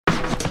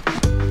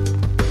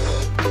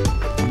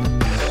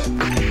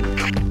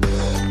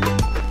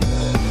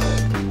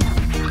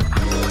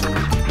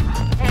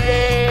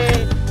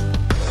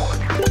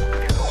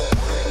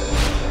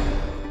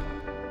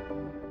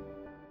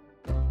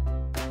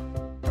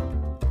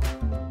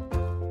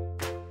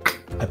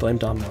I blame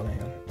Dom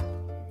Monahan.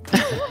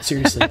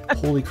 Seriously,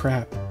 holy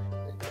crap.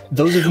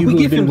 Those of you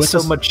who have been with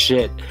so much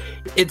shit.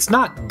 It's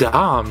not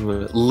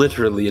Dom,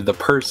 literally the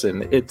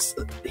person. It's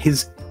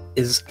his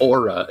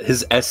aura,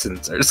 his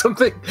essence, or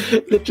something.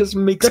 It just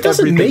makes that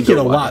doesn't make it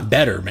a on. lot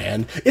better,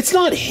 man. It's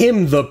not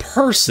him, the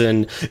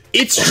person.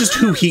 It's just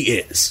who he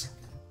is.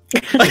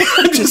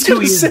 I'm just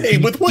gonna say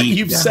with what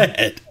you've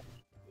said.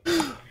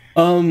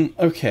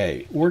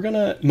 Okay,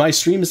 my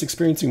stream is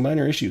experiencing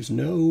minor issues.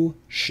 No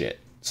shit,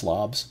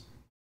 slobs.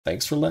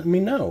 Thanks for letting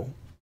me know.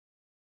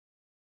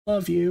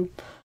 Love you.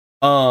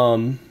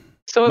 So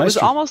it was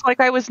almost like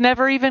I was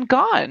never even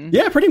gone.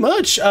 Yeah, pretty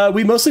much.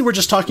 We mostly were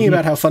just talking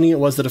about how funny it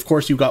was that, of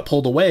course, you got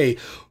pulled away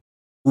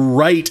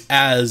right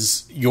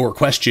as your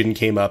question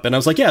came up. And I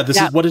was like, yeah,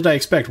 this is what did I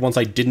expect once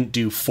I didn't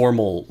do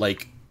formal,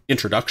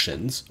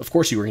 introductions. Of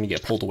course you were going to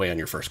get pulled away on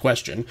your first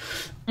question.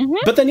 Mm-hmm.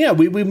 But then, yeah,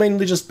 we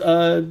mainly just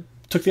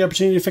took the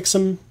opportunity to fix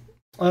some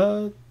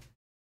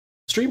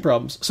stream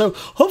problems. So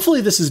hopefully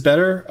this is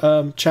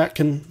better. Chat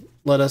can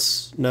let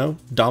us know.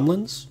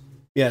 Domlins?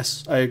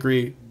 Yes, I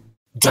agree.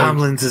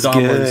 Domlins is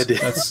good.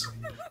 That's,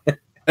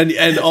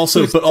 and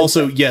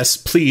also, yes,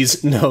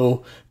 please,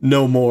 no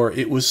more.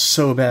 It was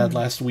so bad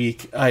last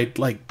week. I'd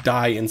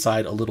die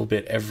inside a little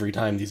bit every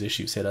time these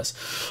issues hit us.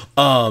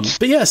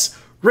 But yes,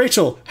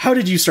 Rachel, how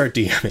did you start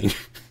DMing?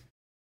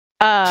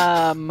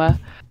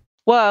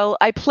 Well,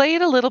 I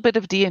played a little bit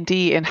of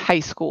D&D in high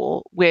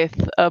school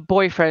with a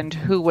boyfriend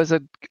who was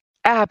a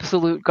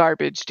absolute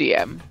garbage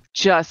DM.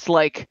 Just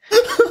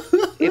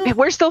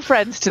we're still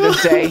friends to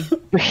this day.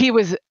 He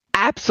was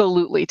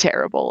absolutely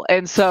terrible.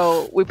 And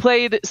so we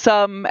played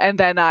some, and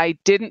then I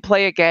didn't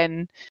play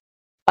again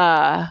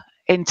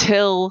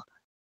until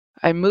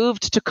I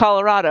moved to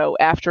Colorado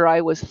after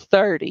I was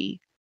 30.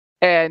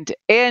 And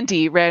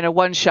Andy ran a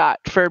one-shot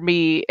for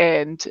me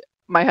and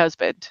my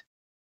husband.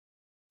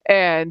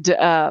 And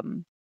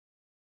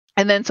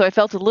then so I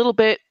felt a little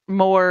bit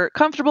more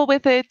comfortable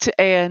with it,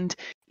 and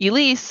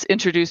Elise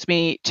introduced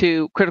me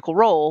to Critical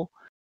Role,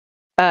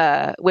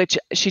 which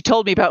she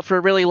told me about for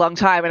a really long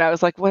time, and I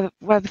was like, why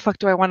the fuck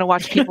do I want to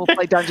watch people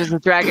play Dungeons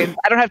and Dragons?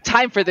 I don't have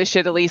time for this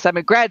shit, Elise. I'm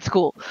in grad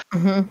school.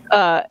 Mm-hmm.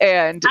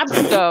 And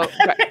so,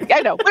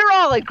 I know, we're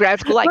all in grad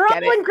school. We're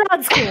all in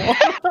grad school.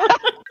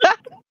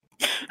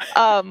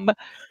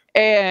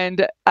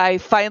 And I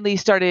finally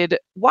started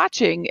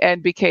watching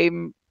and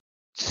became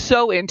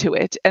so into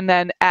it. And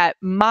then at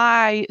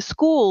my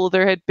school,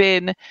 there had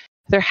been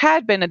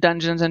a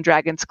Dungeons and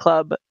Dragons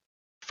club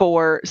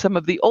for some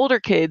of the older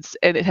kids,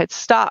 and it had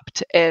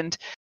stopped. And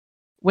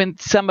when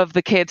some of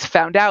the kids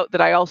found out that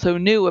I also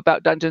knew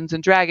about Dungeons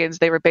and Dragons,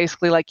 they were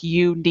basically like,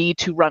 you need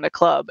to run a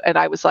club. And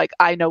I was like,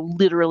 I know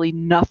literally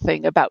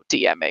nothing about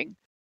DMing.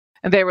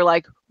 And they were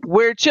like,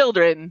 we're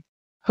children.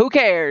 Who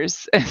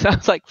cares? And so I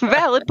was like,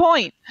 valid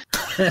point.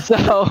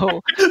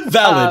 So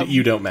valid,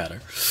 you don't matter.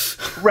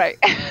 Right.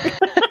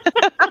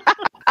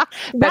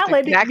 That's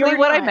valid, exactly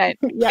what I meant.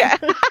 Yeah.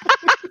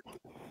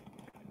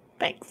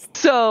 Thanks.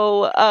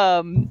 So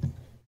I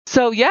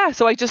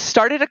just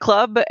started a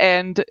club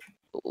and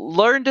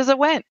learned as I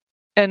went.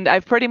 And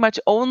I've pretty much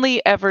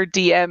only ever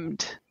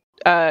DM'd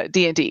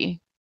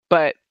D&D,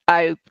 but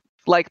I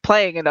like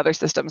playing in other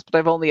systems, but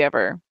I've only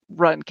ever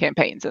run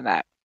campaigns in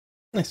that.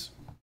 Nice.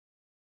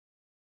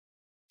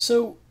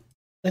 So,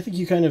 I think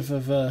you kind of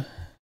have,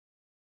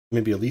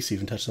 maybe Elise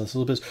even touched on this a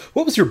little bit.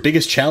 What was your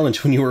biggest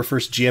challenge when you were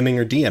first GMing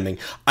or DMing?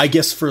 I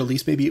guess for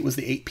Elise, maybe it was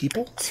the 8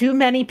 people? Too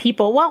many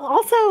people. Well,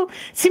 also,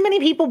 too many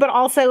people, but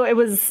also it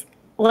was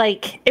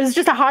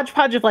just a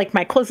hodgepodge of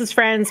my closest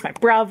friends, my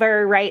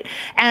brother, right?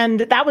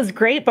 And that was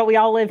great, but we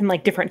all live in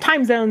different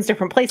time zones,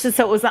 different places.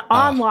 So it was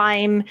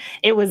online.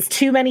 It was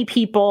too many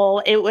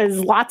people. It was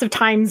lots of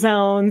time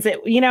zones,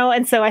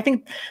 and so I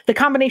think the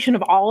combination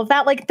of all of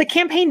that, the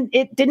campaign,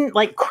 it didn't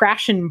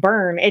crash and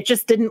burn. It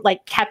just didn't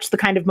catch the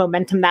kind of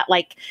momentum that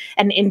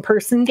an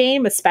in-person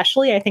game,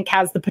 especially, I think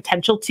has the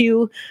potential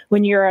to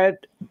when you're a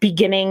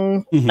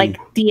beginning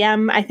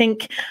DM, I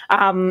think.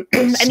 And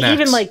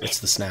even it's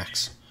the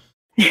snacks.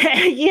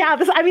 Yeah,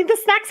 the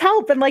snacks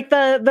help, and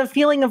the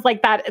feeling of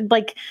that,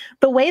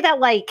 the way that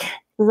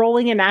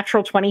rolling a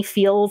natural 20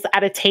 feels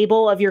at a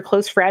table of your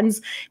close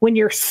friends when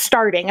you're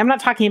starting. I'm not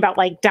talking about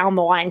down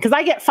the line, because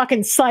I get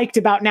fucking psyched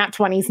about nat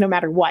 20s no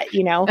matter what,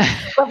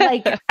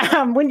 but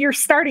when you're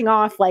starting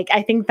off,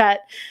 I think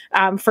that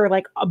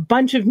for a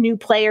bunch of new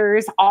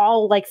players,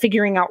 all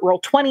figuring out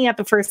Roll20 at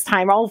the first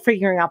time, all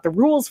figuring out the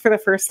rules for the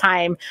first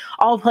time,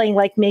 all playing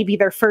maybe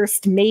their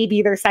first,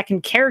 maybe their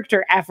second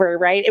character ever,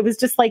 right? It was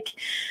just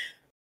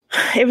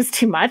it was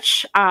too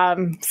much.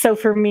 So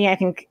for me, I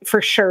think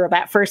for sure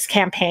that first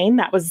campaign,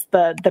 that was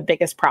the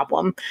biggest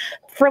problem.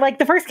 For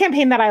the first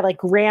campaign that I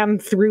ran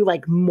through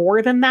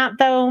more than that,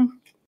 though,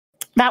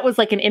 that was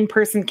an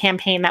in-person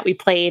campaign that we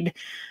played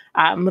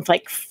with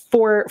I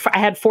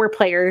had 4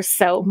 players,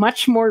 so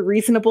much more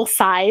reasonable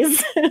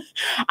size.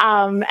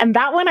 And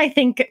that one, I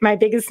think my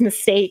biggest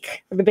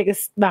mistake,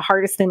 the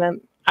hardest thing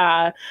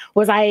that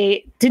was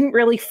I didn't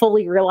really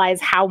fully realize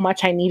how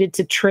much I needed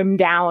to trim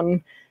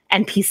down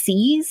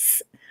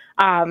NPCs.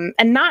 And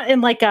not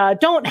in like a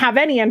don't have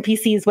any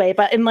NPCs way,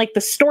 but in like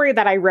the story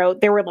that I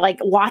wrote, there were like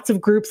lots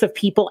of groups of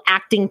people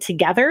acting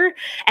together.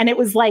 And it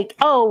was like,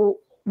 oh,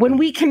 when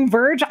we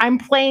converge, I'm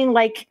playing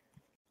like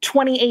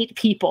 28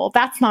 people.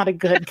 That's not a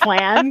good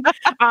plan.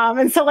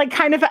 And so like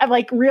kind of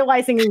like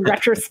realizing in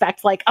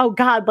retrospect, like, oh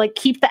God, like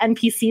keep the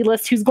NPC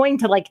list who's going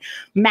to like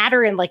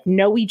matter and like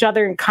know each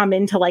other and come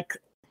into like,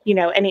 you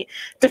know, any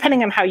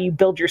depending on how you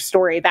build your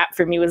story, that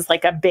for me was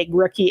like a big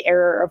rookie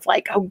error of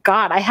like, oh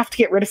God, I have to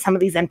get rid of some of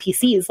these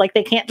NPCs. Like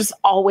they can't just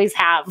always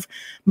have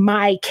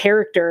my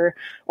character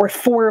or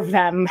 4 of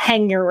them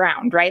hanging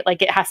around, right?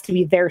 Like it has to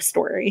be their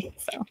story.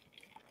 So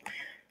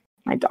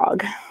my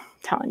dog, I'm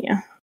telling you.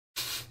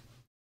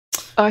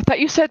 Oh, I thought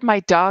you said my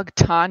dog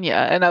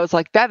Tanya, and I was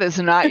like, that is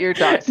not your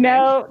dog's name.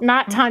 No,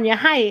 not Tanya.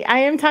 Hi, I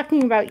am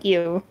talking about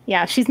you.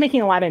 Yeah, she's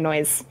making a lot of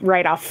noise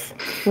right off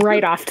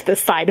to the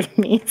side of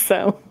me.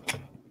 So,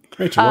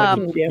 Rachel, what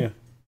can you do?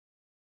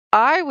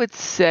 I would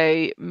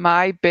say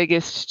my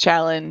biggest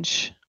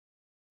challenge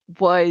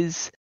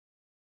was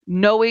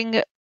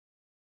knowing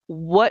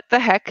what the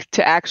heck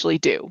to actually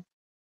do.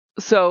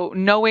 So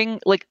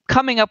knowing, like,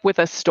 coming up with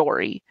a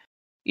story,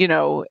 you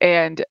know,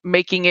 and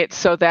making it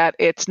so that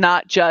it's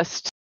not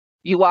just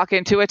you walk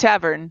into a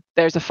tavern,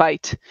 there's a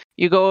fight.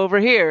 You go over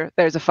here,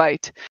 there's a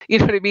fight. You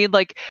know what I mean?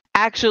 Like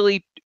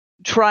actually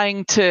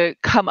trying to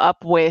come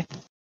up with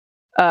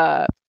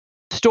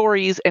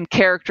stories and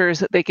characters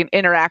that they can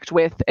interact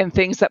with and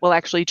things that will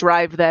actually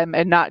drive them,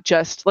 and not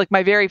just like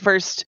my very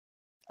first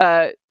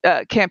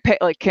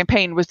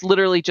campaign was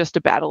literally just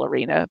a battle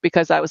arena,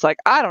 because I was like,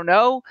 I don't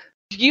know,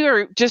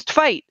 you're just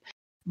fight.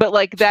 But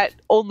like that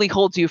only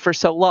holds you for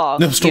so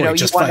long. No story, you know,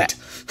 just fight.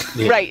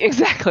 Right,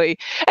 exactly.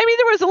 I mean,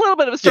 there was a little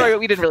bit of a story, but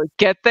we didn't really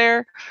get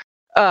there.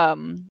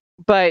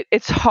 But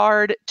it's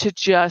hard to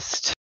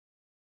just,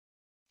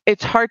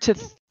 it's hard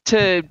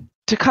to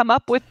come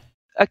up with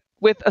a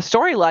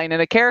storyline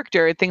and a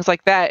character and things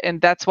like that. And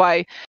that's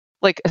why,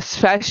 like,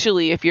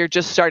 especially if you're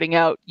just starting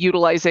out,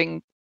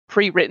 utilizing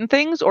pre-written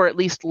things, or at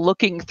least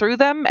looking through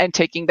them and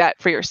taking that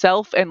for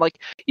yourself. And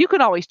like, you can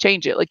always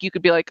change it. Like you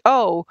could be like,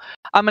 oh,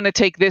 I'm going to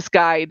take this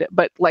guide,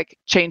 but like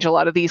change a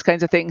lot of these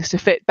kinds of things to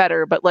fit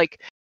better. But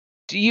like,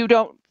 you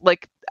don't,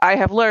 like, I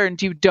have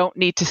learned you don't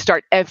need to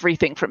start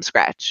everything from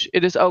scratch.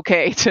 It is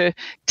okay to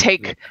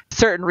take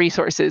certain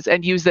resources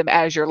and use them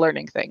as you're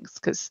learning things,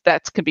 because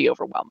that can be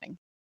overwhelming.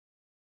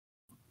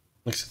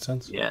 Makes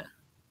sense. Yeah.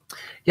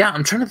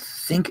 I'm trying to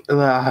think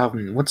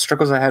what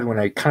struggles I had when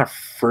I kind of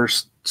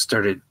first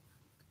started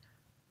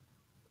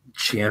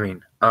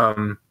jamming.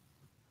 I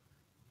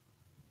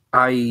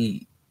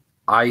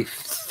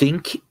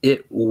think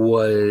it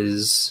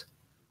was.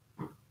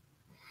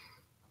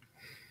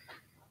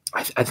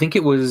 I think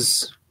it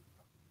was.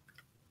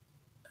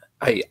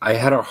 I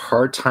had a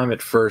hard time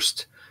at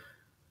first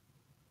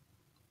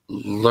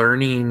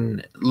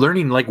learning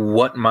like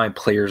what my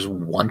players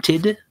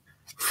wanted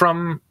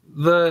from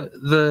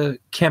the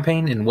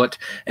campaign,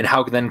 and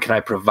how then can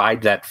I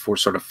provide that for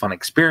sort of fun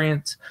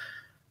experience.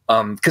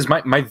 Because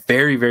my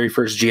very, very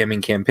first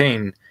GMing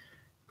campaign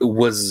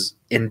was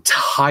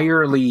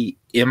entirely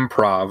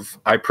improv.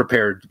 I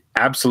prepared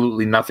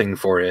absolutely nothing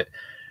for it.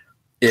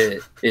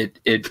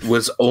 It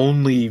was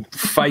only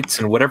fights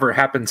and whatever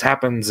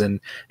happens, and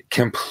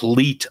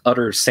complete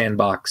utter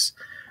sandbox.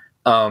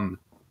 And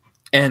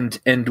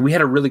we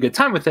had a really good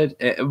time with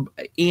it.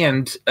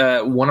 And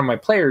one of my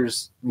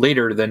players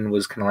later then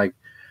was kind of like,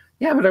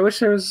 yeah, but I wish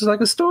there was like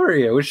a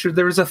story. I wish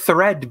there was a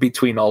thread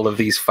between all of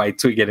these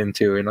fights we get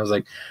into. And I was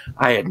like,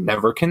 I had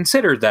never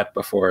considered that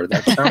before.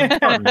 That sounds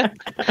fun.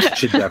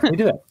 Should definitely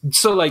do that.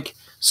 So like,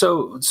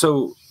 so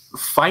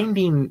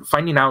finding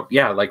out,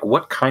 like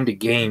what kind of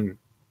game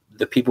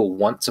the people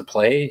want to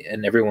play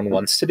and everyone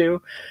wants to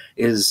do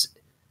is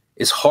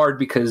hard,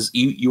 because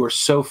you are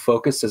so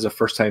focused as a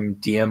first time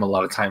DM a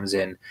lot of times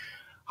in,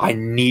 I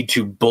need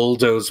to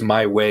bulldoze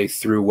my way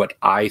through what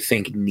I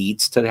think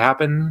needs to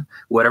happen,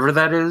 whatever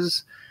that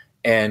is.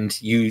 And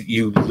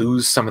you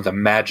lose some of the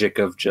magic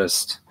of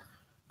just,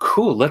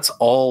 cool, let's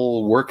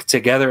all work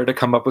together to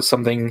come up with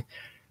something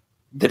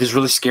that is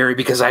really scary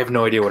because I have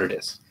no idea what it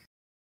is.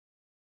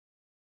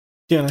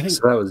 Yeah, and I think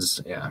so that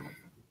was,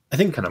 I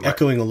think kind of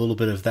echoing a little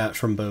bit of that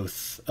from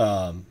both,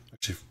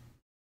 actually from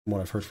what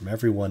I've heard from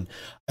everyone,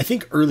 I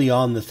think early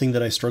on, the thing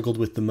that I struggled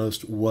with the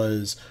most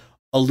was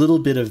a little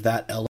bit of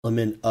that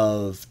element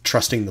of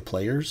trusting the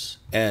players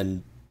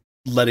and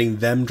letting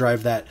them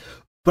drive that.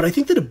 But I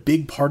think that a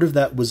big part of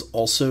that was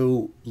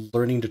also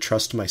learning to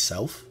trust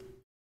myself,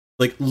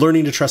 like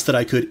learning to trust that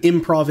I could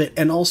improv it.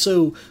 And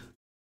also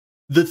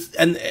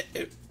and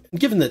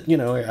given that, you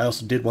know, I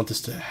also did want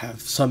this to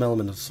have some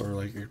element of sort of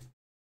like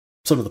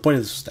some of the point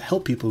of this was to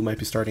help people who might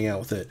be starting out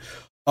with it.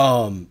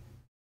 One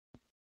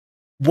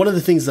of the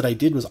things that I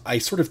did was I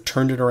sort of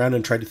turned it around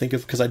and tried to think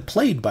of, because I'd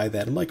played by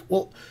that. I'm like,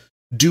 well,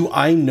 do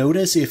I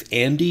notice if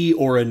Andy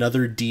or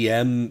another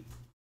DM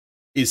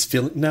is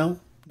feeling? No,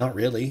 not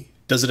really.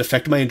 Does it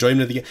affect my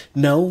enjoyment of the game?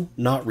 No,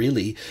 not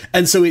really.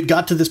 And so it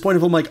got to this point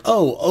of, I'm like,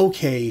 oh,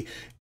 okay.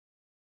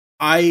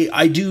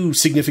 I do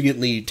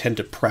significantly tend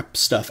to prep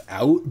stuff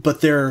out,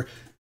 but they're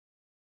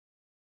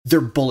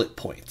bullet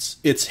points.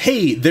 It's,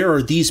 hey, there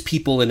are these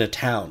people in a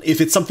town. If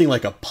it's something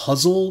like a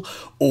puzzle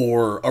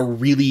or a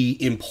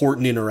really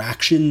important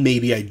interaction,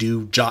 maybe I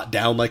do jot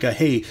down like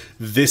hey,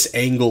 this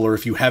angle, or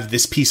if you have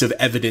this piece of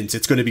evidence,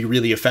 it's going to be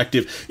really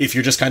effective. If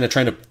you're just kind of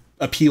trying to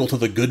appeal to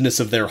the goodness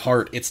of their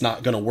heart, it's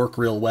not going to work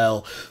real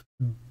well.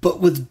 But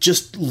with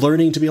just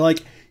learning to be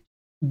like,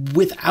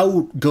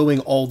 without going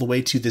all the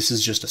way to this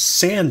is just a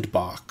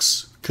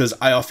sandbox, because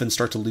I often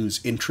start to lose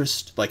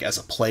interest, like as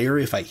a player,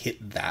 if I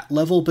hit that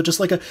level, but just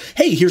like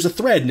hey, here's a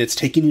thread and it's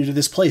taking you to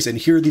this place and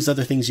here are these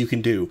other things you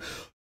can do.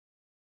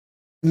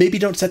 Maybe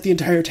don't set the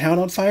entire town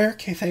on fire.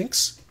 Okay,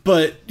 thanks.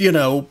 But,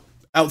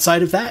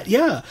 outside of that,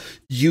 yeah,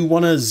 you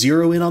want to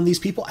zero in on these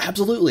people?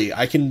 Absolutely.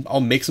 I'll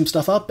make some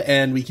stuff up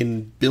and we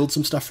can build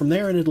some stuff from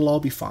there and it'll all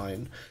be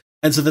fine.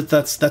 And so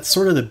that's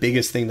sort of the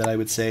biggest thing that I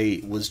would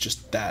say was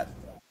just that.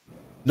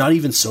 Not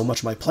even so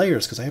much my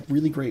players, because I have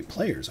really great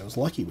players. I was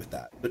lucky with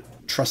that. But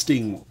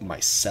trusting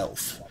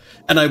myself.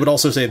 And I would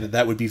also say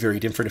that would be very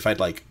different if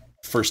I'd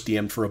first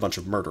DM'd for a bunch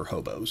of murder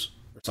hobos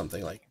or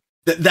something like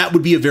that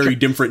would be a very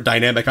different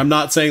dynamic. I'm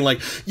not saying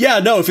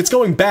if it's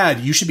going bad,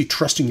 you should be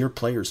trusting your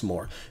players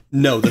more.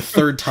 No, the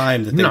third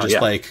time that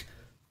they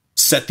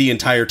set the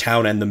entire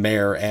town and the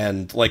mayor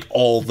and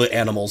all the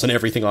animals and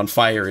everything on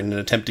fire in an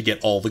attempt to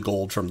get all the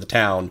gold from the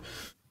town.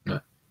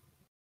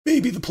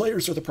 Maybe the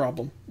players are the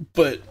problem,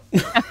 but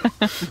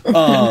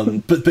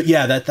but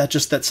yeah,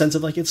 that sense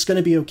of it's going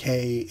to be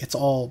okay. It's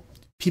all,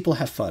 people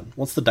have fun.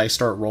 Once the dice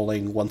start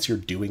rolling, once you're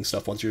doing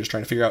stuff, once you're just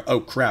trying to figure out, oh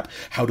crap,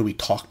 how do we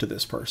talk to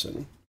this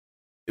person?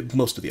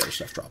 Most of the other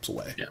stuff drops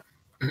away.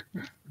 Yeah.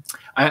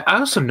 I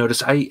also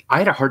noticed I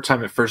had a hard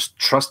time at first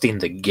trusting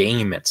the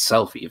game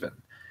itself, even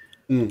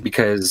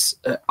because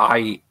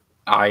I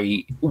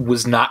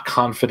was not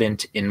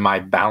confident in my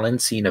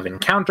balancing of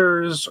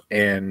encounters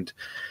and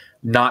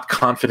not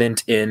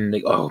confident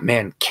in, oh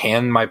man,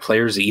 can my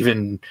players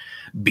even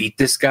beat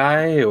this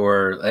guy?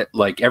 Or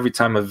every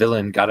time a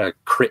villain got a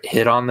crit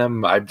hit on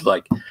them, I'd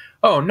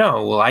oh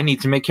no, well, I need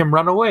to make him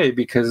run away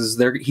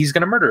because he's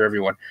going to murder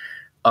everyone.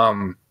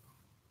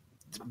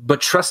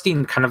 But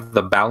trusting kind of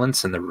the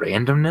balance and the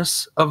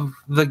randomness of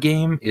the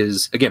game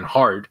is, again,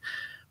 hard.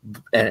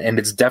 And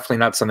it's definitely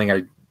not something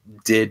I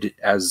did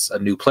as a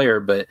new player,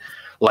 but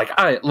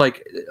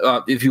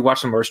if you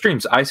watch some of our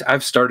streams,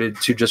 I've started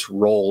to just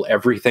roll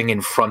everything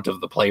in front of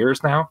the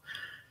players now,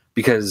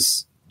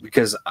 because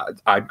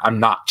I'm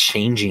not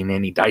changing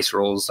any dice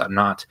rolls. I'm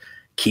not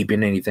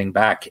keeping anything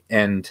back,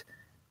 and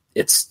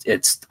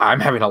I'm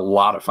having a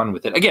lot of fun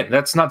with it. Again,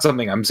 that's not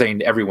something I'm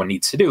saying everyone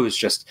needs to do. It's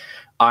just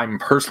I'm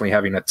personally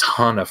having a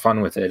ton of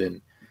fun with it,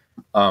 and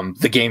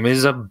the game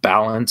is a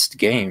balanced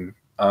game.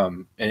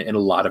 In a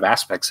lot of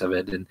aspects of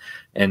it,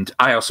 and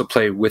I also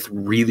play with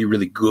really,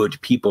 really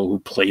good people who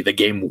play the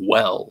game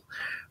well,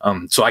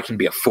 so I can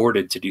be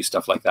afforded to do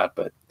stuff like that.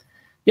 But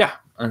yeah,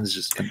 it's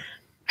just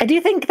I do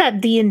think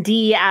that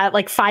D&D at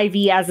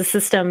 5e as a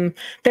system,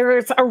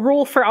 there's a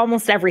rule for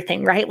almost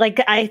everything, right?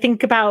 I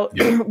think about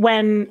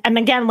when, and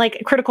again,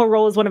 Critical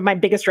Role is one of my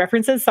biggest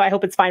references, so I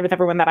hope it's fine with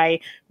everyone that I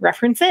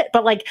reference it.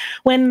 But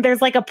when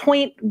there's a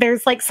point,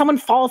 there's someone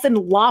falls in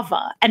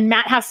lava, and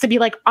Matt has to be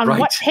on right.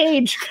 What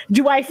page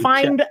do I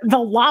find the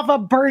lava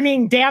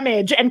burning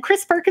damage? And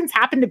Chris Perkins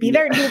happened to be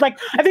there, and he was I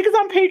think it's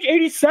on page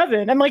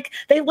 87. And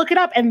they look it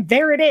up, and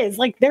there it is.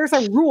 There's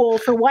a rule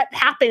for what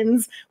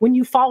happens when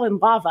you fall in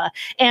lava.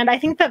 And I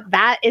think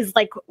that is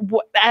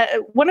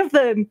one of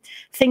the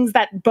things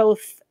that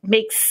both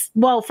makes,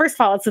 well, first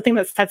of all, it's the thing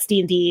that sets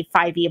D&D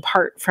 5e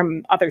apart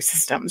from other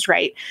systems,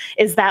 right?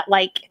 Is that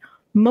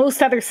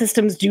most other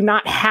systems do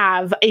not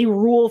have a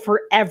rule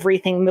for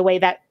everything the way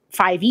that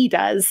 5e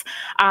does.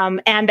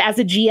 And as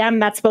a GM,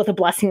 that's both a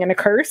blessing and a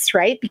curse,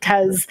 right?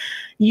 Because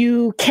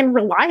you can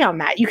rely on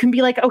that. You can be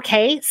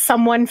okay,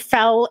 someone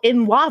fell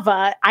in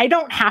lava. I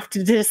don't have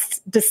to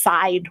just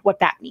decide what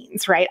that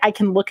means, right? I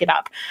can look it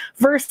up.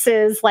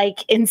 Versus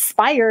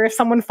Inspire, if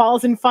someone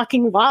falls in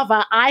fucking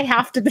lava, I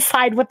have to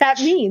decide what that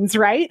means,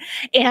 right?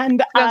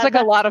 And sounds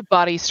a lot of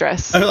body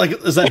stress. I mean,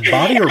 is that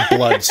body or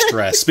blood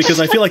stress? Because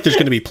I feel there's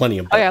going to be plenty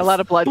of both. Oh yeah, a lot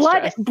of blood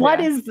stress.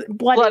 Blood is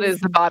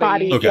the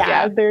body. Okay.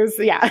 Yeah, there's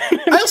I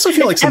also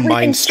feel some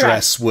mind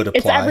stress would apply.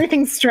 It's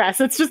everything stress.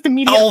 It's just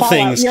immediate all fallout.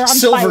 Things. You're on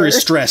Silver fire.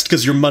 Is stressed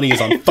because your money is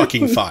on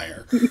fucking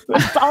fire.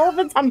 All of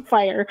it's on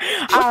fire.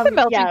 What's the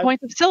melting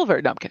point of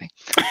silver? No, I'm kidding.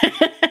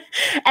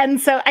 And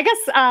so I guess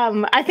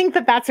I think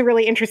that's a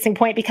really interesting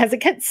point, because it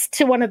gets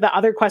to one of the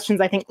other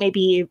questions, I think,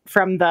 maybe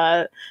from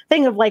the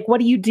thing of what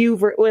do you do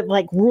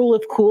with rule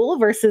of cool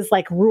versus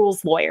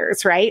rules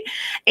lawyers, right?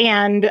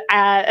 And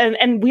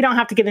we don't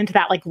have to get into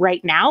that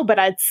right now, but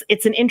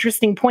it's an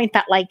interesting point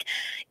that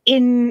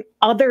in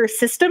other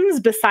systems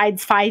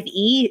besides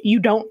 5e, you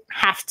don't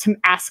have to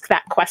ask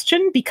that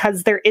question,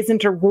 because there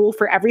isn't a rule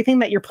for everything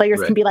that your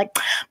players can be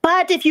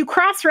but if you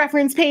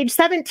cross-reference page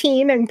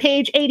 17 and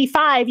page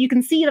 85, you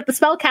can see that the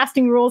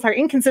spellcasting rules are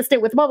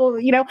inconsistent with blah, blah,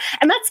 blah,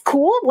 and that's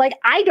cool.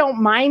 I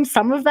don't mind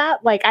some of that.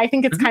 I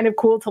think it's kind of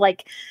cool to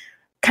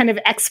kind of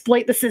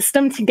exploit the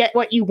system to get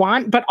what you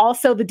want, but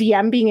also the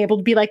DM being able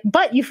to be like,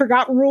 but you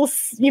forgot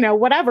rules,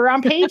 whatever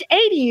on page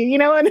 80,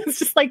 and it's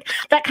just like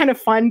that kind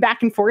of fun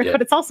back and forth, but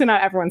it's also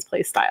not everyone's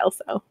play style.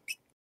 So.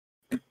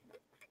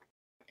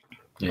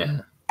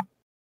 Yeah.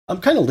 I'm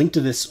kind of linked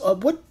to this.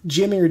 What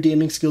GMing or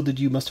DMing skill did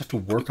you must have to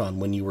work on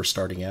when you were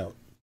starting out?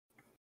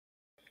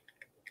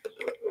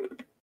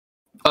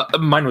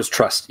 Mine was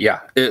trust.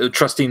 Yeah.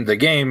 Trusting the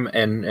game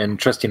and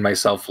trusting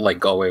myself, like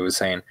Galway was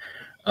saying.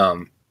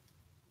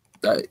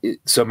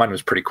 So mine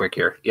was pretty quick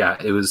here. Yeah,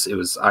 it was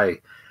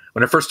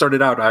when I first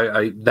started out,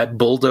 I that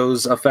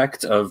bulldoze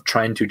effect of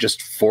trying to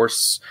just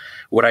force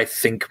what I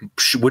think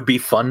would be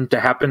fun to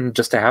happen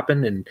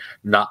and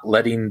not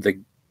letting the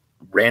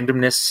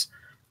randomness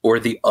or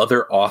the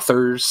other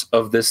authors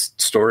of this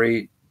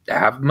story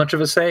have much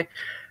of a say.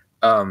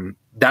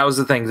 That was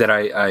the thing that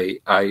I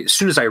as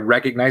soon as I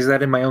recognized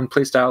that in my own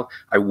playstyle,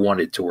 I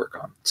wanted to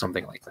work on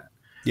something like that.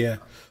 Yeah.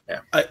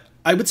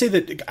 I would say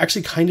that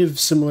actually kind of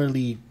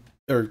similarly,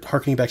 or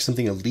harkening back to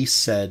something Elise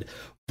said,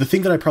 the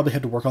thing that I probably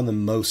had to work on the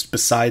most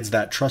besides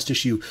that trust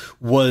issue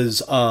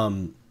was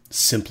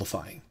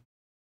simplifying.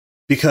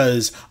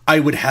 Because I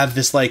would have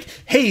this like,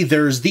 hey,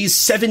 there's these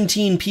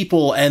 17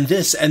 people and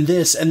this and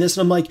this and this.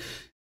 And I'm like,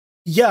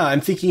 yeah, I'm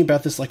thinking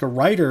about this like a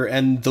writer,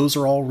 and those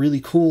are all really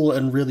cool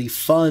and really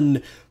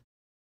fun.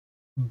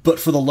 But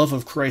for the love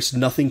of Christ,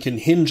 nothing can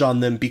hinge on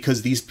them,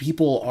 because these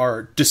people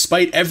are,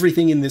 despite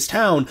everything in this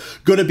town,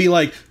 going to be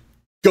like,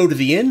 go to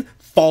the inn,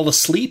 fall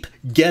asleep,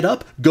 get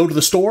up, go to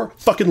the store,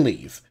 fucking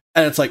leave.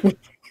 And it's like,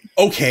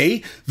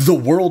 okay, the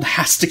world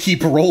has to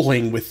keep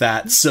rolling with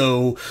that.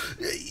 So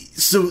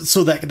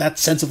that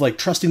sense of like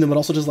trusting them, but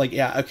also just like,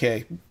 yeah,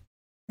 okay,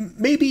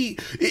 maybe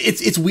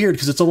it's weird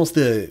because it's almost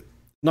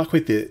not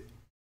quite the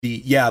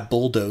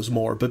bulldoze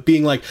more, but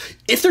being like,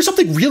 if there's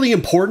something really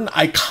important,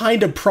 I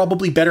kind of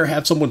probably better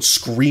have someone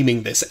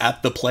screaming this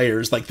at the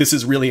players, like, this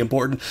is really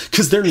important,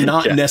 because they're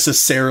not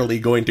necessarily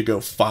going to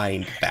go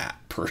find that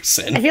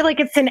person. I feel like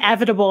it's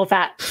inevitable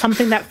that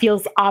something that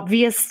feels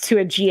obvious to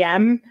a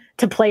GM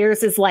to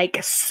players is like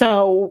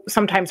so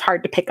sometimes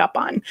hard to pick up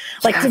on.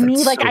 Like, to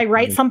me, like, I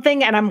write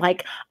something and I'm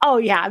like, oh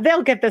yeah,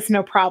 they'll get this,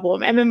 no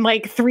problem. And then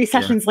like 3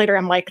 sessions later,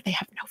 I'm like, they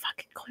have no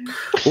fucking clue.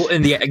 Well,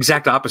 and the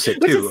exact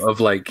opposite too,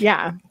 I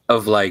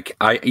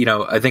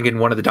think in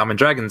one of the Diamond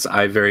Dragons,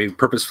 I very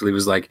purposefully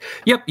was like,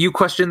 yep, you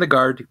questioned the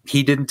guard.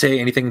 He didn't say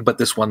anything but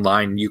this one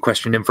line. You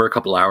questioned him for a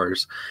couple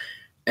hours,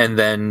 and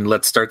then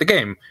let's start the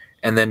game.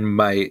 And then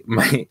my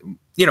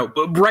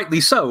rightly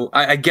so,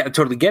 I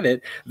totally get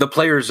it. The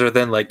players are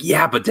then like,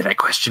 yeah, but did I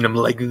question him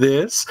like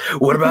this?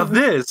 What about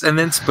this? And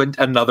then spent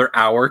another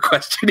hour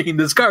questioning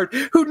this guard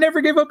who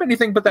never gave up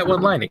anything but that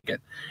one line again.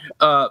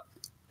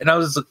 And I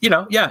was,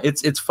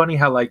 it's funny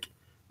how like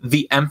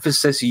the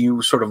emphasis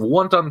you sort of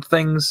want on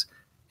things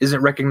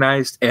isn't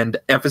recognized, and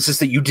emphasis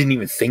that you didn't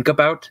even think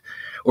about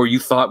or you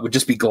thought would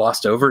just be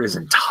glossed over is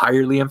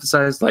entirely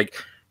emphasized. Like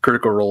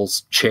Critical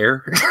Role's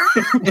chair,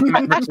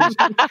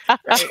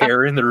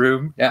 chair in the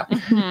room. Yeah,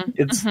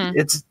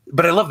 it's.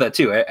 But I love that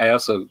too. I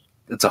also,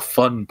 it's a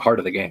fun part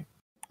of the game.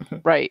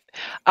 Right.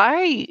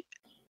 I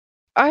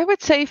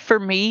would say for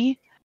me,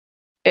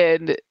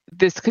 and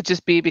this could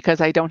just be because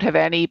I don't have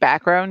any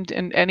background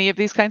in any of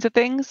these kinds of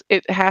things,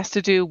 it has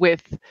to do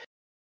with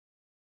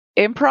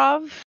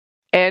improv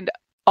and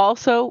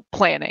also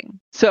planning.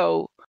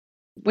 So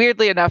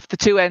weirdly enough, the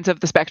two ends of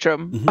the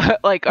spectrum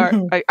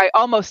I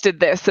almost did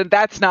this, and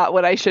that's not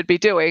what I should be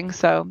doing.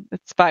 So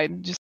it's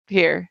fine. Just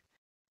here.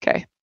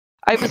 Okay.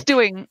 I was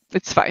doing,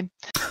 it's fine.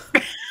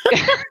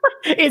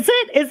 Is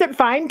it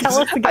fine? Tell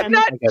us again. I'm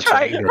not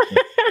trying.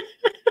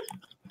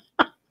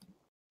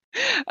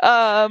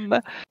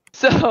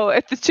 So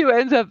at the two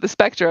ends of the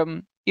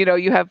spectrum,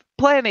 you have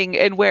planning,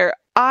 and where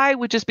I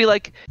would just be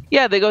like,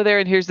 yeah, they go there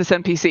and here's this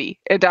NPC,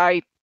 and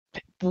I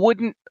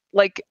wouldn't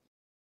like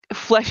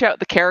flesh out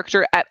the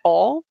character at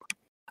all.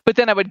 But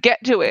then I would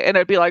get to it and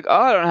I'd be like,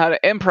 oh, I don't know how to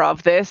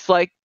improv this.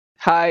 Like,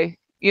 hi,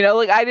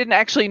 I didn't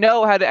actually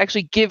know how to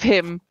actually give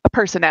him a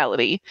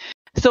personality.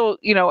 So,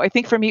 I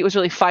think for me, it was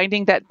really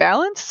finding that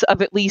balance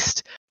of at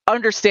least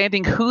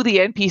understanding who the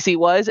NPC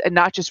was and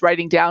not just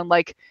writing down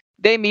like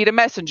they meet a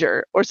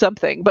messenger or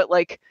something, but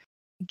like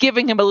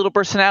giving him a little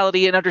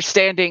personality and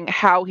understanding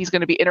how he's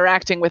going to be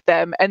interacting with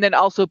them. And then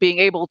also being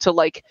able to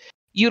like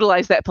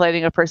utilize that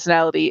planning of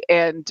personality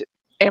and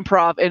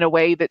improv in a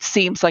way that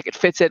seems like it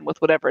fits in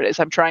with whatever it is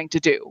I'm trying to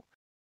do.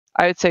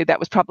 I would say that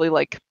was probably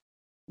like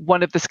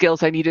one of the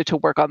skills I needed to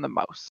work on the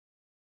most.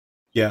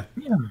 Yeah.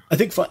 I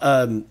think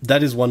that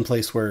is one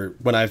place where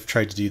when I've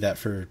tried to do that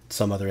for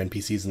some other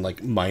NPCs and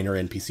like minor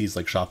NPCs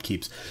like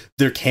shopkeeps,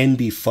 there can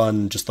be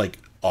fun just like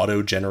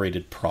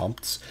auto-generated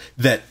prompts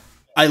that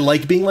I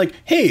like being like,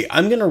 hey,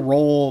 I'm going to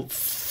roll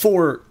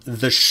for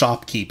the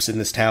shopkeeps in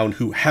this town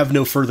who have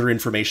no further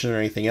information or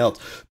anything else.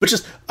 But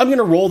just, I'm going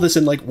to roll this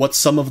in like what's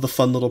some of the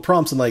fun little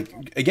prompts. And like,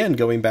 again,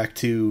 going back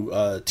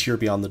to Tier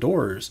Beyond the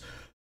Doors,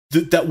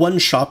 that one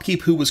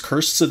shopkeep who was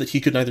cursed so that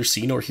he could neither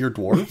see nor hear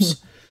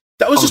dwarves.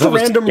 That was just a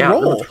random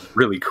roll. That was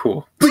really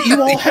cool. But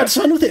you all had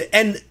fun with it.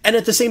 And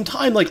at the same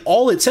time, like,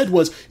 all it said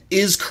was,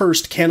 is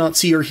cursed, cannot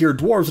see or hear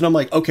dwarves. And I'm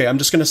like, okay, I'm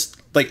just going to,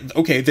 like,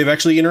 okay, they've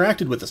actually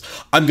interacted with this.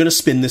 I'm going to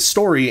spin this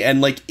story. And,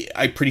 like,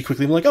 I pretty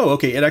quickly am like, oh,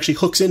 okay, it actually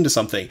hooks into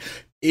something.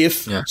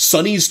 If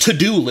Sunny's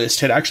to-do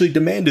list had actually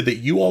demanded that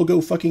you all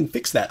go fucking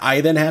fix that,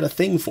 I then had a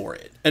thing for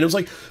it. And it was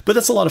like, but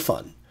that's a lot of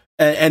fun.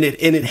 And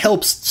it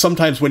helps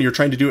sometimes when you're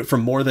trying to do it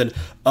from more than,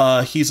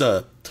 he's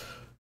a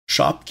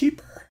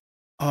shopkeeper.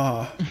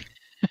 And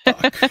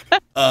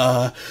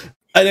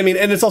I mean,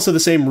 and it's also the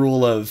same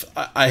rule of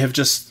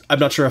I'm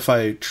not sure if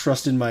I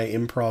trust in my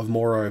improv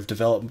more or I've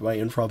developed my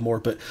improv more,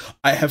 but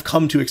I have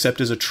come to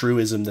accept as a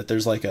truism that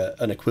there's like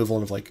an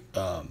equivalent of like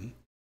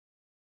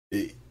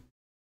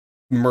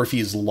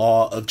Murphy's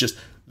Law of just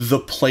the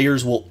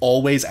players will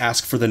always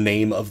ask for the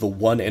name of the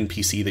one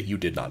NPC that you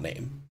did not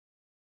name.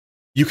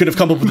 You could have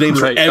come up with names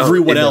for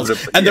everyone else,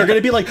 and they're going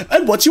to be like,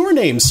 and what's your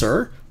name,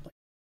 sir?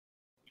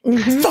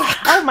 Mm-hmm. Fuck.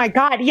 Oh my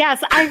god,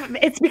 yes.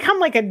 It's become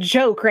like a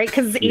joke, right?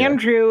 Because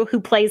Andrew,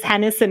 who plays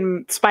Hennis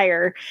in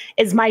Spire,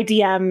 is my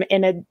DM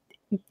in a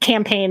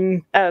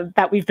campaign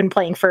that we've been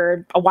playing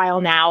for a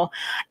while now.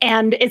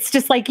 And it's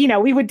just like, you know,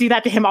 we would do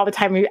that to him all the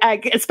time.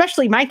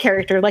 Especially my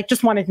character, like,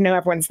 just wanted to know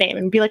everyone's name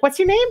and be like, what's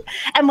your name?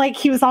 And like,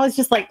 he was always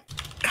just like,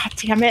 God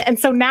damn it. And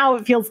so now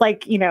it feels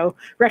like, you know,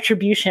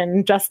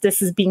 retribution,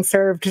 justice is being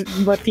served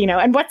with, you know,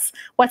 and what's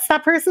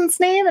that person's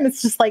name? And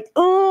it's just like,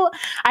 oh,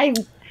 I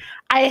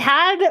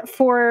had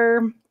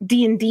for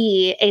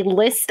D&D a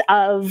list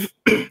of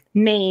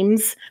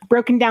names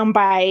broken down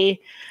by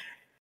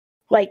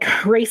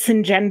like race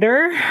and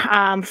gender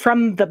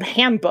from the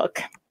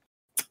handbook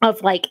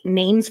of like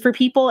names for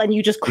people, and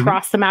you just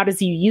cross them out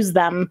as you use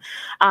them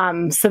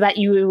so that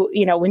you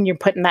know, when you're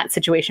put in that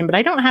situation. But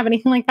I don't have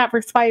anything like that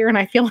for Spire, and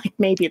I feel like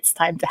maybe it's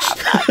time to have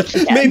that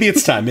again. Maybe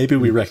it's time. Maybe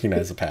we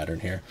recognize a pattern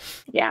here.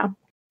 Yeah.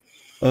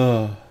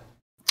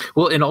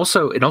 Well, and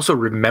also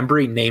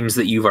remembering names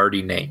that you've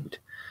already named.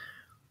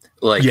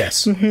 Like,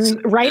 yes.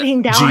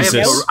 Writing down.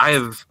 I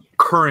have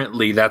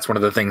currently, that's one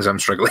of the things I'm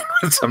struggling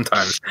with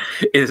sometimes,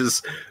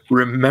 is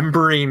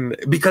remembering,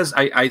 because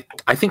I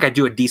think I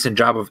do a decent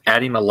job of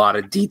adding a lot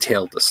of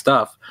detail to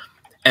stuff.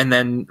 And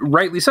then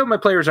rightly so, my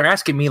players are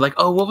asking me like,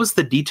 oh, what was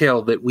the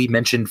detail that we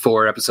mentioned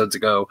 4 episodes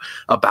ago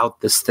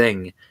about this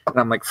thing? And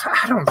I'm like,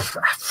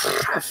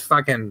 I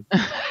fucking...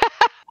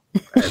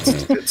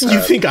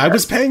 You think I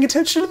was paying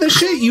attention to this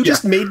shit? You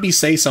just made me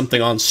say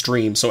something on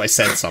stream, so I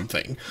said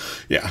something.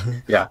 Yeah.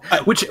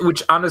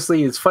 Which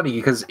honestly is funny,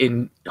 because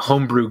in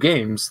homebrew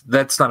games,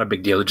 that's not a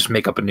big deal to just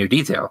make up a new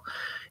detail.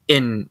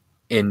 In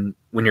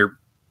when you're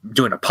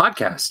doing a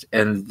podcast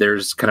and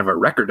there's kind of a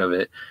record of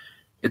it,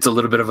 it's a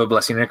little bit of a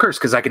blessing and a curse,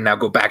 because I can now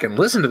go back and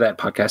listen to that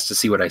podcast to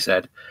see what I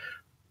said.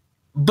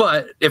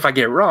 But if I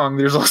get it wrong,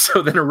 there's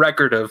also then a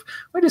record of,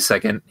 wait a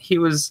second,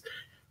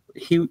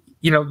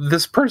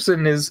 this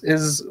person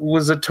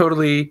was a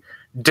totally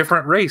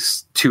different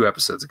race 2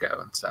 episodes ago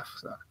and stuff.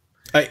 So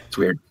it's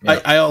weird. Yeah.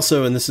 I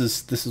also, and this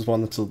is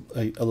one that's a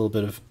little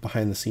bit of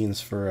behind the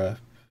scenes for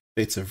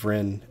Fates of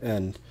Rin,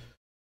 and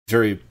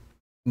very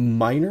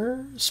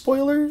minor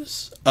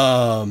spoilers.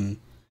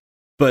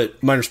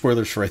 But minor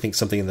spoilers for, I think,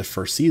 something in the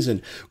first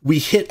season. We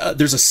hit,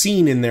 there's a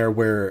scene in there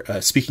where,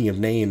 speaking of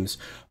names,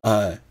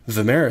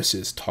 Vimeris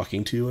is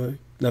talking to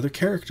another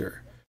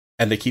character,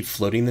 and they keep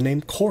floating the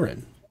name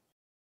Corin.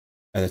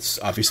 And it's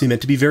obviously meant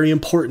to be very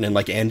important, and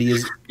like Andy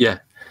is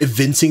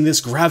evincing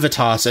this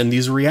gravitas and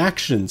these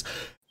reactions.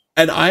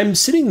 And I'm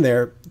sitting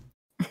there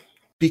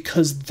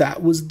because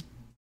that was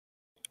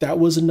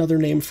another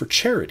name for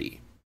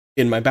Charity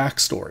in my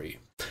backstory.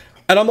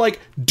 And I'm like,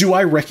 do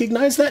I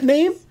recognize that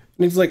name?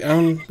 And he's like,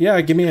 yeah,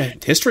 give me a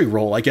history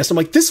roll, I guess. I'm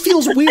like, this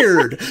feels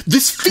weird.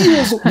 This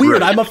feels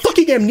weird. I'm a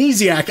fucking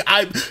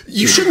amnesiac.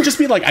 You shouldn't just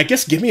be like, I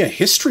guess give me a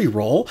history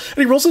roll. And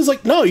he rolls and he's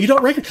like, no, you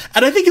don't recognize.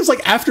 And I think it's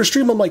like after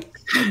stream, I'm like,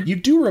 you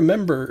do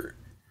remember,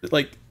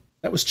 like,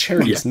 that was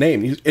Charity's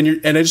name. And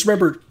I just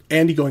remember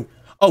Andy going,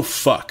 oh,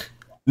 fuck.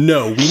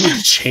 No, we need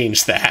to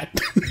change that.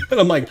 And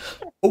I'm like,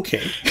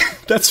 okay,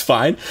 that's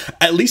fine.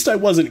 At least I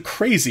wasn't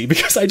crazy,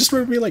 because I just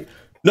remember being like,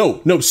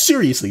 no,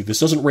 seriously, this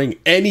doesn't ring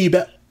any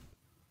bell.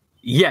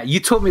 Yeah, you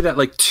told me that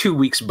like 2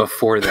 weeks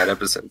before that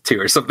episode too,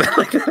 or something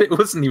like that. It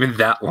wasn't even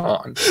that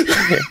long.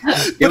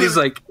 It was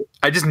like,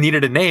 I just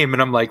needed a name,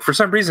 and I'm like, for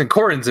some reason,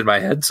 Corin's in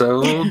my head, so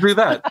we'll do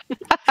that.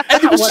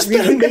 And it was just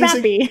reason could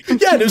that be?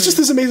 Yeah, and it was just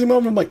this amazing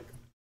moment. I'm like,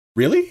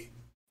 really?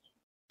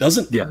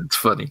 Yeah, it's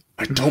funny.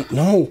 I don't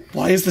know.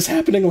 Why is this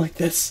happening like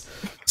this?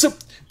 So,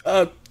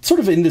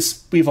 sort of in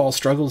this, we've all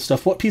struggled with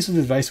stuff. What piece of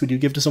advice would you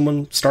give to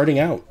someone starting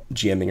out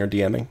GMing or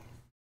DMing?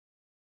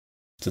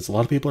 Since a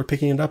lot of people are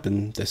picking it up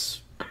in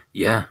this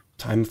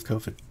time of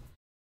COVID.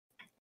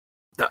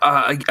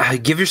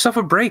 Give yourself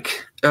a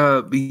break.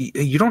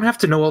 You don't have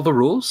to know all the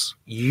rules.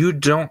 You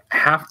don't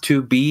have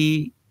to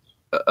be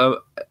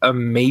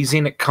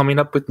amazing at coming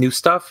up with new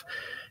stuff.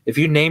 If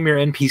you name your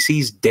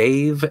NPCs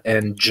Dave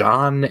and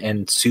John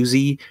and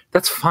Susie,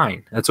 that's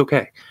fine. That's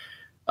okay.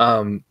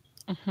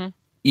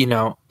 You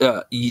know,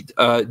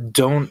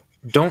 don't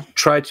don't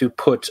try to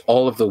put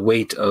all of the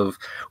weight of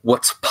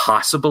what's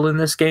possible in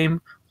this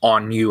game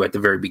on you at the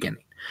very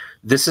beginning.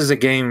 This is a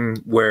game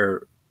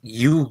where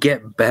you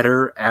get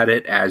better at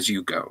it as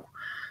you go.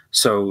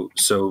 So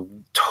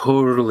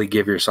totally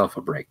give yourself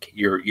a break.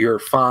 You're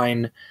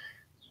fine.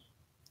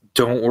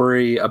 Don't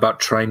worry about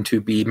trying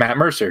to be Matt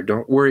Mercer.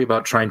 Don't worry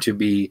about trying to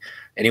be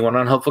anyone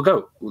on Helpful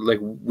Goat. Like,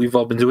 we've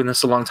all been doing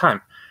this a long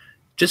time.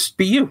 Just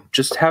be you.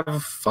 Just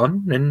have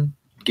fun and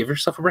give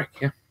yourself a break.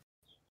 Yeah.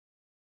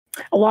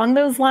 Along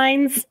those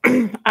lines,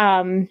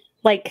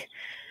 like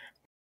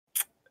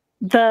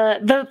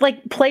the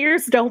like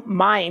players don't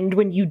mind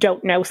when you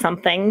don't know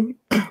something,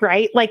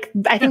 right? Like,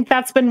 I think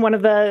that's been one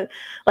of the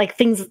like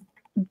things,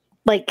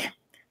 like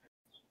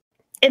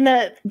in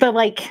the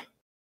like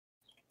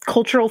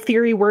cultural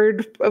theory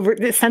word,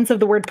 the sense of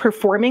the word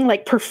performing,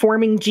 like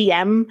performing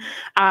GM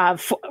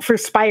for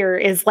Spire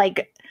is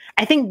like,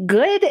 I think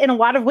good in a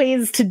lot of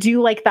ways to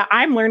do like the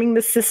I'm learning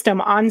the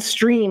system on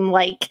stream,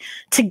 like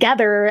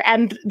together,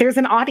 and there's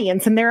an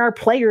audience and there are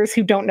players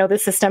who don't know the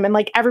system, and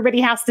like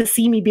everybody has to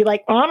see me be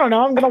like, oh, I don't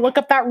know, I'm gonna look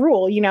up that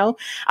rule, you know?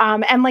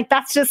 And like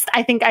that's just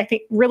I think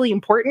really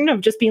important,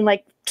 of just being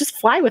like, just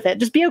fly with it.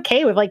 Just be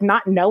okay with like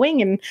not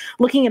knowing and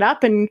looking it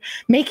up and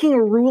making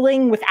a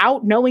ruling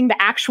without knowing the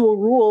actual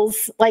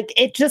rules. Like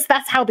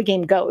that's how the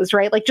game goes,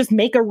 right? Like just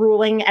make a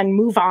ruling and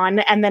move on.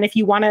 And then if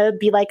you want to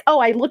be like, oh,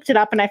 I looked it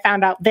up and I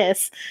found out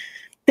this,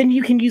 then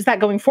you can use that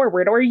going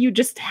forward. Or you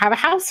just have a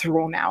house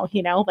rule now,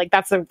 you know, like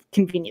that's a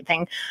convenient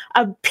thing.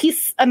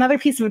 Another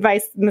piece of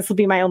advice, and this will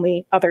be my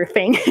only other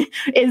thing,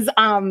 is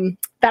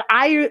that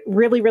I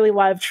really, really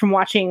loved from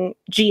watching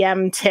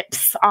GM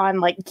tips on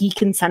like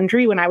Geek and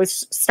Sundry when I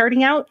was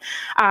starting out.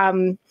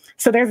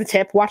 So there's a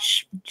tip: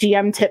 watch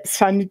GM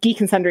tips on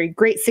Geek and Sundry.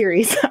 Great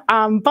series.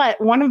 But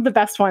one of the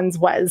best ones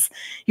was,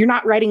 you're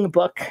not writing a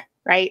book,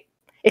 right?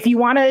 If you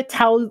want to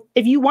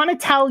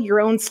tell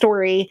your own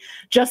story,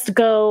 just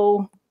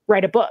go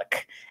write a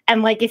book.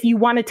 And like, if you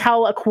want to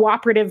tell a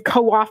cooperative,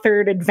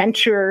 co-authored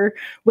adventure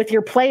with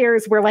your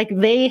players where like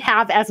they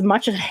have as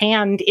much a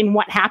hand in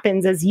what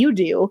happens as you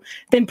do,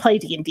 then play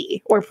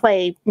D&D or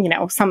play, you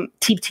know, some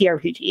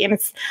TTRPG. And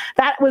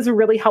that was a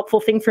really helpful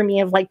thing for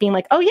me, of like being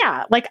like, oh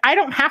yeah, like I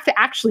don't have to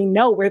actually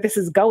know where this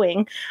is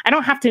going. I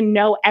don't have to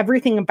know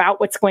everything about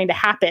what's going to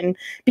happen,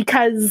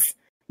 because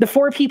the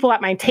 4 people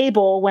at my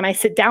table, when I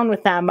sit down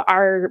with them,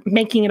 are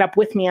making it up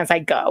with me as I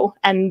go.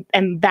 And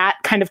that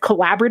kind of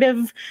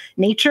collaborative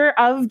nature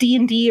of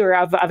D&D or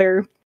of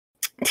other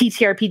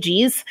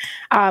TTRPGs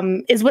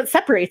is what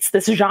separates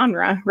this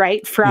genre,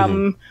 right,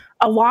 from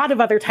a lot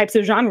of other types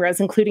of genres,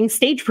 including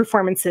stage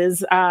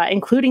performances,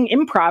 including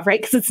improv,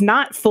 right, because it's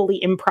not fully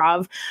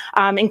improv,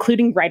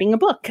 including writing a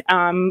book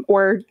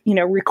or, you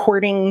know,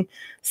 recording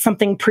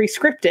something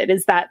pre-scripted,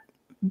 is that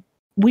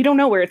we don't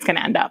know where it's going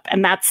to end up.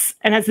 And as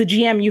the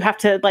GM, you have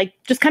to like,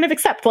 just kind of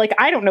accept, like,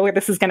 I don't know where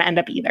this is going to end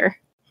up either.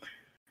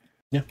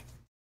 Yeah.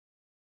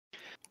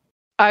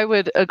 I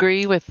would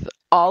agree with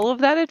all of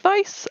that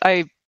advice.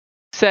 I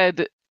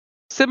said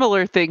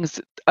similar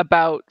things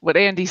about what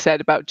Andy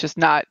said about just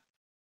not,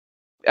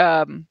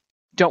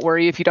 don't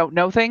worry if you don't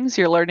know things,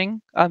 you're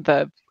learning, on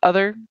the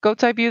other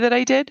Goat's Eye View that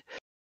I did.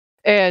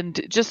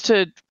 And just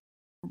to,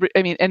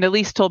 and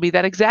Elise told me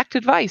that exact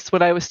advice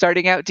when I was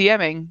starting out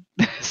DMing.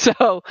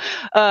 So,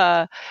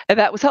 and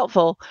that was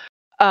helpful.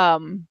 I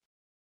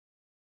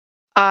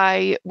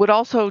would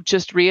also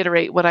just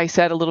reiterate what I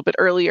said a little bit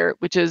earlier,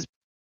 which is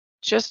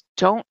just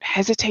don't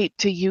hesitate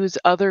to use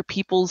other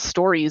people's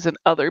stories and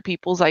other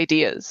people's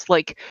ideas.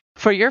 Like,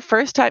 for your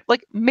first time,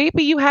 like,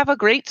 maybe you have a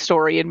great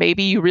story and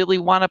maybe you really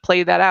want to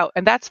play that out,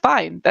 and that's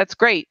fine. That's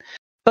great.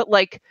 But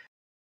like,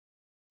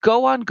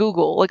 go on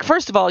Google. Like,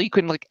 first of all, you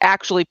can like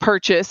actually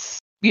purchase,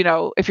 you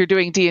know, if you're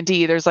doing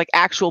D&D, there's like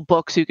actual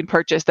books you can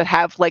purchase that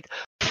have like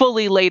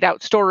fully laid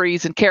out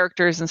stories and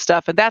characters and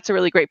stuff. And that's a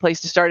really great place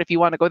to start if you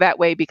want to go that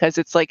way, because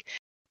it's like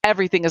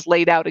everything is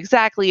laid out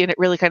exactly and it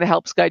really kind of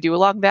helps guide you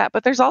along that.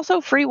 But there's also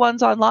free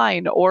ones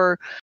online, or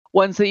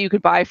ones that you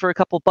could buy for a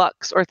couple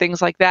bucks or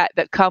things like that,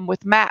 that come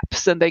with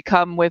maps and they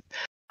come with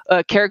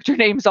character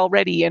names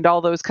already and all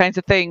those kinds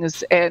of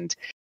things. And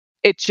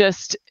it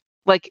just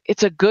like,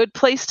 it's a good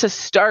place to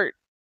start,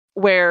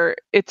 where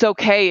it's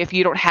okay if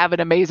you don't have an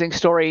amazing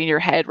story in your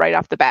head right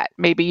off the bat.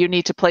 Maybe you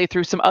need to play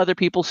through some other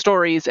people's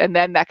stories, and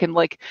then that can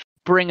like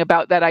bring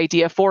about that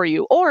idea for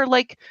you. Or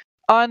like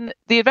on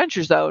the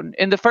Adventure Zone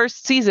in the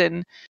first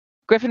season,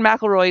 Griffin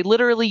McElroy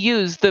literally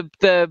used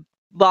the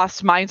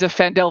Lost Mines of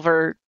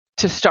Phandelver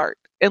to start,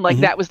 and like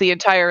that was the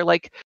entire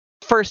like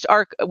first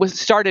arc was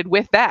started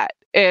with that,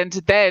 and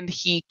then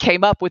he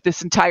came up with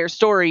this entire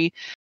story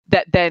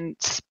that then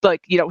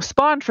like, you know,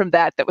 spawned from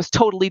that was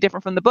totally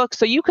different from the book.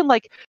 So you can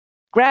like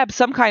grab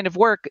some kind of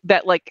work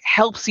that like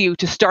helps you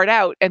to start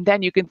out, and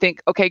then you can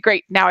think, okay,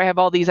 great, now I have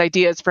all these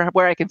ideas for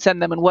where I can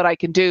send them and what I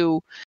can do.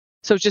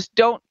 So just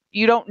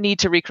you don't need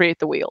to recreate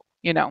the wheel,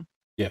 you know?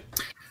 Yeah.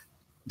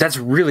 That's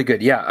really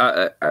good.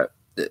 Yeah.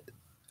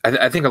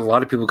 I think a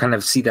lot of people kind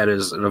of see that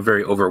as a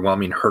very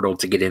overwhelming hurdle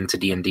to get into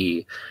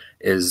D&D,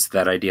 is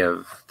that idea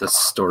of the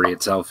story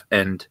itself.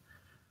 And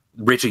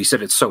Rachel, you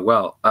said it so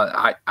well.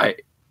 I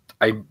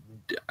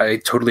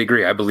totally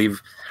agree. I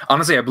believe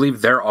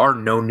there are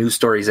no new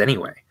stories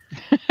anyway.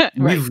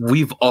 Right.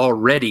 We've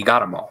already got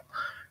them all.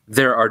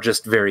 There are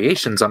just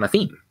variations on a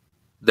theme.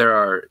 There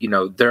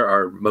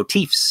are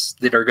motifs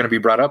that are going to be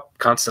brought up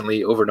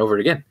constantly over and over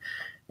again.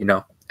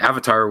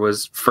 Avatar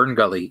was Fern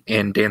Gully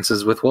and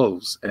Dances with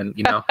Wolves, and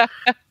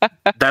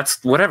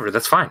that's whatever.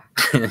 That's fine.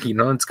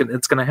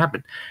 It's gonna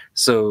happen.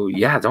 So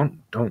yeah,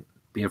 don't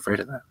be afraid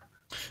of that.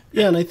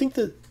 Yeah, and I think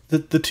that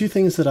the two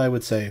things that I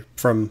would say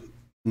from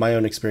my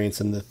own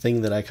experience and the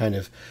thing that I kind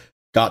of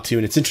got to,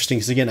 and it's interesting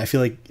because again, I feel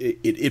like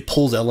it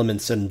pulls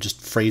elements and just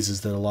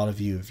phrases that a lot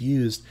of you have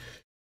used,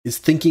 is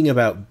thinking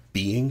about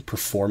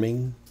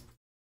performing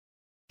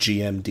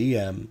GM,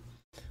 DM.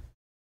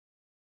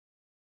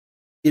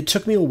 It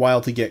took me a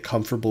while to get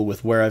comfortable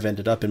with where I've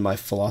ended up in my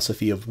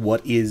philosophy of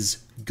what is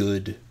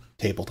good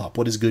tabletop,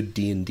 what is good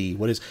D&D,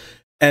 what is,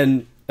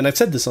 and I've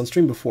said this on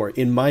stream before,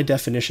 in my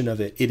definition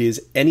of it, it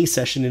is any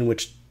session in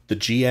which the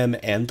GM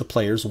and the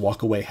players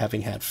walk away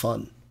having had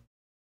fun.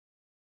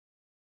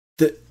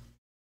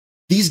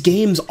 These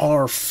games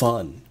are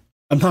fun.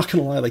 I'm not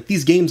going to lie, like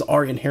these games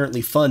are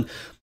inherently fun.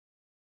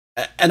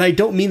 And I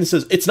don't mean this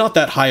as, it's not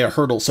that high a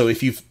hurdle, so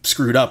if you've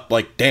screwed up,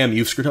 like, damn,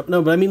 you've screwed up.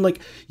 No, but I mean,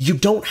 like, you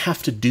don't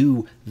have to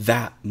do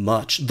that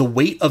much. The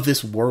weight of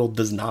this world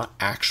does not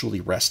actually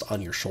rest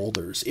on your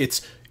shoulders.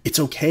 It's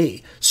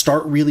okay.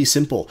 Start really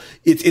simple.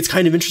 It's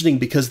kind of interesting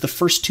because the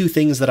first two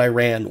things that I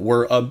ran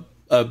were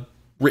a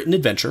written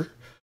adventure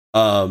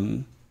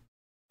out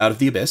of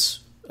the Abyss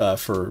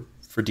for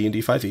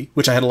D&D 5e,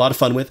 which I had a lot of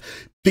fun with.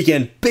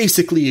 Began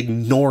basically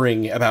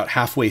ignoring about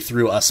halfway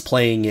through us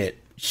playing it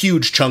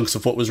huge chunks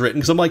of what was written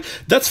because I'm like,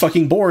 that's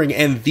fucking boring,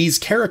 and these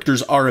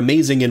characters are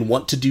amazing and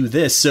want to do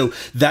this. So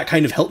that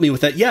kind of helped me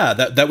with that. Yeah,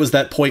 that was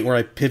that point where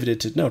I pivoted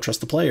to no, trust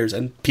the players,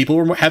 and people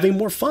were having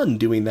more fun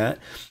doing that.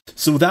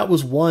 So that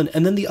was one,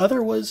 and then the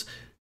other was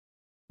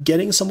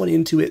getting someone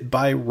into it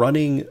by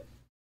running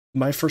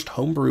my first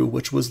homebrew,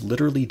 which was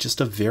literally just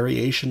a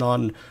variation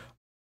on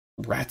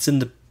Rats in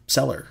the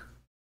Cellar.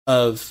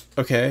 Of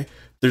okay,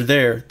 they're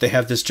there, they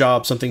have this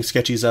job, something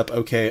sketchy's up.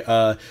 Okay,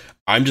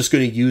 I'm just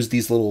going to use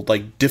these little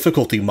like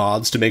difficulty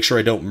mods to make sure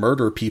I don't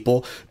murder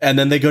people. And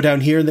then they go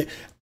down here and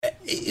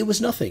it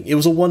was nothing. It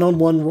was a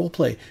one-on-one role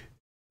play.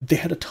 They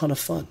had a ton of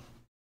fun.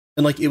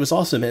 And like, it was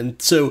awesome. And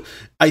so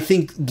I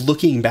think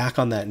looking back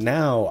on that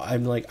now,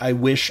 I'm like, I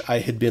wish I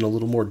had been a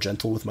little more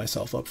gentle with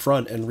myself up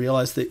front and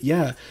realized that,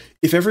 yeah,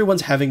 if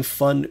everyone's having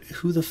fun,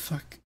 who the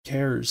fuck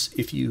cares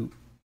if you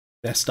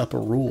messed up a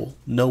rule?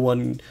 No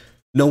one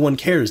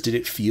cares. Did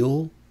it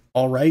feel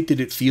all right? Did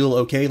it feel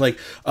okay? Like,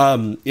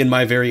 in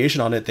my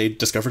variation on it, they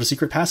discovered a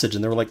secret passage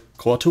and they were like,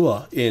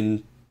 Koatua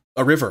in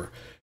a river.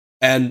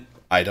 And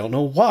I don't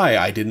know why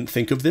I didn't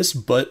think of this,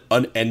 but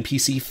an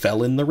NPC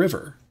fell in the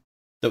river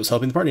that was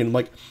helping the party. And I'm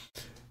like,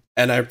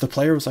 the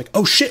player was like,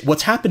 oh shit,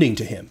 what's happening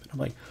to him? And I'm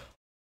like,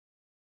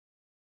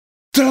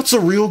 that's a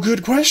real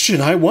good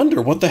question. I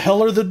wonder what the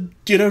hell are the,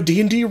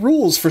 D&D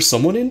rules for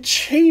someone in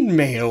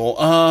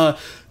chainmail?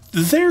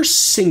 They're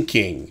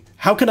sinking.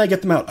 How can I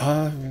get them out?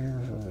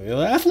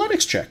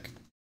 Athletics check.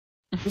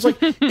 It was like,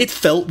 it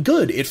felt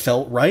good. It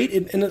felt right.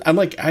 And I'm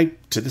like,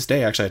 to this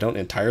day, actually, I don't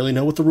entirely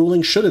know what the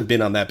ruling should have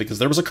been on that because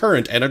there was a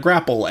current and a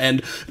grapple.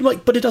 And I'm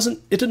like, but it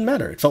didn't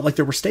matter. It felt like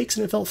there were stakes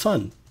and it felt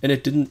fun. And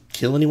it didn't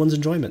kill anyone's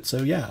enjoyment.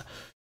 So yeah,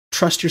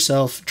 trust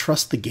yourself,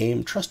 trust the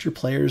game, trust your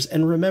players.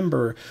 And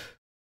remember,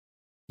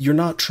 you're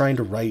not trying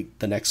to write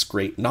the next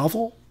great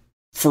novel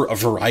for a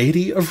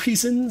variety of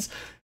reasons.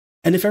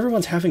 And if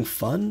everyone's having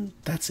fun,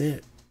 that's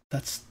it.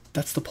 That's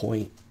the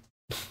point.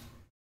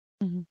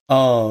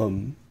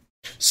 Mm-hmm.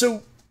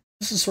 So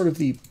this is sort of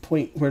the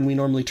point when we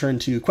normally turn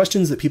to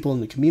questions that people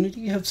in the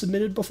community have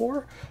submitted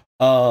before.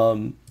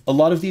 A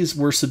lot of these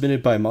were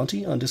submitted by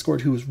Monty on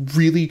Discord, who was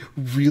really,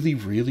 really,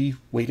 really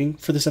waiting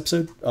for this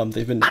episode.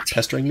 They've been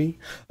pestering me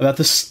about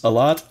this a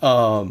lot.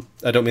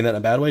 I don't mean that in a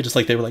bad way. Just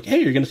like they were like, hey,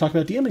 you're going to talk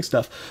about DMing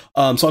stuff.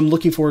 So I'm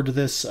looking forward to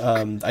this.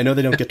 I know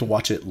they don't get to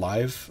watch it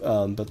live,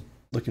 but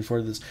looking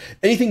forward to this.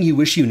 Anything you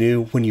wish you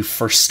knew when you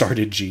first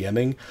started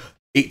GMing?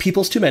 8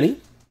 people's too many.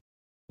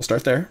 We'll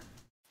start there.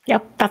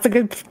 Yep, that's a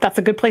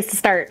good place to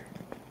start.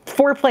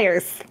 4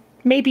 players,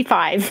 maybe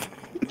 5.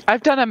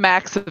 I've done a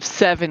max of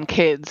 7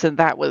 kids, and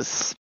that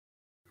was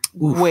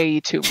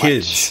way too much.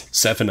 Kids,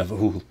 7 of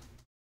them. Ooh.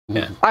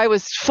 Yeah. I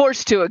was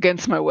forced to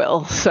against my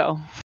will, so.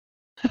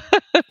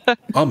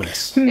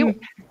 Ominous. It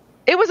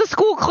was a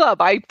school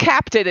club. I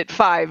capped it at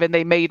 5, and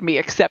they made me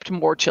accept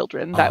more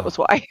children. That was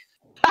why.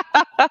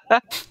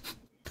 I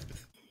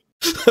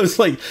was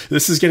like,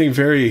 this is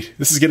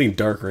getting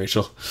dark,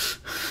 Rachel.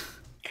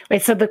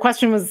 Wait, so the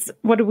question was,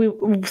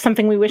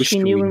 something we wish we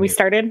knew when we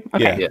started?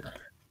 Okay.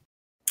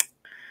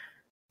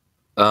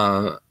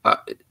 Yeah.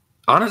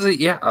 Honestly,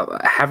 yeah,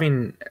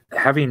 having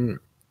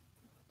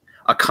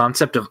a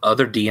concept of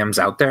other DMs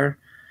out there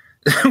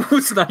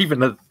was not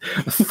even a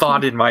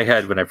thought in my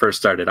head when I first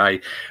started.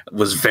 I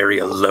was very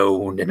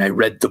alone, and I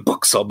read the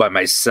books all by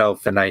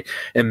myself, and I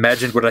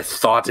imagined what I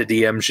thought a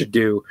DM should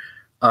do.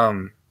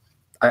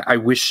 I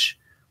wish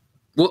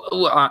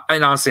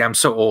And honestly, I'm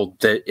so old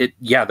that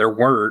there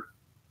were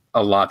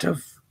a lot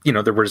of,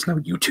 there was no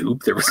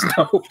YouTube. There was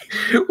no,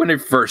 when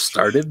it first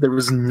started, there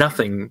was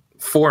nothing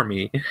for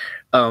me.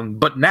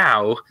 But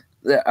now,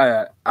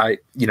 the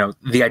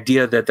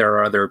idea that there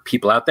are other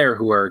people out there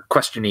who are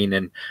questioning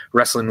and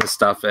wrestling with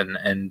stuff,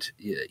 and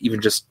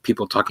even just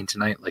people talking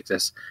tonight like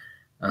this,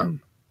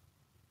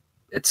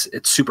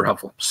 it's super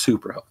helpful.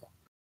 Super helpful.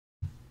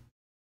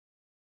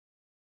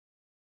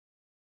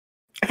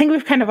 I think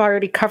we've kind of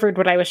already covered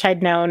what I wish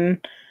I'd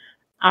known.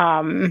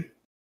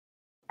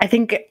 I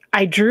think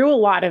I drew a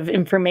lot of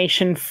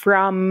information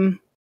from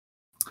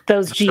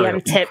those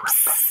GM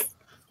tips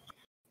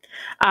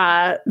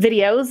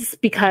videos,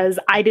 because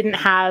I didn't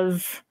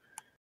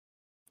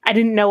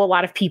know a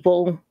lot of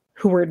people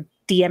who were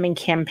DMing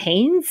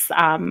campaigns.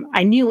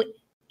 I knew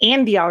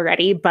Andy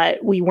already, but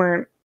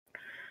I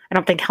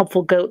don't think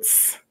Helpful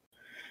Goats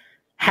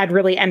had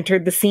really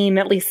entered the scene,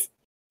 at least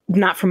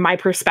not from my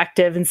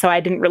perspective. And so I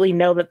didn't really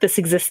know that this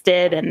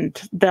existed.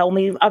 And the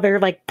only other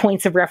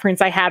points of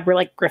reference I had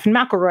were Griffin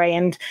McElroy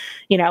and,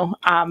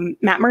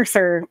 Matt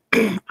Mercer.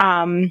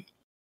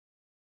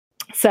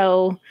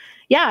 So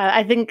yeah,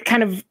 I think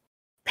kind of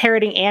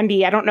parroting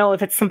Andy, I don't know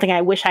if it's something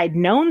I wish I'd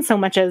known so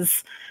much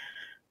as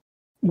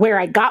where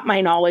I got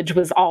my knowledge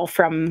was all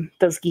from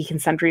those Geek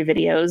and Sundry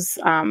videos,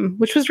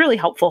 which was really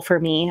helpful for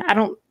me.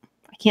 I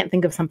can't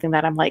think of something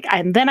that I'm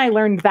and then I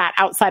learned that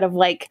outside of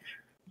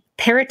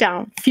pare it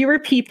down, fewer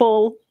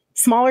people,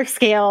 smaller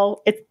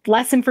scale, it's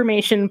less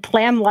information,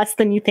 plan less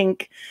than you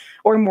think,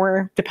 or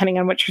more, depending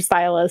on what your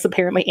style is.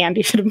 Apparently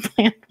Andy should have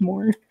planned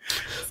more.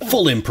 So.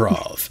 Full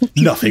improv,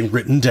 nothing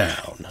written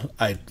down.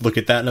 I look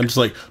at that and I'm just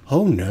like,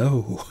 oh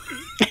no.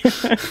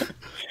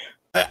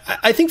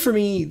 I think for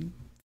me,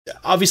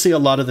 obviously a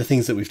lot of the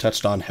things that we've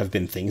touched on have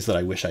been things that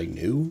I wish I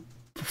knew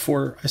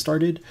before I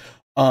started,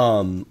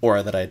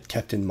 or that I'd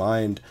kept in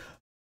mind.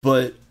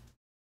 But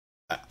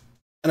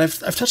and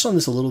I've touched on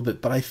this a little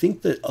bit, but I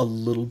think that a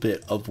little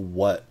bit of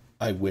what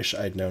I wish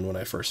I'd known when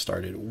I first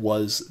started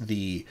was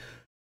the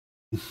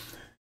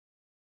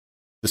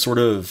sort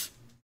of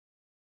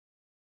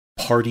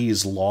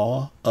party's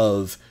law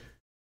of,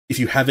 if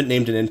you haven't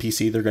named an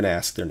NPC, they're going to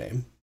ask their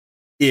name.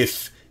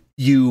 If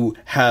you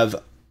have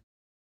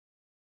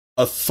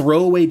a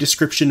throwaway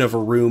description of a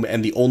room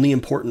and the only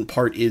important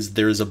part is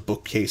there's a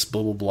bookcase,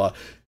 blah, blah, blah,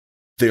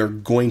 they're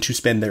going to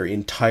spend their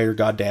entire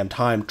goddamn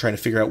time trying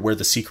to figure out where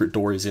the secret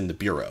door is in the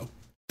bureau.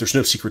 There's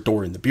no secret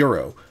door in the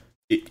bureau.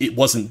 It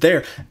wasn't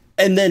there.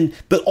 And then,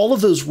 but all of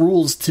those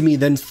rules to me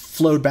then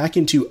flowed back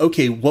into,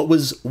 okay, what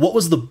was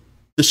the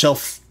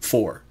shelf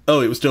for?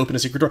 Oh, it was to open a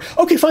secret door.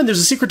 Okay, fine, there's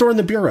a secret door in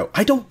the bureau.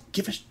 I don't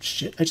give a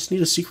shit. I just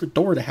need a secret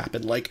door to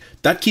happen.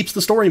 That keeps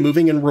the story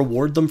moving, and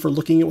reward them for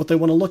looking at what they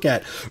want to look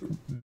at.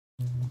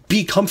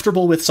 Be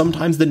comfortable with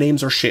sometimes the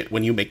names are shit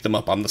when you make them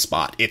up on the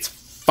spot. It's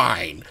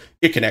fine.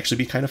 It can actually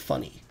be kind of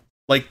funny.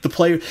 The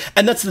player,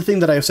 and that's the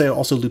thing that I say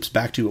also loops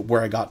back to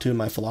where I got to in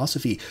my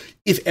philosophy.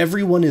 If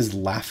everyone is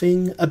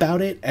laughing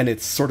about it and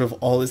it's sort of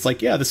all, it's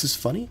yeah, this is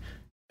funny,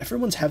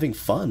 everyone's having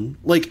fun.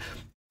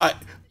 I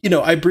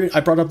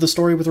brought up the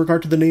story with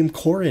regard to the name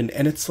Corin,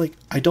 and it's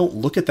I don't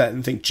look at that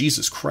and think,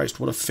 Jesus Christ,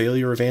 what a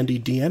failure of Andy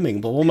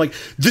DMing. But I'm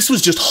this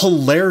was just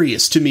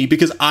hilarious to me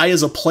because I,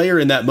 as a player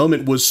in that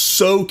moment, was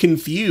so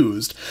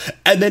confused.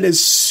 And then as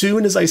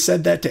soon as I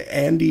said that to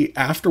Andy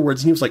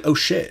afterwards, and he was oh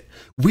shit,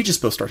 we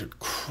just both started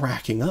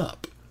cracking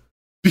up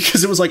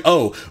because it was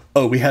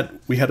we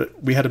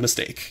had a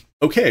mistake.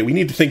 Okay, we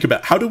need to think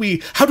about how do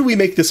we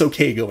make this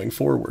okay going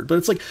forward. But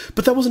it's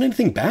but that wasn't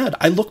anything bad.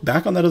 I look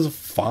back on that as a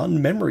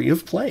fond memory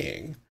of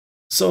playing.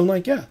 So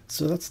I'm yeah,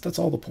 so that's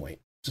all the point.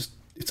 Just,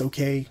 it's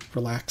okay,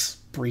 relax,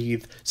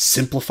 breathe,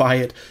 simplify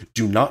it.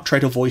 Do not try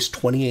to voice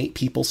 28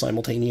 people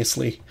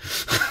simultaneously.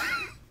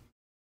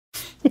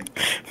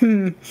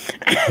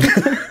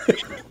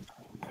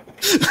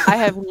 I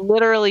have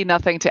literally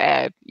nothing to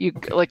add.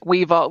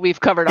 We've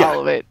covered all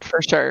of it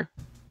for sure.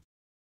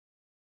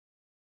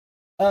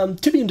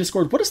 To be in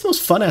Discord, what is the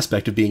most fun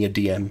aspect of being a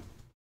DM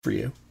for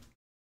you?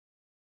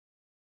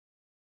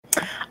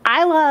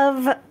 I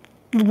love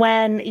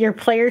when your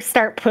players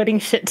start putting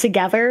shit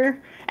together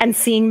and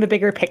seeing the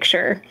bigger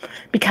picture,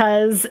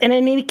 because in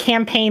any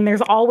campaign,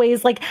 there's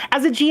always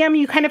as a GM,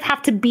 you kind of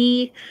have to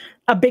be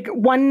a big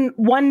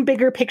one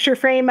bigger picture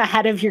frame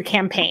ahead of your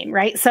campaign,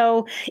 right?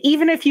 So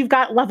even if you've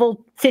got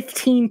level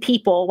 15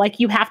 people,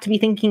 you have to be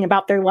thinking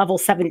about their level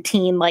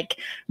 17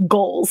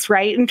 goals,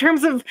 right? In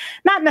terms of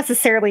not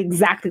necessarily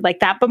exactly like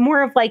that, but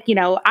more of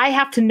I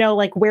have to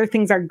know where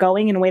things are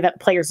going in a way that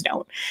players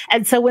don't.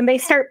 And so when they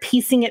start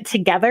piecing it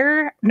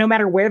together, no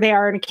matter where they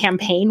are in a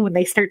campaign, when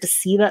they start to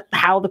see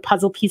how the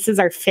puzzle pieces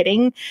are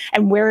fitting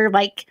and where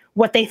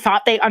what they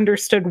thought they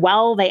understood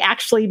well. They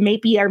actually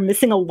maybe are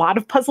missing a lot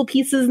of puzzle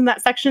pieces in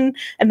that section,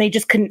 and they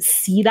just couldn't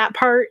see that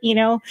part, you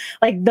know?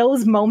 Like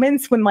those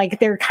moments when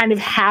like they're kind of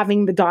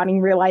having the dawning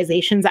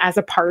realizations as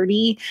a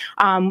party,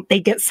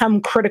 they get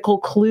some critical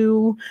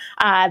clue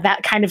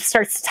that kind of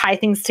starts to tie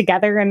things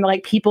together, and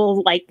like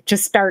people like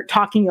just start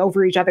talking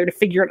over each other to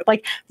figure it.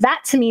 Like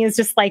that to me is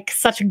just like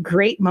such a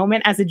great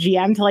moment as a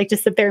GM to like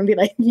just sit there and be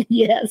like,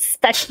 yes,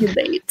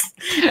 speculate.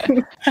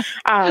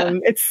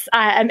 It's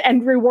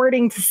and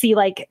rewarding to see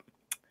like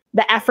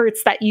the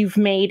efforts that you've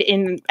made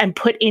in and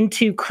put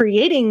into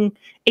creating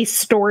a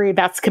story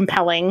that's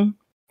compelling.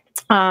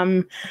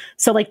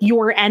 So like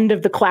your end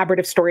of the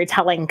collaborative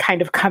storytelling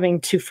kind of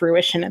coming to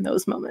fruition in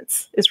those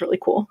moments is really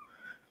cool.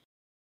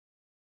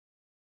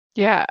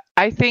 Yeah,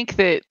 I think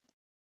that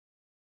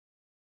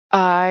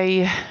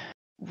I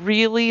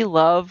really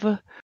love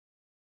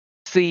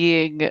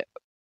seeing,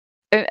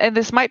 and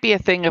this might be a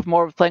thing of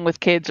more playing with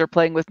kids or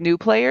playing with new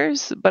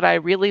players, but I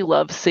really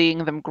love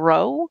seeing them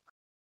grow,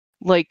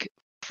 like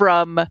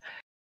from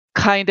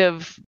kind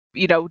of,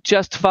 you know,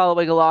 just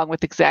following along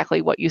with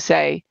exactly what you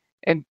say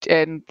and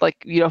like,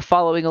 you know,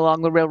 following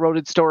along the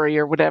railroaded story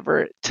or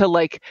whatever, to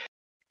like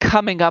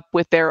coming up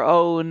with their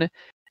own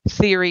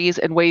theories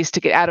and ways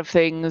to get out of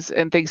things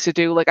and things to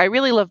do. Like I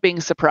really love being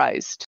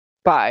surprised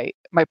by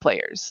my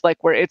players,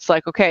 like where it's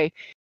like, okay,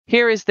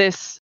 here is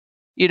this,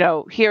 you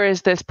know, here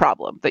is this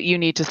problem that you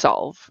need to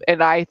solve.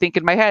 And I think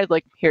in my head,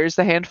 like, here's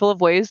the handful of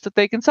ways that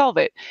they can solve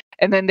it.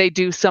 And then they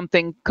do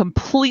something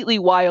completely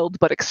wild,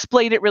 but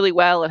explain it really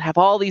well and have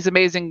all these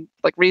amazing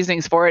like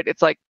reasonings for it.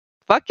 It's like,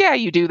 fuck yeah,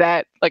 you do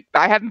that. Like,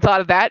 I hadn't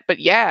thought of that, but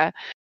yeah.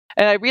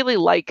 And I really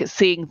like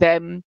seeing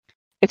them.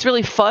 It's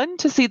really fun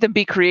to see them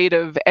be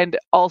creative, and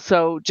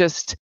also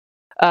just,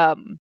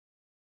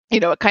 you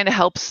know, it kind of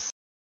helps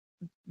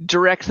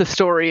direct the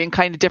story in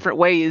kind of different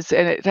ways.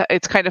 And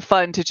it's kind of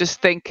fun to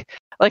just think,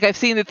 like I've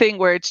seen the thing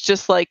where it's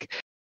just like,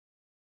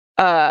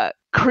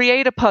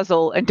 create a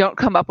puzzle and don't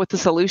come up with the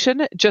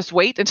solution. Just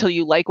wait until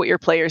you like what your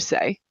players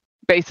say,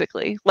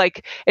 basically.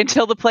 Like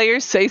until the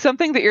players say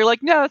something that you're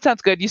like, no, that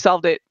sounds good. You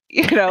solved it.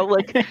 You know,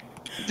 like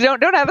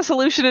don't have a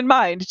solution in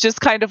mind. Just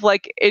kind of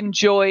like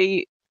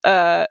enjoy,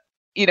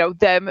 you know,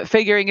 them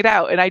figuring it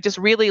out. And I just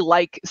really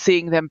like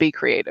seeing them be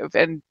creative,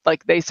 and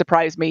like they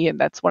surprise me. And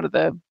that's one of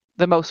the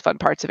most fun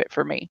parts of it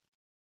for me.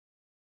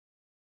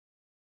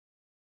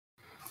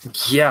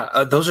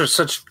 Yeah, those are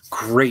such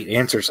great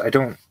answers.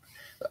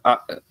 I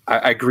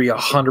agree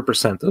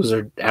 100%. Those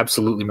are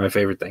absolutely my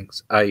favorite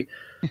things.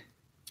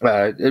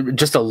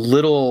 Just a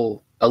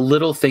little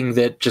thing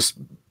that just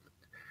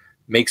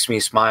makes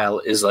me smile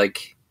is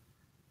like,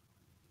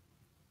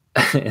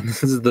 and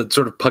this is the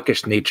sort of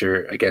puckish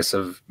nature, I guess,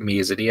 of me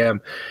as a DM.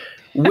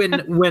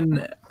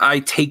 When I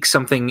take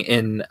something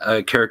in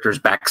a character's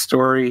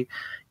backstory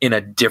in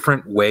a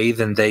different way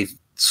than they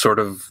sort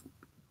of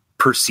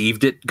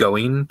perceived it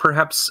going,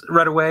 perhaps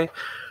right away,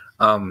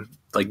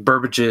 like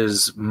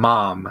Burbage's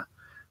mom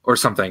or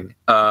something.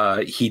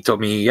 He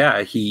told me,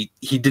 yeah, he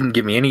didn't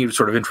give me any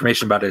sort of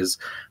information about his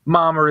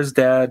mom or his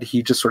dad.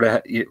 He just sort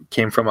of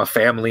came from a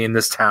family in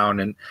this town,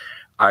 and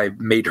I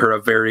made her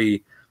a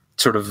very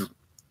sort of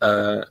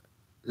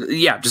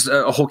just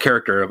a whole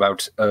character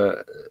about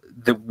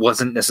that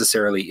wasn't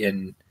necessarily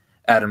in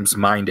Adam's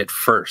mind at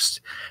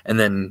first, and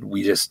then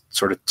we just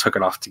sort of took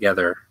it off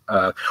together.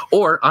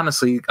 Or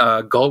honestly,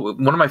 Galway,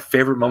 one of my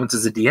favorite moments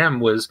as a DM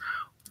was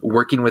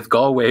working with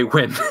Galway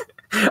when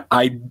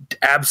I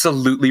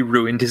absolutely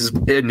ruined his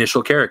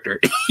initial character.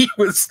 He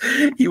was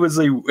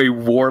a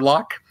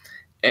warlock,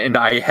 and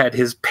I had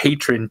his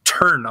patron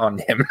turn on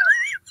him.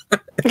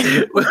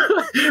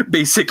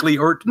 Basically,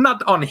 or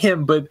not on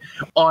him, but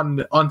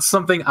on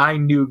something I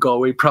knew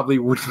Galway probably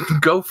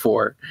wouldn't go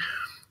for.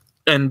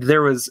 And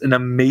there was an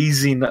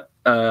amazing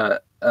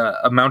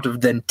amount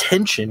of then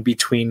tension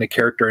between the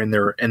character and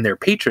their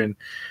patron,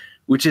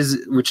 which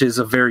is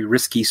a very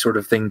risky sort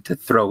of thing to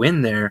throw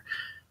in there.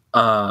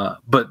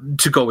 But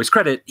to Galway's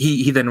credit,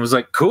 he then was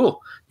like,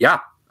 cool, yeah,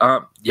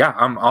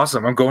 I'm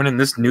awesome. I'm going in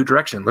this new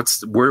direction.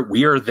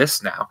 We are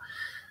this now.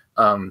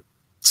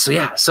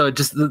 So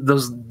just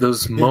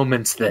those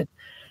moments that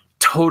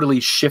totally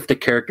shift a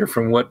character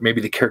from what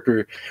maybe the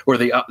character or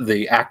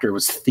the actor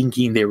was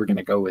thinking they were going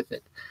to go with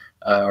it,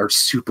 are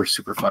super,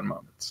 super fun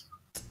moments.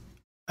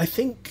 I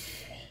think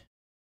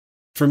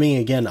for me,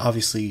 again,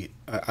 obviously,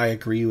 I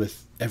agree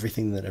with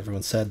everything that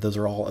everyone said. Those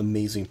are all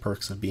amazing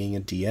perks of being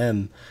a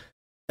DM.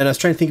 And I was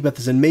trying to think about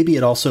this, and maybe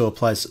it also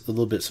applies a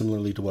little bit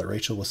similarly to what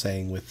Rachel was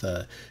saying with,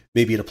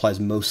 maybe it applies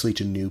mostly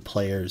to new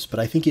players, but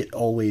I think it's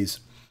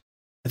always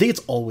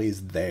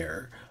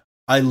there.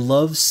 I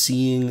love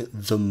seeing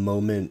the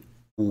moment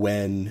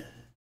when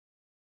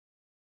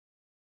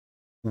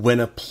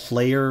a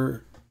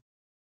player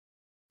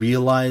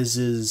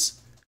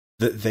realizes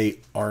that they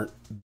aren't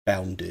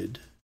bounded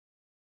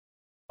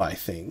by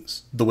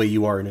things the way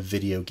you are in a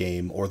video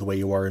game or the way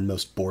you are in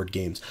most board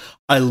games.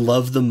 I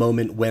love the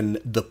moment when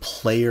the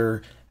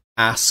player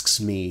asks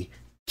me,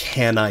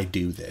 can I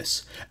do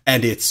this?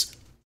 And it's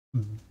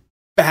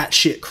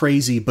batshit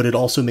crazy, but it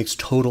also makes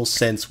total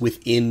sense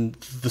within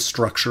the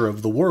structure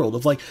of the world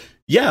of like,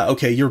 yeah,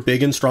 okay, you're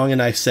big and strong,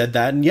 and I said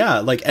that, and yeah,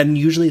 like, and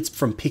usually it's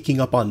from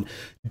picking up on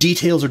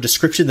details or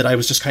description that I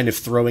was just kind of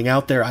throwing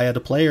out there. I had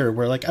a player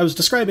where, like, I was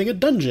describing a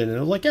dungeon, and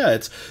I was like, yeah,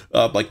 it's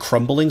like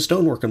crumbling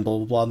stonework and blah,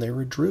 blah, blah, and they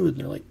were a druid,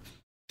 and they're like,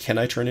 can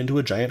I turn into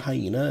a giant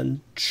hyena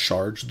and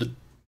charge the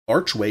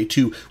archway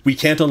to, we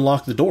can't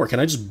unlock the door, can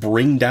I just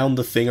bring down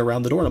the thing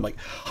around the door? And I'm like,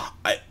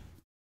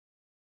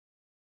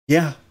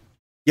 yeah,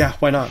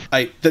 why not?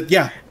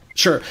 Yeah.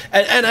 Sure.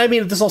 And I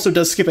mean, this also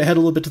does skip ahead a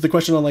little bit to the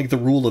question on like the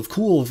rule of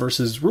cool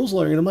versus rules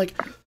learning. And I'm like,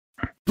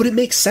 but it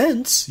makes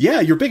sense.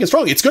 Yeah, you're big and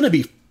strong. It's going to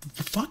be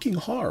fucking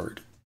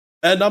hard.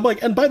 And I'm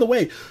like, and by the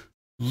way,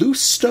 loose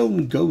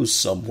stone goes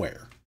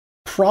somewhere.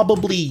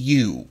 Probably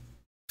you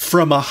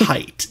from a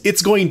height.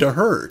 It's going to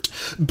hurt.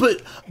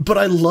 But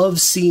I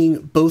love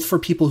seeing both for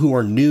people who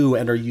are new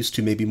and are used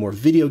to maybe more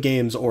video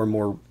games or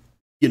more,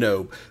 you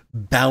know,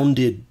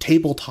 bounded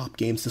tabletop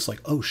games. It's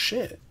like, oh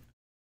shit.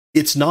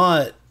 It's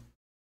not,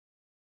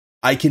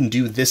 I can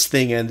do this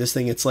thing and this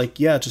thing. It's like,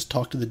 yeah, just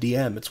talk to the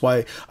DM. It's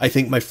why I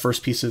think the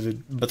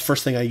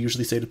first thing I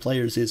usually say to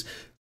players is,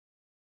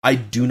 I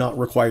do not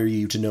require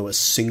you to know a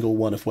single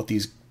one of what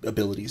these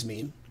abilities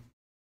mean.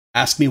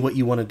 Ask me what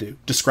you want to do.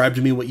 Describe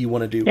to me what you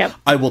want to do. Yep.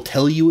 I will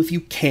tell you if you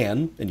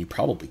can, and you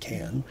probably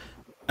can,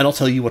 and I'll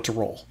tell you what to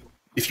roll.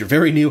 If you're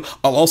very new,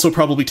 I'll also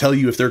probably tell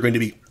you if there are going to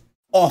be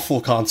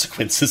awful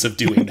consequences of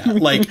doing that.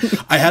 Like,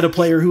 I had a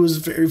player who was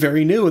very,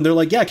 very new, and they're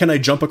like, yeah, can I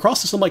jump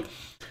across this? I'm like,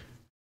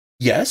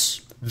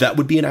 yes, that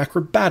would be an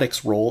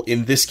acrobatics roll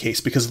in this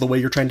case because of the way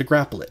you're trying to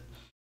grapple it.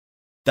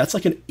 That's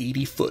like an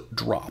 80-foot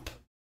drop.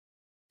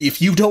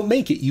 If you don't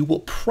make it, you will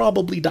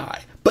probably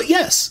die. But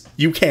yes,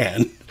 you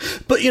can.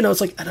 But, you know,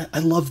 it's like, and I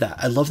love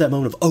that. I love that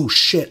moment of, oh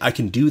shit, I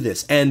can do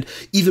this. And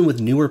even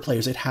with newer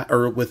players,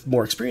 or with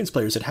more experienced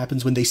players, it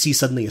happens when they see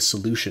suddenly a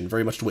solution,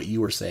 very much to what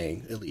you were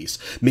saying, at least.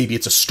 Maybe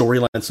it's a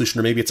storyline solution,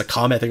 or maybe it's a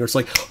combat thing, or it's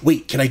like,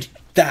 wait, can I do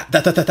that?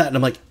 And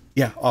I'm like,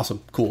 yeah,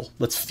 awesome, cool.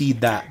 Let's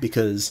feed that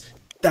because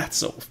that's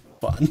so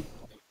fun.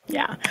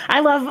 Yeah.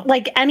 I love,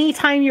 like,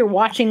 anytime you're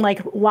watching,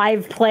 like,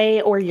 live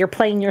play or you're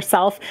playing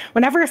yourself,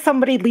 whenever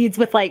somebody leads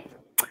with, like,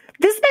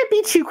 this might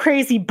be too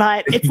crazy,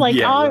 but it's like,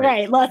 yeah, all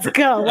right, let's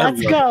go.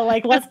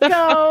 Like, let's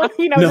go.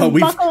 You know, no,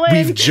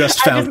 we've just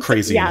found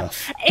crazy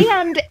enough.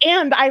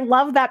 And I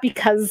love that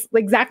because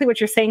exactly what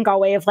you're saying,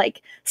 Galway, of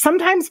like,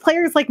 sometimes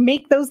players like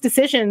make those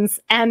decisions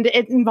and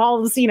it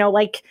involves, you know,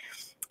 like,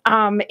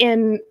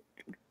 in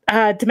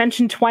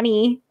Dimension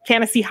 20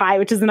 Fantasy High,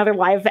 which is another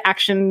live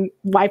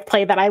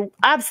play that I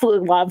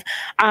absolutely love.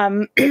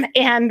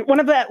 And one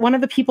of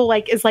the people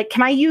like is like,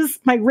 can I use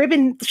my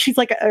ribbon? She's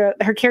like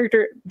their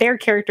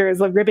character is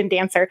a ribbon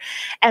dancer.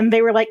 And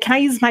they were like, can I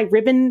use my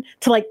ribbon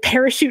to like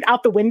parachute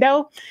out the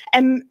window?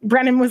 And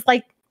Brennan was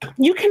like,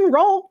 you can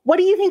roll. What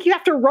do you think you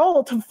have to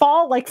roll to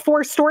fall like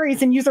 4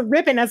 stories and use a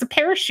ribbon as a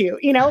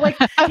parachute? You know, like,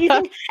 you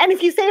think, and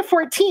if you say a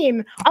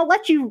 14, I'll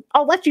let you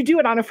do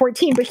it on a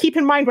 14, but keep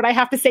in mind what I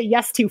have to say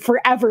yes to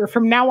forever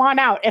from now on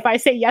out. If I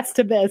say yes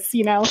to this,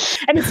 you know,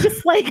 and it's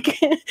just like,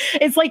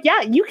 it's like,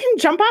 yeah, you can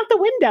jump out the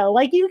window.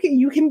 Like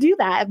you can do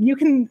that. You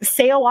can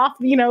sail off,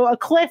 you know, a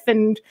cliff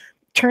and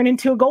turn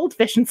into a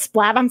goldfish and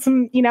splat on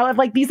some, you know,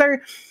 like these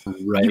are,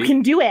 right. You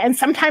can do it. And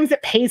sometimes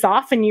it pays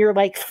off and you're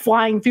like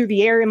flying through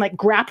the air and like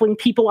grappling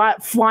people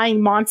out,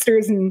 flying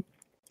monsters and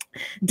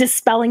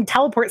dispelling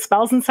teleport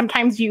spells. And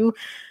sometimes you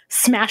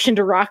smash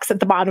into rocks at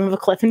the bottom of a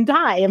cliff and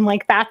die. And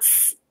like,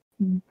 that's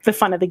the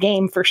fun of the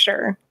game for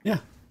sure. Yeah.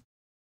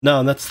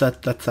 No, and that's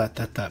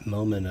that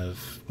moment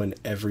of when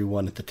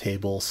everyone at the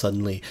table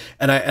suddenly,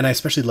 and I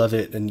especially love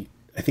it. And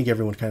I think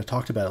everyone kind of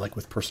talked about it, like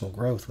with personal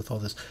growth, with all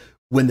this,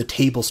 when the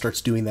table starts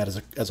doing that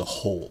as a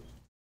whole.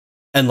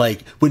 And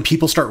like when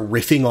people start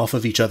riffing off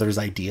of each other's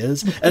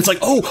ideas, and it's like,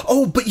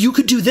 oh, but you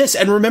could do this.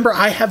 And remember,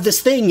 I have this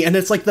thing. And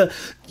it's like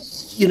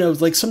you know,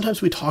 like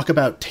sometimes we talk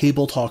about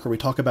table talk or we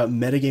talk about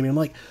metagaming. I'm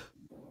like,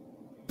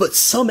 but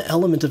some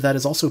element of that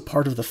is also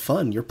part of the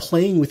fun. You're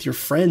playing with your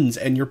friends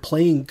and you're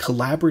playing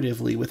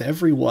collaboratively with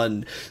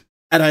everyone.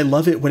 And I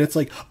love it when it's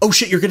like, oh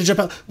shit, you're going to jump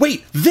out.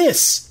 Wait,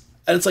 this.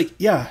 And it's like,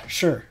 yeah,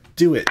 sure.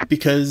 Do it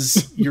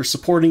because you're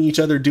supporting each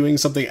other doing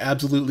something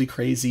absolutely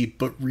crazy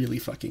but really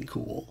fucking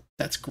cool.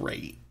 That's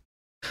great.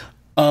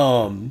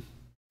 All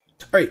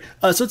right,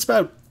 so it's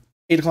about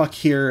 8:00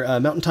 here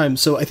Mountain Time,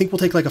 so I think we'll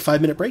take like a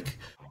 5-minute break.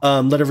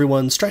 Let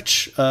everyone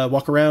stretch,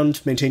 walk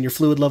around, maintain your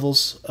fluid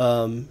levels,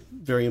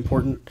 very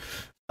important.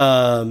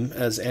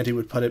 As Auntie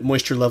would put it,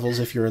 moisture levels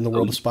if you're in the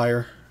World of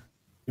Spire,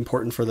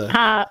 important for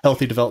the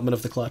healthy development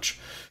of the clutch.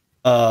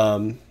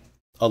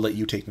 I'll let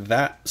you take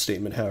that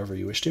statement however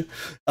you wish to.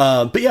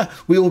 But yeah,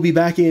 we will be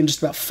back in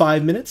just about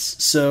 5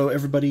 minutes. So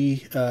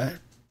everybody have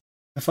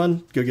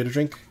fun. Go get a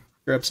drink,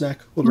 grab a snack.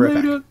 We'll be right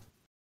back.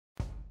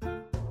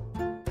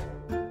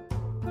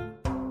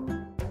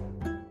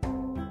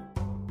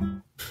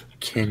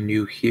 Can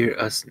you hear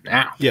us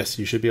now? Yes,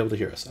 you should be able to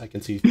hear us. I can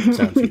see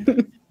sound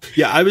feedback.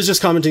 Yeah, I was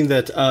just commenting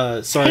that,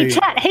 sorry.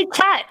 Hey,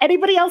 chat.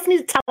 Anybody else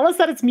need to tell us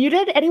that it's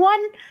muted? Anyone?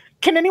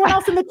 Can anyone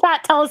else in the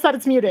chat tell us that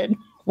it's muted?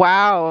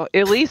 Wow,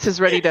 Elise is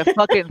ready to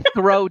fucking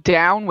throw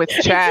down with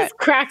It chat. just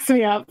cracks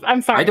me up.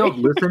 I'm sorry. I don't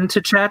listen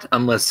to chat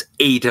unless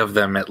 8 of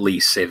them at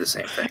least say the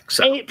same thing.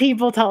 So 8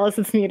 people tell us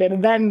it's muted,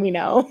 and then we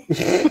know.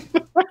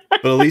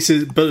 But Elise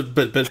is,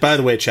 but by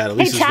the way, chat,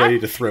 Elise is chat, ready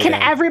to throw can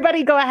down.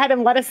 everybody go ahead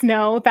and let us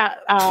know that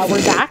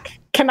we're back?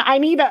 I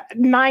need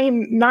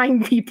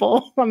 9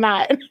 people on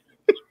that.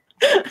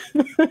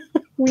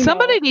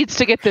 Somebody needs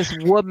to get this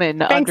woman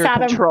Thanks, under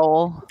Adam.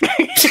 control.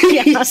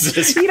 Yeah.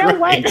 Jesus You know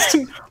what? Christ.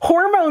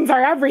 Hormones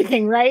are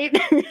everything, right?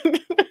 All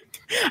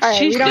right,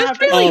 She's we don't just have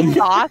to. really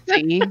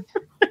saucy.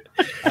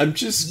 I'm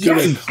just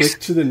gonna click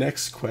to the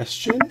next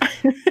question,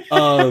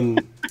 and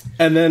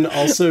then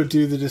also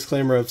do the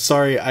disclaimer of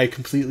sorry, I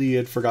completely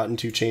had forgotten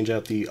to change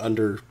out the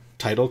under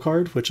title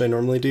card, which I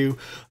normally do.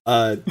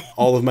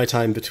 All of my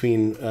time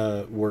between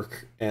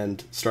work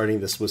and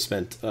starting this was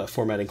spent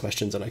formatting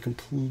questions, and I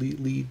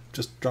completely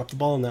just dropped the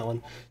ball on that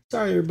one.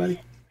 Sorry, everybody.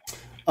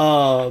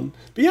 But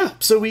yeah,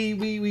 so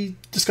we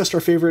discussed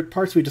our favorite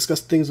parts. We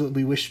discussed things that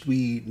we wished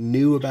we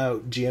knew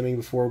about GMing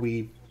before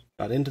we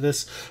got into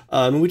this.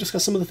 And we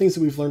discussed some of the things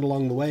that we've learned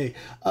along the way.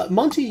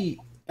 Monty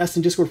asked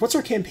in Discord, what's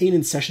our campaign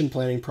and session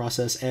planning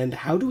process, and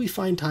how do we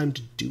find time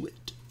to do it?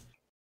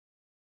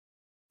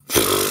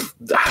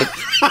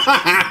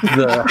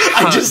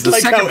 I just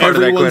like how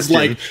everyone's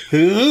like,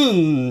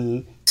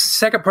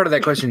 second part of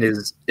that question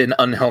is an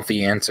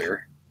unhealthy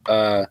answer.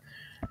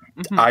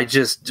 I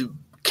just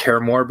care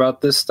more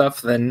about this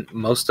stuff than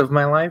most of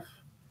my life,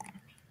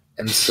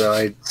 and so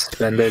I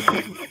spend a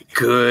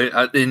good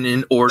an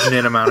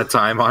inordinate amount of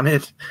time on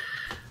it.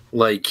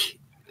 Like,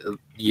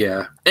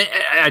 yeah,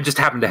 I just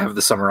happen to have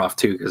the summer off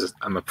too because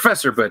I'm a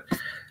professor, but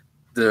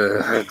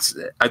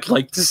I'd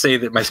like to say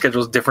that my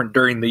schedule is different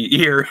during the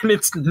year, and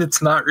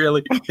it's not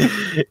really.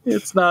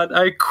 It's not.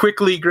 I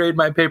quickly grade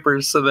my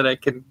papers so that I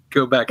can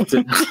go back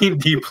to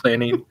D&D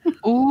planning.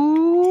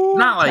 Ooh,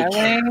 Not like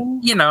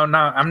telling.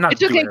 I'm not.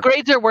 It's okay.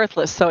 Grades are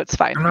worthless, so it's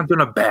fine. I'm not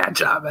doing a bad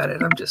job at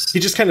it. I'm just. He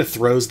just kind of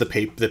throws the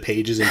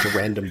pages into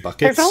random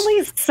buckets. There's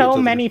only so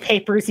many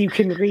papers you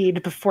can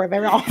read before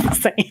they're all the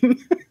same.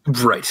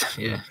 Right.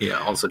 Yeah.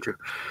 Also true.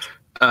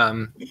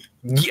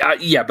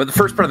 Yeah. But the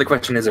first part of the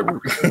question is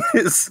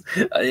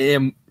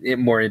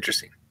more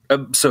interesting.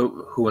 So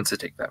who wants to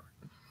take that?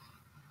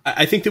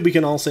 I think that we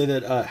can all say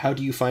that. How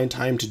do you find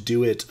time to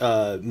do it?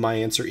 My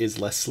answer is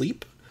less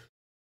sleep.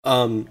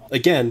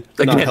 Again,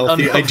 not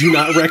healthy. I do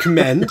not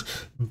recommend,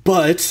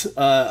 but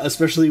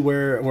especially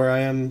where I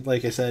am,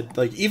 like I said,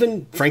 like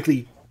even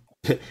frankly,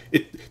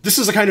 this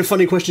is a kind of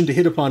funny question to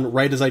hit upon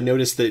right as I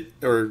noticed that,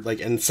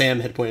 and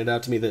Sam had pointed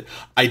out to me that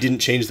I didn't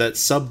change that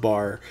sub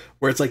bar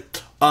where it's like,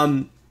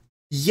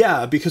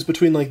 yeah, because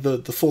between like the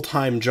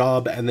full-time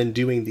job and then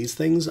doing these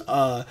things,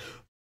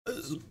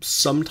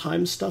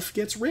 sometimes stuff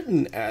gets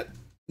written at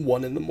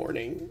 1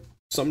 a.m.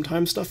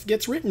 Sometimes stuff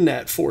gets written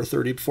at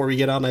 4:30 before we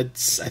get on. I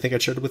think I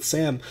shared it with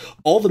Sam.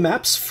 All the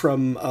maps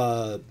from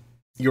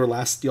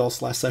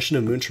y'all's last session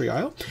of Moontree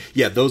Isle,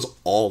 yeah, those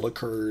all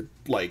occurred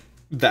like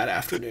that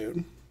afternoon.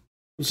 It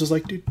was just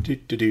like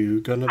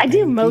I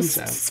do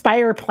most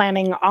Spire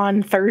planning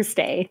on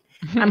Thursday.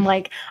 I'm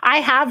like, I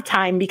have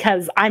time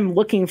because I'm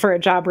looking for a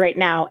job right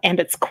now and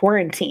it's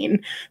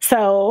quarantine.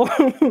 So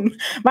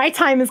my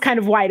time is kind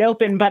of wide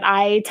open, but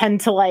I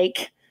tend to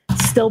like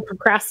still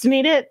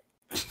procrastinate it.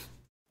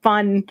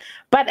 Fun.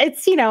 But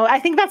it's, I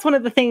think that's one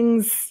of the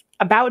things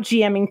about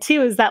GMing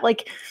too, is that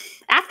like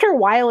after a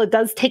while, it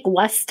does take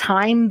less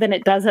time than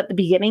it does at the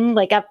beginning.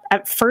 Like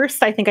at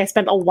first, I think I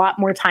spent a lot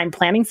more time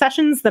planning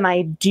sessions than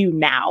I do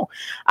now.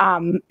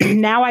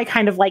 Now I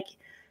kind of like,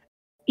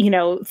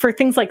 for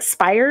things like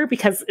Spire,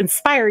 because in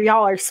Spire,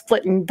 y'all are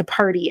splitting the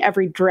party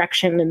every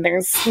direction. And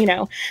there's,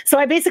 so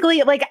I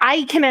basically like,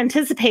 I can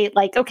anticipate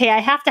like, okay, I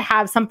have to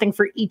have something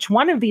for each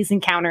one of these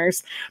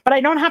encounters, but I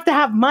don't have to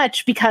have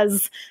much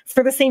because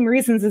for the same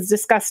reasons as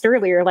discussed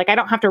earlier, like I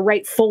don't have to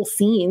write full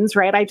scenes,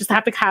 right? I just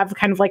have to have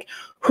kind of like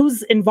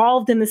who's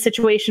involved in the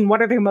situation,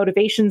 what are their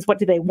motivations, what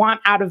do they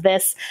want out of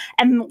this,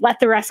 and let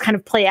the rest kind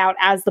of play out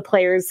as the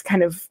players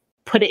kind of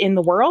put it in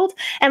the world,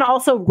 and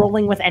also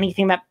rolling with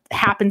anything that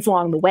happens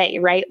along the way,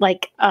 right?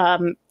 Like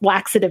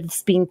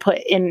laxatives being put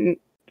in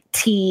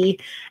tea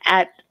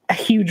at a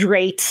huge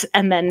rate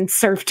and then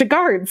served to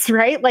guards,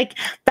 right? Like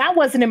that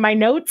wasn't in my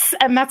notes,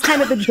 and that's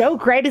kind of the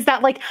joke, right? Is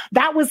that like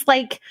that was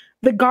like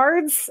the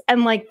guards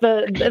and like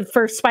the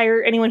for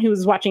Spire, anyone who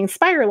was watching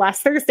Spire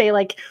last Thursday,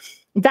 like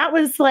that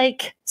was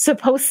like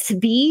supposed to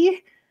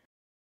be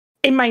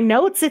in my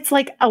notes. It's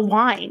like a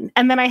line.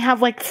 And then I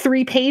have like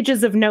 3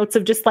 pages of notes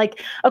of just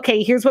like,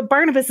 okay, here's what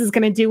Barnabas is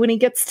going to do when he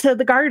gets to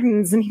the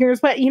gardens. And here's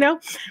what,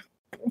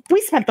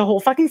 we spent the whole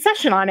fucking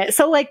session on it.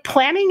 So like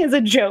planning is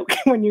a joke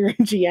when you're a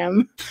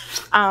GM.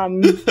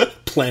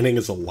 Planning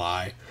is a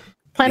lie.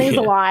 Planning's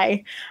a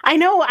lie. I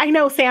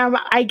know, Sam.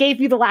 I gave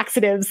you the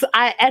laxatives,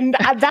 and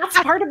that's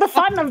part of the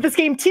fun of this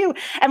game too.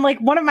 And like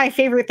one of my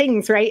favorite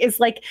things, right, is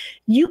like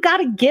you got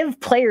to give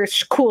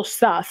players cool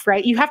stuff,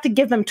 right? You have to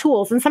give them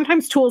tools, and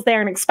sometimes tools they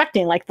aren't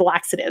expecting, like the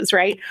laxatives,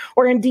 right?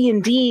 Or in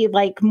D&D,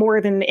 like more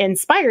than in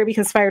Spire,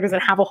 because Spire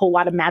doesn't have a whole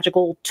lot of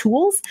magical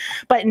tools.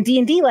 But in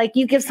D&D, like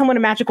you give someone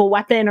a magical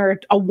weapon or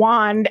a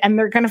wand, and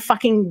they're gonna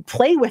fucking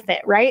play with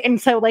it, right?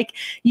 And so like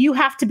you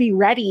have to be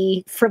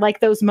ready for like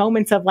those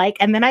moments of like,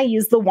 and then I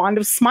use the wand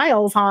of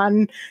smiles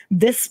on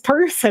this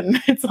person.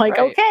 It's like,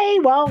 right. Okay,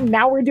 well,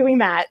 now we're doing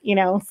that,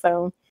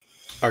 so.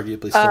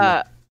 Arguably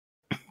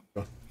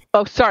still.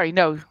 Oh, sorry,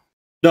 no.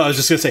 No, I was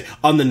just going to say,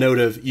 on the note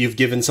of you've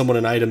given someone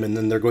an item and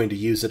then they're going to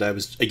use it, I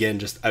was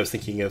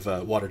thinking of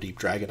Waterdeep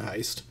Dragon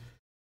Heist.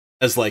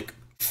 As like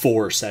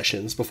 4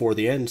 sessions before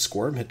the end,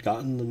 Squirm had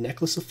gotten the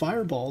necklace of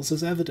fireballs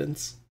as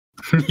evidence.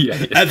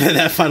 Yeah. And then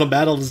that final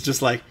battle is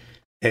just like,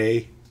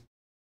 hey,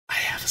 I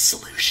have a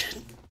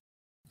solution.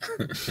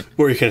 What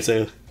were you going to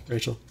say,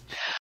 Rachel?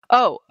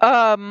 Oh,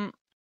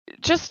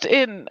 just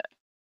in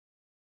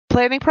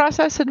planning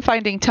process and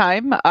finding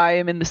time, I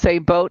am in the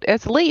same boat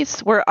as Lise,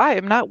 where I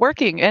am not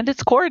working and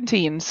it's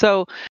quarantine.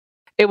 So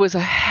it was a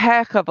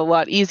heck of a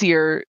lot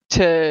easier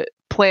to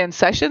plan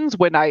sessions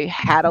when I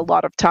had a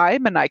lot of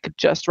time and I could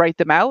just write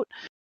them out.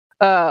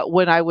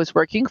 When I was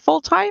working full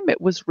time, it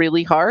was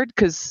really hard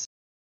because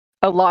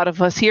a lot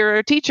of us here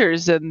are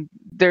teachers and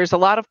there's a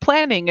lot of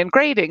planning and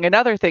grading and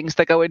other things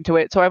that go into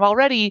it. So I'm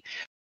already,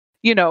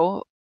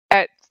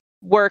 at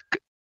work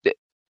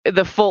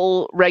the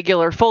full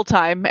regular full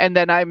time, and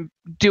then I'm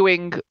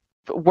doing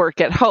work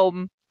at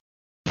home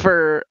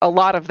for a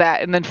lot of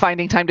that, and then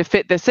finding time to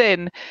fit this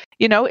in.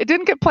 It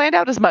didn't get planned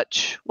out as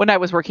much when I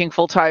was working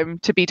full time,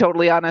 to be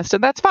totally honest,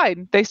 and that's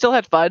fine. They still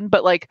had fun,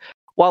 but like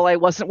while I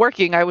wasn't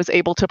working, I was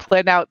able to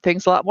plan out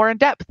things a lot more in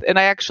depth. And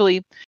I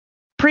actually,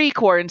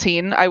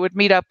 pre-quarantine, I would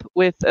meet up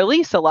with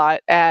Elise a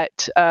lot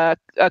at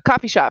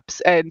coffee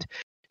shops, and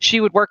she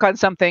would work on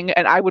something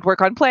and I would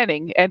work on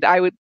planning, and I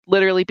would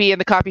literally be in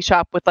the coffee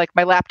shop with like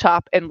my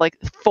laptop and like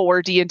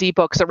 4 D&D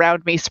books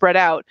around me spread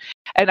out,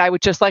 and I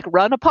would just like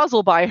run a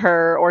puzzle by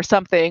her or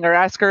something, or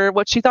ask her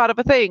what she thought of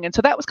a thing. And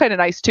so that was kind of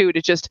nice too,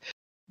 to just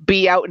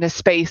be out in a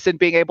space and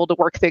being able to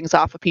work things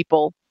off of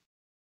people.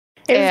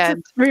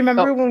 And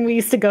remember when we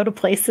used to go to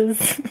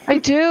places? I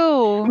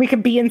do. We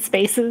could be in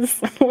spaces.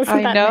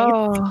 I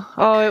know. Nice?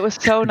 Oh, it was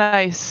so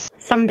nice.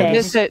 Someday. I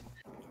miss it.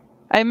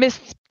 I miss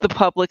the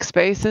public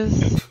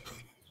spaces.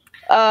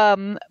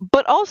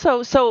 But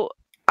also, so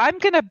I'm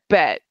going to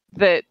bet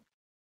that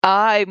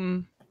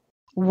I'm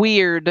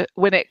weird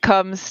when it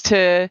comes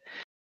to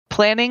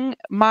planning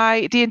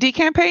my D&D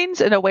campaigns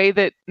in a way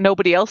that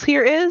nobody else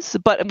here is,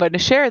 but I'm going to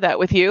share that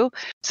with you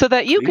so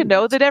that you can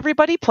know that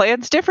everybody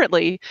plans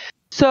differently.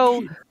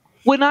 So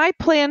when I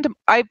planned,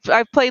 I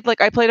played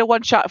a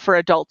one shot for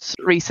adults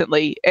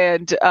recently,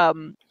 and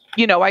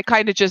I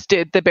kind of just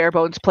did the bare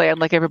bones plan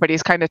like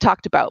everybody's kind of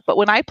talked about. But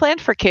when I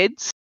planned for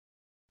kids,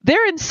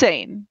 they're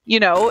insane,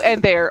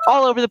 and they're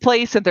all over the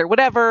place and they're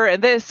whatever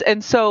and this.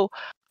 And so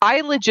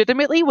I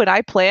legitimately, when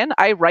I plan,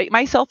 I write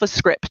myself a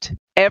script.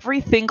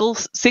 Every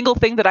single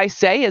thing that I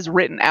say is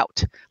written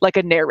out like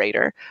a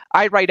narrator.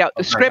 I write out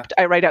the script.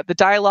 I write out the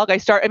dialogue.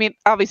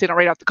 Obviously I don't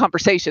write out the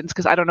conversations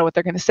because I don't know what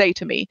they're going to say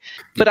to me,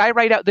 but I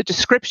write out the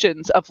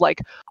descriptions of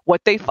like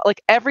what they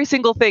like, every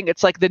single thing.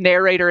 It's like the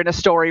narrator in a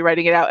story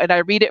writing it out, and I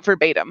read it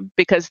verbatim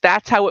because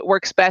that's how it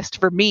works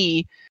best for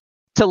me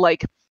to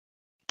like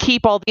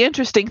keep all the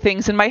interesting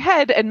things in my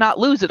head and not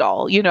lose it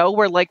all,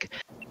 where like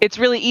it's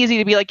really easy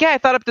to be like, yeah, I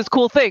thought up this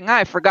cool thing.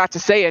 I forgot to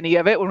say any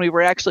of it when we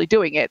were actually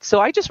doing it.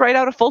 So I just write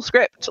out a full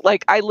script.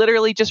 Like I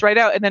literally just write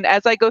out, and then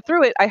as I go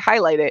through it, I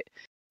highlight it.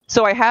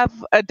 So I have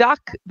a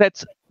doc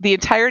that's the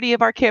entirety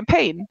of our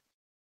campaign,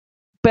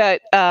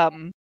 but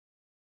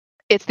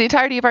it's the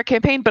entirety of our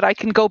campaign, but I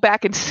can go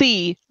back and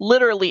see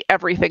literally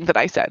everything that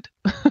I said.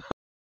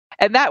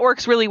 And that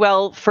works really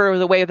well for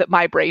the way that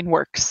my brain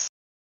works.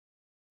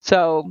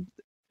 So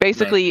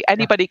basically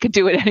anybody can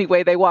do it any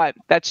way they want.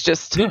 That's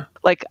just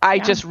I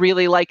just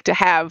really like to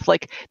have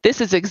like, this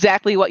is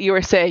exactly what you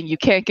were saying. You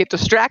can't get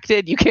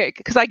distracted. You can't,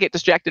 because I get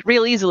distracted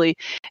real easily.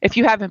 If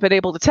you haven't been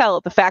able to tell,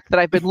 the fact that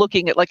I've been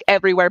looking at like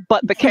everywhere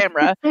but the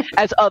camera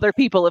as other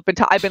people have been,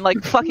 I've been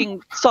like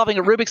fucking solving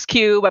a Rubik's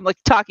Cube. I'm like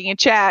talking in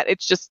chat.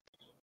 It's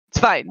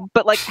fine.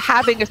 But like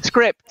having a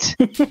script,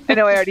 I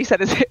know I already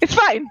said it's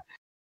fine.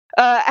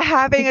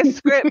 Having a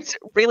script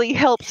really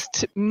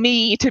helps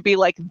me to be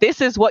like, this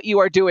is what you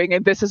are doing,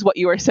 and this is what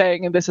you are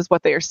saying, and this is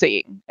what they are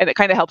seeing, and it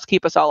kind of helps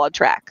keep us all on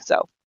track.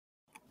 So,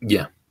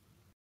 yeah,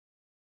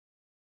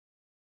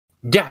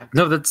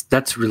 no,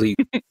 that's really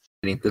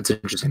that's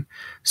interesting.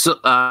 So,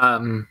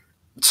 I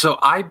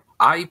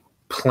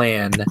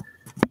plan,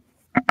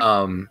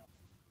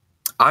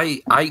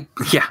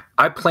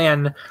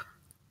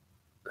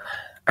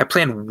 I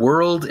plan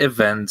world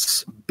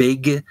events,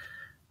 big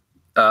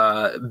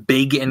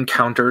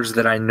encounters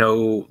that I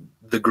know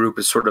the group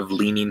is sort of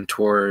leaning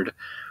toward.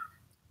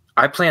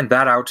 I plan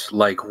that out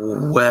like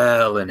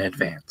well in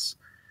advance.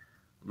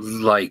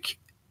 Like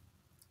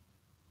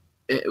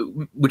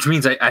which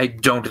means I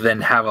don't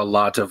then have a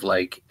lot of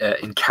like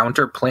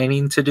encounter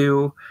planning to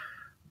do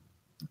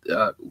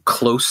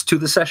close to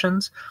the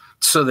sessions,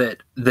 so that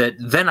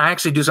then I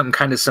actually do something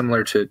kind of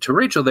similar to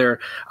Rachel there.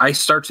 I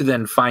start to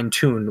then fine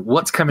tune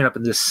what's coming up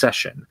in this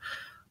session.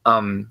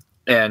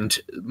 And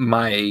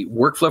my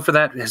workflow for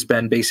that has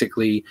been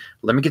basically,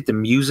 let me get the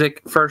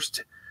music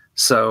first.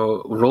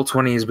 So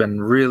Roll20 has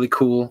been really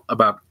cool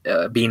about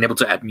being able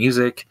to add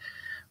music.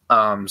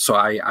 So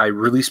I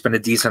really spend a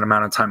decent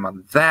amount of time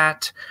on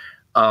that.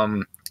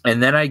 And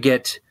then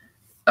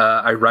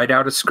I write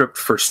out a script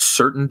for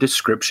certain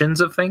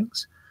descriptions of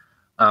things.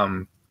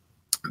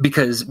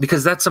 Because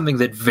that's something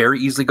that very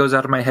easily goes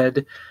out of my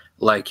head.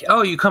 Like,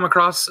 oh, you come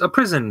across a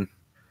prison.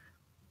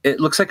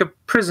 It looks like a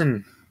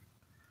prison.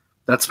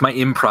 That's my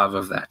improv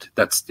of that.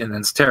 That's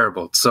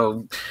terrible.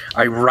 So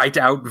I write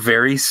out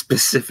very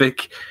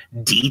specific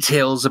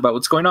details about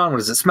what's going on. What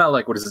does it smell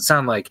like? What does it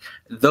sound like?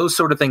 Those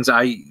sort of things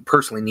I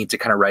personally need to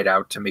kind of write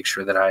out to make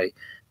sure that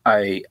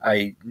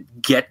I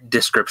get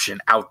description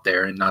out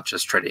there and not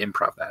just try to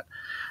improv that.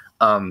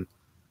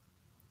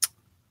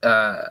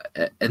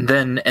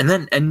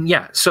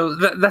 So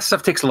that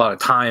stuff takes a lot of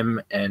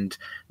time, and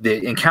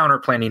the encounter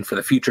planning for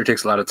the future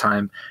takes a lot of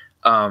time.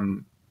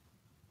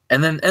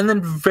 And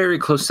then very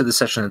close to the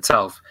session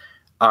itself,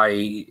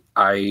 I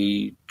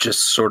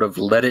just sort of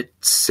let it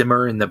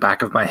simmer in the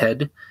back of my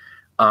head.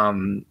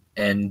 And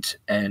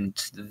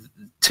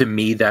to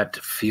me, that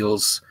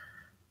feels,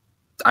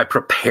 I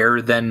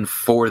prepare then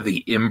for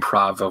the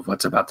improv of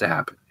what's about to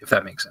happen, if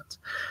that makes sense.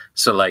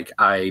 So like,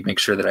 I make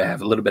sure that I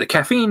have a little bit of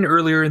caffeine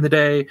earlier in the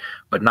day,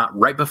 but not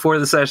right before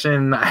the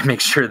session. I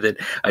make sure that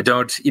I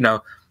don't,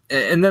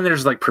 and then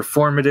there's like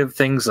performative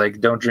things,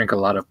 like don't drink a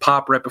lot of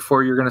pop right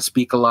before you're going to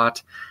speak a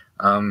lot.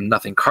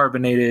 Nothing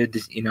carbonated,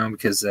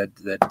 because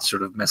that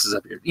sort of messes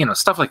up your,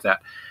 stuff like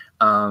that.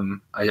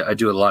 I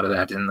do a lot of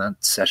that in the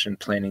session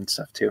planning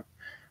stuff too.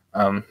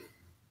 Anyway,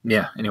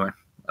 I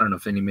don't know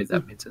if any made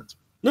sense.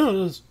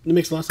 No, it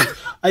makes a lot of sense.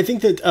 I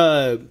think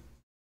that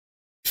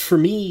for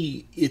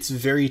me, it's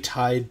very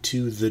tied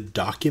to the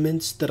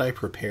documents that I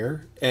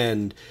prepare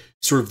and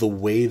sort of the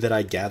way that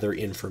I gather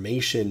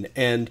information.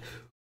 And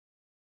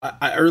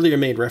I earlier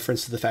made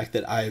reference to the fact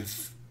that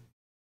I've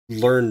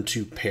learned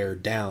to pare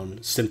down,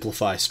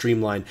 simplify,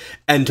 streamline,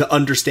 and to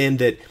understand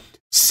that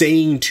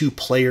saying to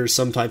players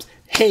sometimes,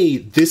 hey,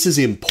 this is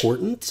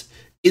important,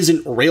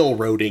 isn't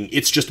railroading.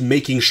 It's just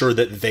making sure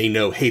that they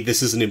know, hey,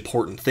 this is an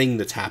important thing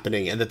that's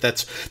happening, and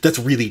that's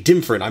really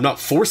different. I'm not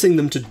forcing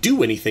them to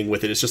do anything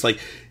with it. It's just like,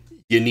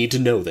 you need to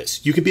know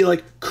this. You could be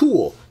like,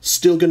 cool,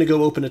 still gonna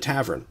go open a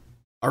tavern.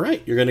 All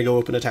right, you're gonna go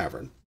open a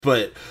tavern.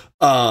 But,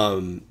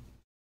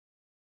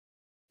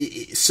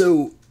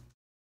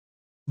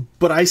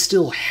 but I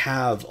still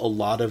have a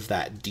lot of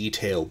that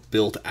detail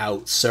built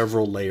out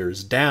several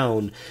layers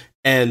down,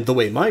 and the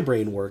way my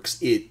brain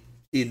works,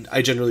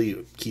 I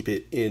generally keep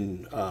it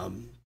in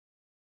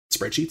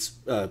spreadsheets,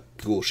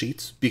 Google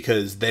Sheets,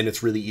 because then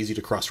it's really easy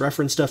to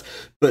cross-reference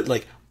stuff. But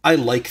like, I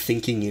like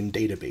thinking in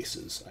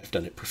databases. I've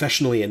done it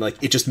professionally, and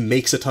like, it just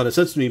makes a ton of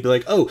sense to me to be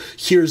like, oh,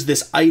 here's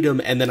this item,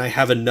 and then I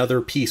have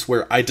another piece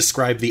where I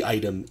describe the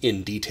item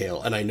in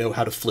detail, and I know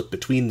how to flip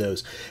between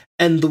those.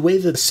 And the way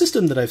that the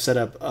system that I've set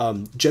up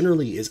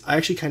generally is, I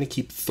actually kind of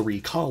keep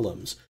 3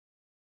 columns.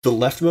 The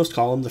leftmost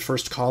column, the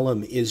first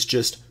column, is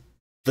just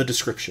the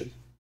description.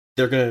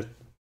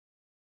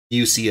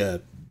 You see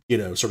a,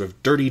 sort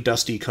of dirty,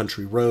 dusty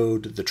country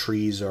road. The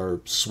trees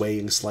are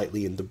swaying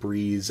slightly in the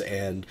breeze,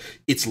 and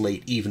it's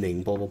late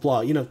evening, blah, blah,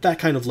 blah. That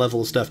kind of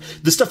level of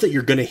stuff. The stuff that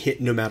you're going to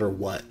hit no matter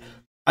what.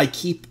 I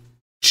keep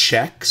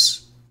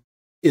checks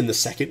in the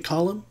second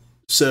column.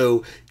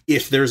 So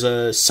if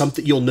there's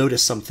something, you'll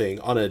notice something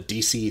on a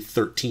DC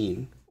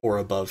 13 or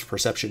above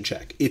perception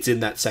check. It's in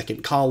that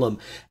second column.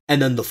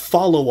 And then the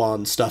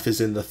follow-on stuff is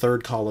in the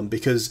third column,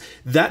 because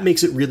that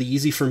makes it really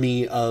easy for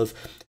me of,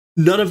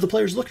 none of the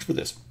players looked for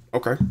this.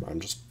 Okay, I'm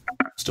just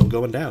still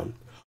going down.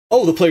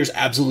 Oh, the players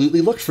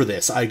absolutely looked for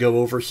this. I go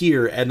over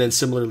here, and then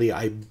similarly,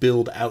 I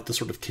build out the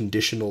sort of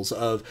conditionals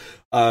of,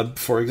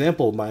 for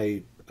example,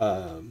 my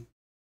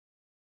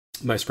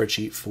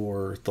spreadsheet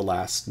for the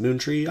last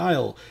Moontree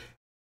Isle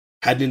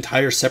had an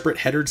entire separate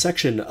headered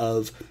section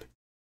of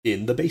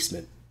in the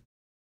basement.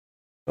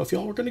 Well, if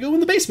y'all were going to go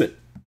in the basement,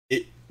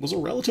 it was a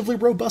relatively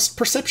robust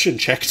perception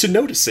check to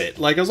notice it.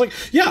 Like, I was like,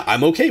 yeah,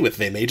 I'm okay with it.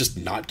 They may just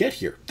not get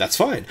here. That's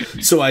fine.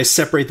 So I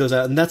separate those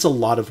out, and that's a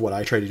lot of what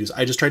I try to do.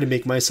 I just try to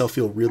make myself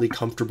feel really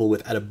comfortable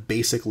with, at a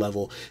basic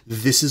level,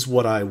 this is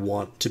what I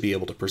want to be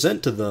able to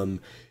present to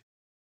them.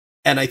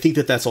 And I think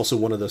that that's also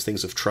one of those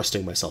things of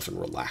trusting myself and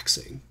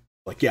relaxing.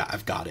 Like, yeah,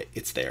 I've got it.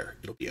 It's there.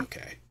 It'll be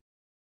okay.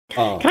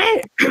 Can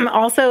I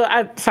also,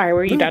 sorry,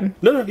 were you done?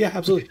 No, yeah,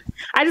 absolutely.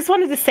 I just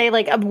wanted to say,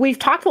 like, we've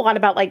talked a lot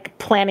about, like,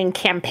 planning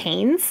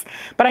campaigns,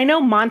 but I know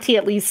Monty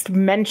at least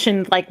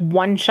mentioned, like,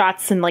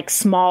 one-shots and, like,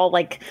 small,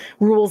 like,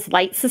 rules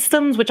light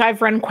systems, which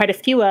I've run quite a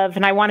few of,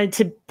 and I wanted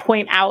to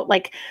point out,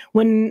 like,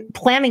 when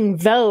planning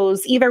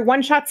those, either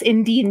one-shots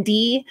in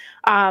D&D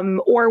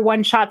or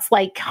one shots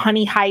like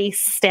Honey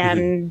Heist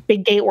and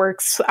Big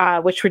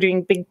Gateworks, which we're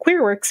doing Big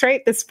Queer Works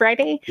right this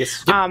Friday.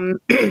 Yes.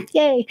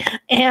 Yay!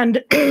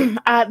 And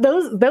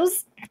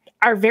those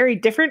are very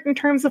different in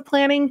terms of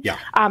planning. Yeah.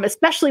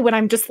 Especially when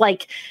I'm just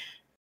like,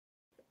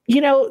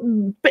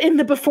 in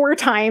the before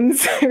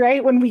times,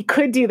 right? When we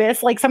could do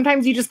this, like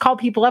sometimes you just call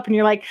people up and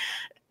you're like,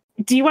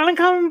 do you want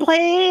to come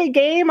play a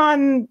game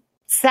on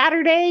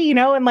Saturday,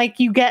 and like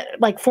you get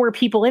like 4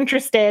 people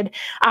interested.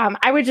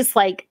 I would just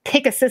like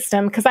pick a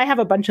system because I have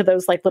a bunch of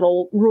those like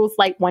little rules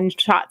light one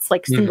shots,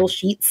 like single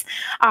sheets.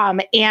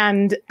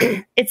 And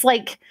it's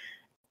like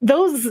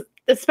those,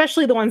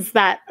 especially the ones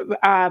that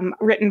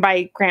written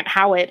by Grant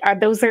Howitt,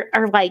 those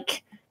are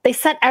like, they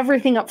set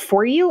everything up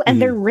for you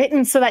and they're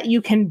written so that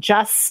you can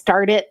just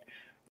start it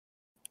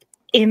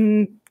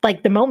in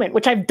like the moment,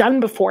 which I've done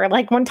before.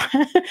 Like one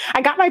time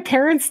I got my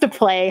parents to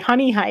play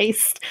Honey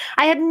Heist.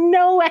 I had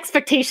no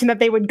expectation that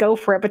they would go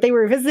for it, but they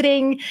were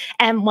visiting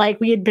and like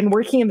we had been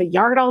working in the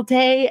yard all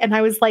day. And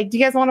I was like, do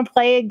you guys want to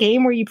play a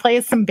game where you play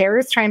as some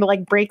bears trying to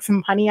like break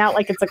some honey out?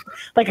 Like it's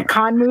a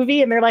con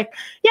movie. And they're like,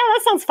 yeah,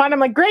 that sounds fun. I'm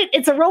like, great.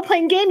 It's a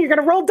role-playing game. You're going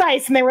to roll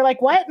dice. And they were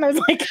like, what? And I was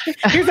like,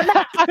 here's a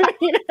map.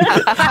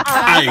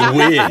 I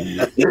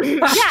win.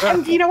 Yeah.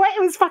 And you know what?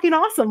 It was fucking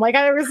awesome. Like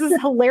there was this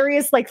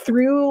hilarious like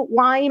through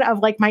line of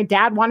like, my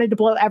dad wanted to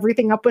blow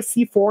everything up with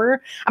C4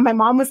 and my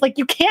mom was like,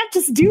 you can't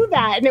just do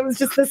that. And it was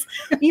just this,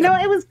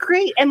 it was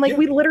great. And like,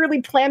 we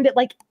literally planned it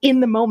like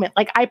in the moment.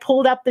 Like I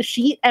pulled up the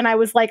sheet and I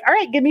was like, all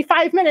right, give me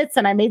 5 minutes.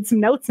 And I made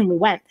some notes and we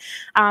went.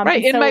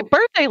 Right. In my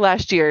birthday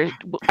last year,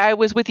 I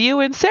was with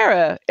you and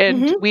Sarah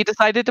and we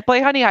decided to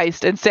play Honey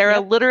Heist and Sarah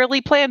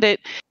literally planned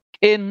it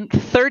in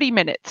 30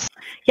 minutes.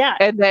 Yeah.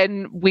 And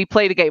then we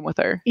played a game with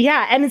her.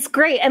 Yeah. And it's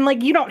great. And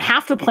like, you don't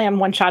have to plan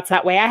one shots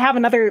that way. I have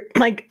another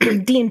like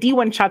D&D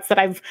one shots that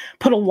I've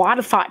put a lot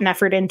of thought and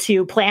effort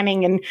into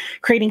planning and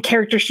creating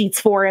character sheets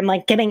for, and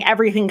like getting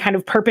everything kind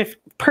of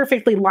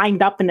perfectly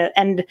lined up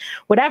and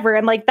whatever.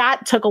 And like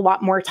that took a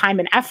lot more time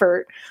and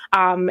effort,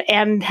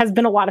 and has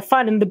been a lot of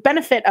fun. And the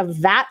benefit of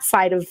that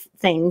side of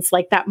things,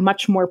 like that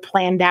much more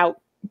planned out,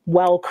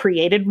 well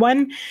created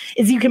one,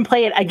 is you can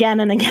play it again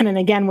and again and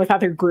again with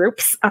other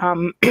groups,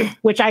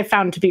 which I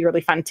found to be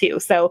really fun too.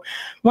 So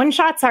one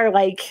shots are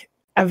like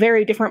a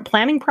very different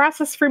planning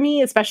process for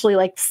me, especially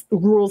like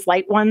rules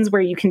light ones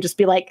where you can just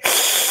be like,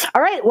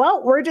 all right,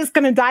 well, we're just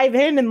going to dive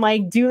in and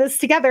like do this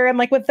together. And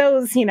like with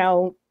those,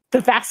 the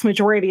vast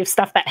majority of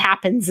stuff that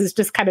happens is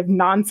just kind of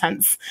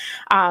nonsense,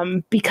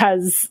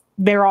 because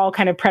they're all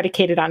kind of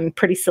predicated on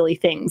pretty silly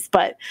things.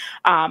 But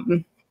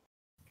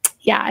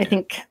I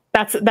think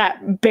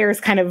that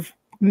bears kind of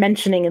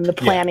mentioning in the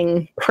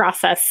planning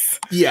process.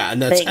 Yeah, and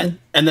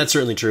that's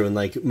certainly true. And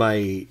like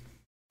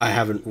I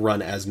haven't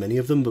run as many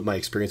of them, but my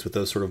experience with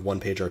those sort of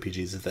one-page RPGs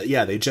is that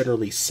they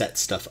generally set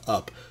stuff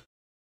up.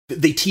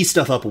 They tee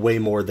stuff up way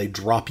more. They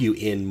drop you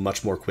in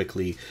much more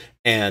quickly,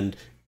 and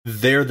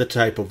they're the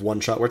type of one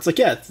shot where it's like,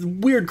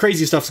 weird,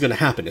 crazy stuff's going to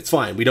happen. It's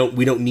fine. We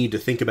don't need to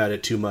think about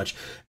it too much.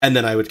 And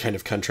then I would kind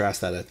of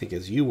contrast that, I think,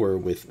 as you were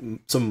with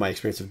some of my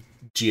experience of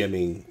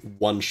GMing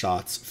one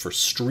shots for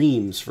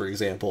streams, for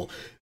example.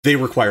 They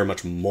require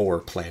much more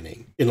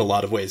planning in a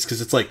lot of ways,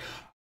 because it's like,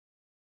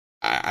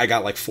 I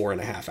got like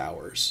 4.5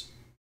 hours.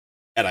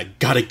 And I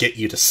gotta get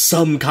you to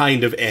some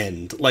kind of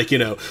end. Like,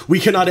 we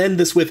cannot end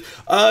this with,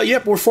 we're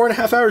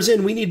 4.5 hours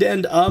in. We need to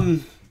end,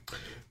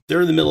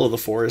 they're in the middle of the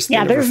forest.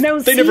 Yeah, they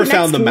never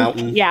found the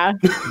mountain. Yeah.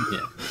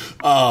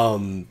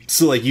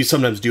 So like you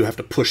sometimes do have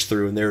to push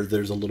through, and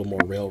there's a little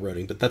more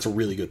railroading, but that's a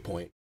really good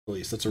point. At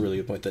least that's a really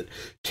good point, that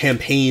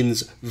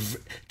campaigns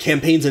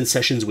and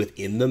sessions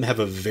within them have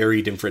a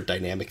very different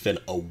dynamic than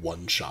a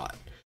one shot.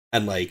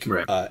 And like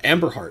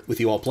Amberheart, with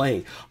you all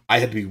playing, I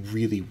had to be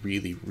really,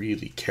 really,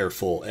 really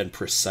careful and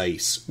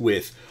precise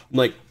with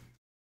like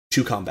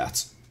 2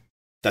 combats.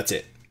 That's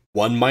it.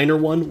 One minor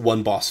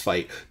one boss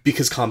fight,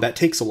 because combat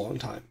takes a long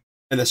time.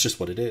 And that's just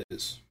what it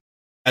is.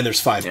 And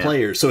there's 5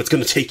 players, so it's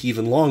going to take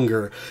even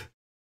longer.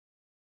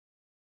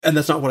 And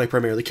that's not what I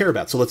primarily care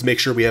about. So let's make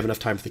sure we have enough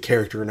time for the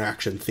character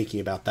interaction, thinking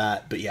about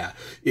that. But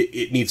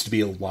it needs to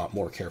be a lot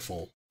more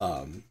careful.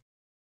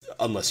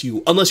 Unless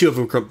you have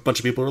a bunch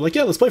of people who are like,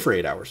 let's play for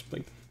 8 hours.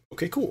 Like,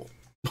 okay, cool.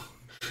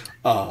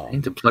 I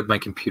need to plug my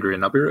computer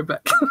in. I'll be right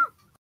back.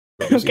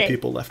 Losing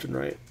people left and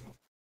right.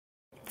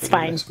 It's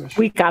fine.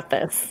 We got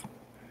this.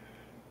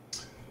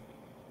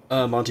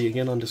 Monty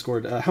again on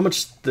Discord. How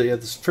much?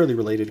 This fairly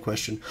related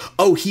question.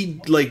 Oh, he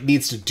like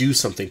needs to do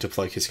something to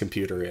plug his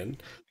computer in.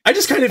 I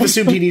just kind of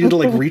assumed he needed to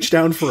like reach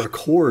down for a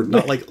cord,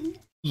 not like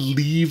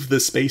leave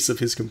the space of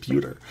his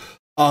computer.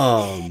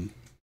 How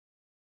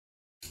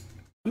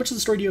much of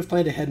the story do you have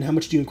planned ahead, and how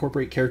much do you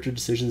incorporate character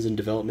decisions and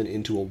development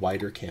into a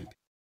wider campaign?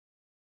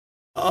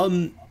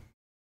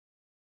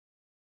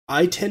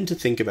 I tend to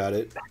think about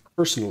it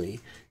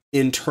personally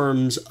in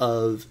terms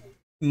of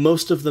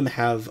most of them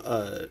have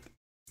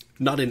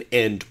not an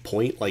end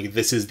point, like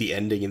this is the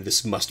ending and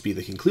this must be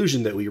the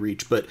conclusion that we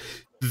reach, but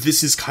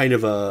this is kind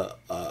of a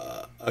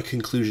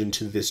conclusion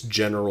to this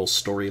general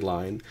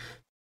storyline.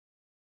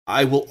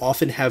 I will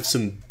often have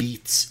some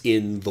beats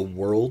in the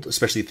world,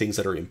 especially things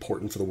that are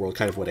important for the world,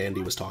 kind of what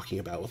Andy was talking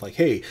about with like,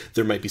 hey,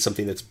 there might be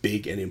something that's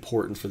big and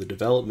important for the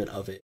development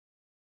of it.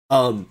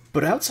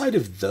 But outside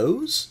of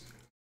those,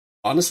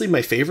 honestly,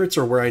 my favorites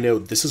are where I know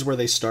this is where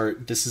they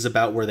start, this is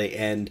about where they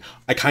end.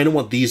 I kind of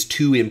want these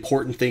two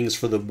important things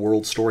for the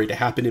world story to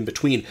happen in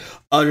between.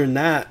 Other than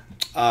that,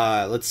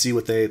 let's see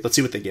what they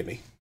give me.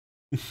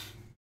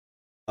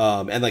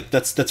 And like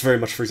that's very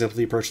much, for example,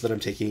 the approach that I'm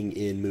taking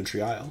in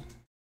Moontree Isle.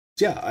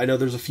 So yeah, I know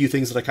there's a few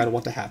things that I kind of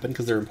want to happen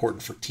because they're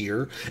important for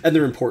tier and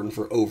they're important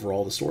for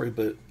overall the story,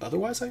 but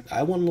otherwise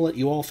I want to let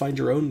you all find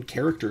your own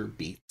character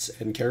beats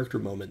and character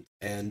moments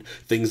and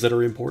things that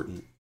are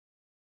important.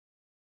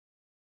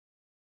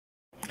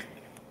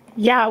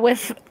 Yeah,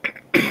 with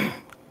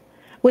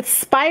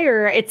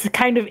Spire, it's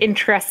kind of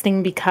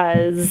interesting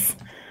because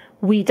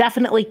we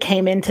definitely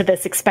came into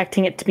this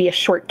expecting it to be a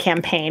short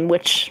campaign,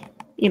 which,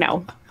 you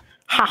know,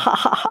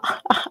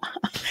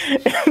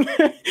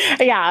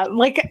 yeah,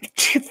 like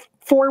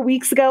 4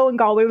 weeks ago, and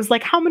Galway was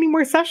like, how many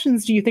more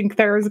sessions do you think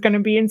there's going to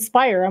be in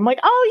Spire? I'm like,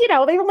 oh, you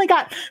know, they've only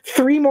got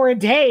 3 more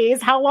days.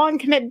 How long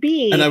can it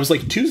be? And I was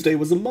like, Tuesday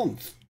was a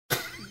month.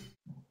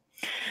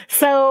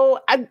 So,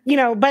 you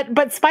know,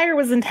 but Spire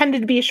was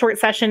intended to be a short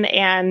session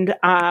and,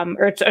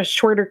 or a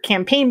shorter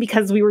campaign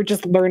because we were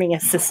just learning a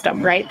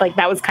system, right? Like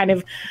that was kind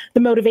of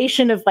the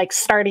motivation of like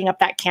starting up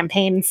that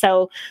campaign.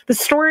 So the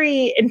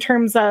story in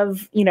terms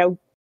of, you know,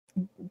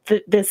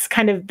 this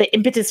kind of the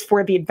impetus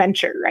for the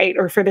adventure, right?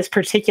 Or for this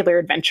particular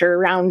adventure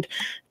around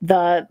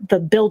the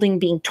building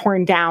being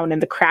torn down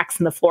and the cracks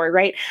in the floor,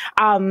 right?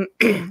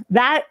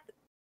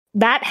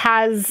 That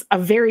has a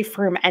very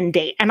firm end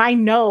date. And I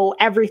know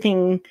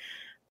everything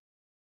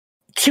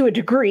to a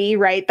degree,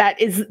 right, that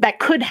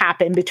could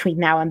happen between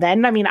now and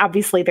then. I mean,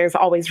 obviously there's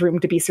always room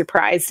to be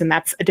surprised and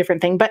that's a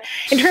different thing. But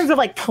in terms of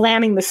like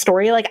planning the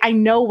story, like I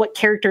know what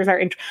characters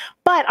are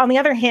but on the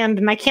other hand,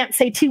 and I can't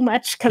say too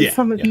much because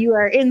some of you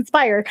are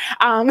inspired,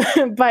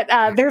 but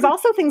there's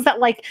also things that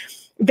like,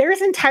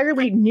 there's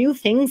entirely new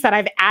things that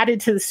I've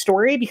added to the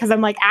story because I'm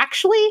like,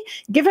 actually,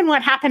 given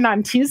what happened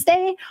on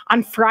Tuesday,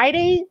 on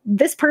Friday,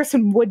 this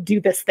person would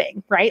do this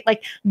thing, right?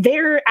 Like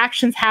their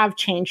actions have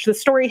changed. The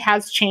story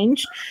has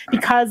changed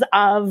because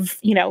of,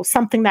 you know,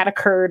 something that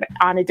occurred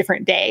on a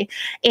different day.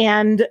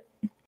 And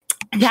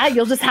yeah,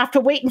 you'll just have to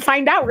wait and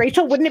find out.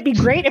 Rachel, wouldn't it be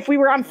great if we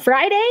were on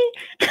Friday?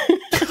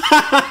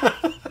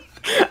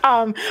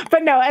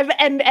 But no,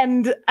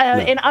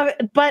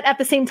 but at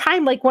the same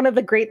time, like one of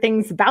the great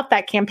things about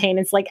that campaign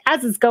is like,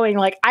 as it's going,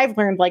 like I've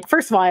learned, like,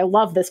 first of all, I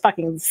love this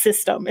fucking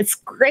system. It's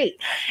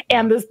great.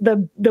 And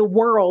the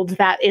world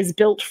that is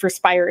built for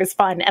Spire is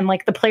fun. And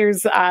like the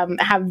players,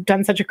 have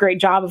done such a great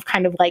job of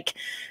kind of like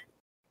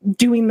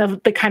doing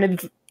the kind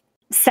of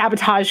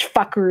sabotage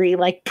fuckery,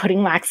 like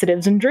putting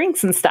laxatives in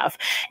drinks and stuff.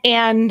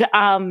 And,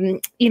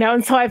 you know,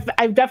 and so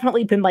I've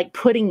definitely been like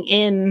putting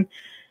in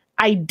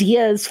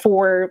ideas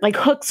for like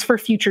hooks for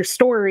future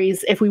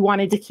stories if we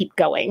wanted to keep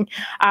going.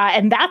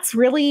 And that's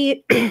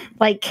really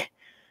like,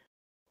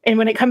 and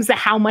when it comes to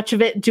how much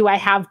of it do I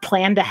have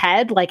planned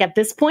ahead, like at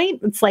this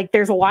point, it's like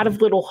there's a lot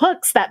of little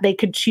hooks that they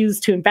could choose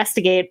to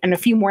investigate and a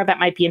few more that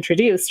might be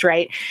introduced,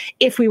 right?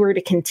 If we were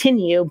to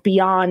continue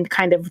beyond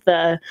kind of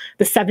the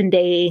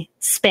 7-day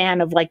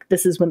span of like,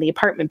 this is when the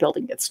apartment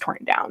building gets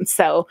torn down.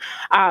 So,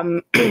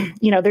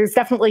 you know, there's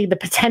definitely the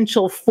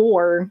potential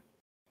for,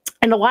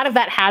 and a lot of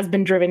that has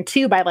been driven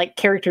too by like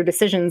character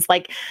decisions.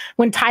 Like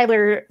when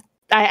Tyler,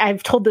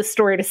 I've told this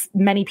story to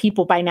many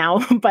people by now,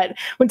 but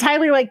when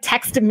Tyler like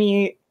texted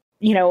me,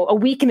 you know, a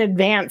week in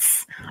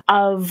advance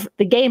of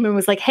the game and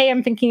was like, hey,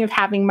 I'm thinking of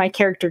having my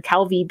character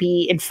Kelvy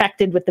be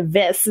infected with the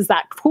Vis. Is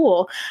that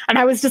cool? And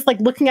I was just like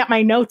looking at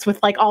my notes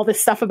with like all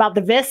this stuff about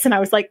the Vis. And I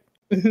was like,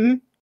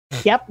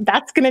 yep,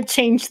 that's going to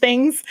change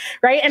things,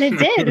 right? And it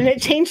did, and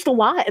it changed a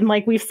lot. And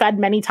like we've said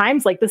many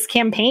times, like this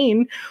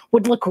campaign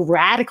would look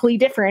radically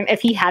different if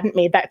he hadn't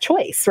made that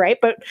choice, right?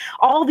 But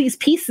all these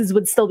pieces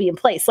would still be in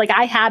place. Like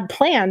I had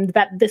planned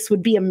that this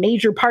would be a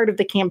major part of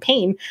the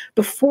campaign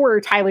before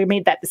Tyler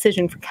made that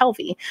decision for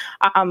Kelvy.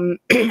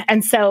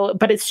 And so,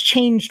 but it's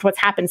changed what's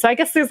happened. So I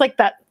guess there's like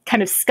that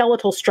kind of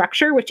skeletal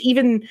structure, which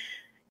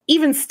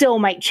even still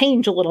might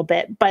change a little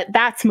bit, but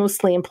that's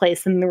mostly in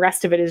place. And the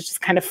rest of it is just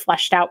kind of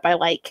fleshed out by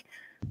like,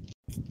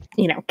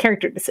 you know,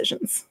 character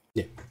decisions.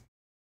 Yeah.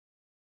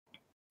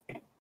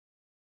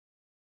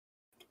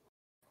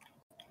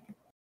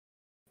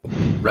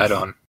 Right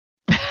on.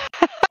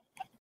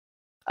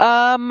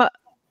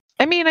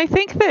 I mean, I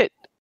think that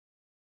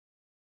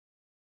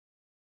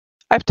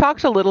I've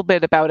talked a little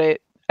bit about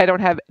it. I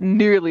don't have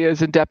nearly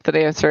as in-depth an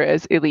answer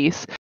as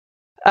Elise,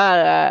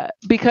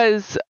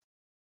 because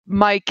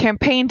my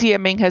campaign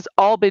DMing has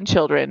all been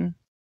children,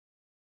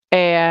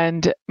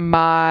 and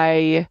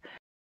my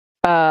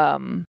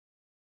and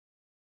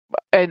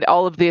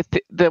all of the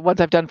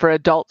ones I've done for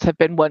adults have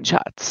been one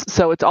shots.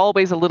 So it's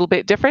always a little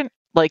bit different.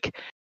 Like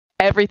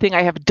everything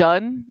I have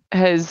done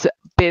has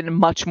been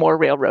much more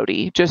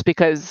railroady, just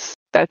because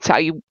that's how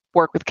you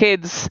work with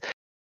kids,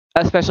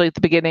 especially at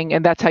the beginning,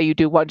 and that's how you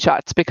do one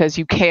shots, because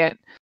you can't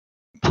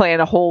plan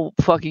a whole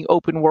fucking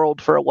open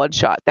world for a one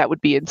shot. That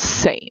would be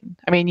insane.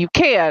 I mean, you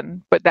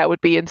can, but that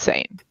would be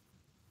insane.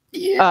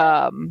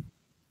 Yeah.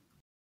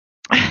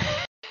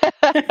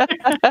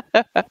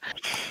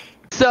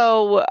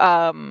 So,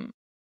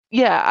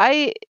 yeah,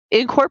 I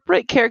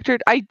incorporate character.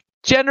 I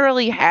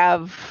generally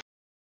have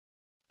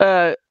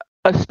a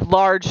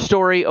large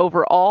story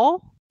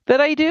overall that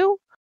I do,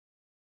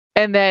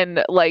 and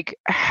then like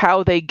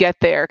how they get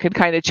there can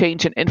kind of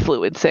change and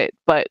influence it.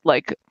 But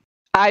like,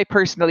 I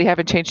personally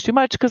haven't changed too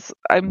much because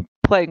I'm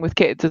playing with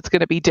kids. It's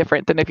going to be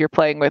different than if you're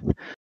playing with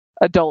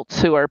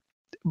adults who are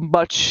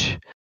much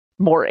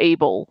more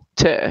able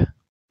to,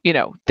 you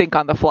know, think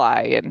on the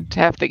fly and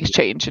have things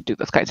change and do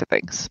those kinds of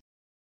things.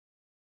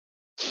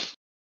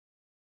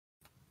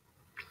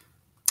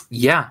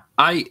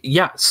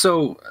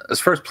 So as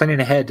far as planning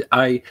ahead,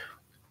 and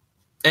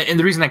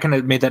the reason I kind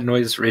of made that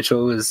noise,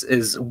 Rachel,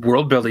 is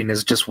world building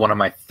is just one of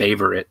my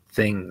favorite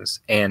things,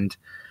 and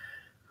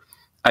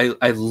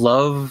I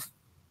love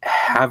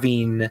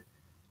having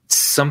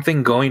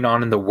something going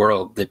on in the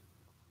world that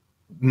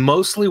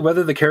mostly,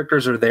 whether the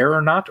characters are there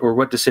or not, or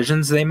what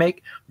decisions they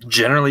make,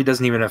 generally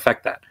doesn't even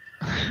affect that.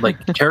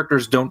 Like,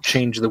 characters don't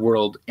change the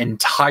world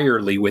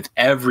entirely with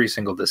every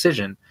single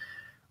decision.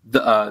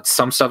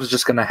 Some stuff is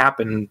just going to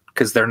happen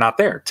because they're not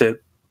there to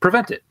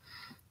prevent it.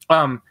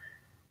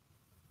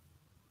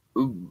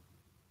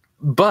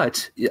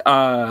 But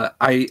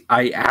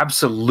I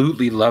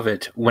absolutely love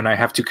it when I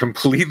have to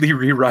completely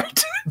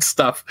rewrite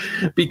stuff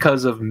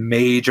because of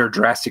major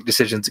drastic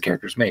decisions the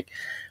characters make.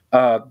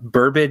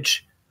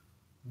 Burbage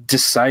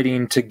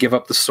deciding to give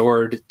up the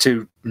sword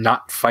to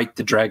not fight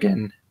the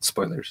dragon.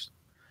 Spoilers.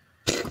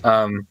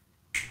 How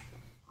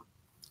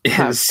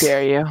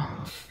dare you?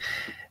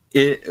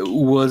 It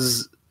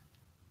was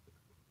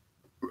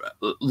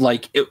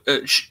like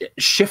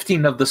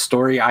shifting of the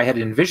story I had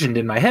envisioned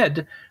in my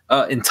head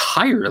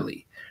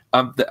entirely.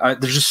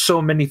 There's just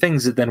so many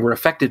things that then were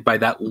affected by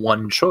that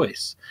one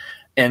choice,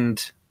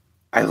 and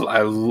I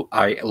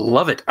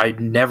love it. I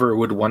never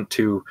would want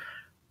to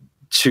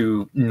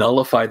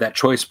nullify that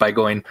choice by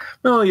going,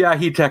 oh yeah,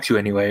 he attacks you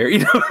anyway, or you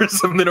know, or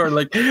something, or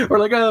like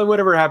oh,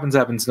 whatever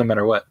happens no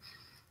matter what.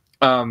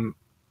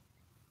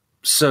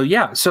 So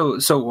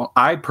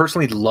I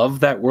personally love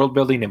that world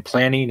building and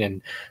planning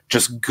and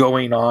just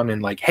going on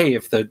and like, hey,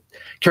 if the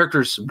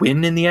characters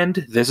win in the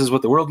end, this is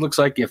what the world looks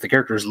like. If the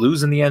characters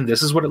lose in the end,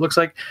 this is what it looks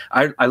like.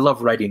 I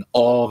love writing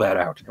all that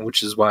out,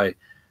 which is why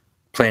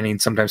planning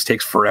sometimes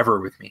takes forever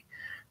with me.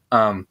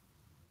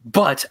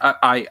 But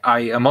I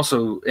am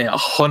also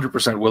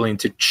 100% willing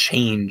to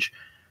change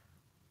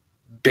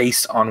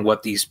based on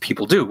what these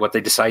people do, what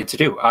they decide to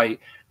do.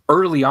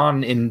 Early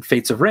on in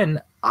Fates of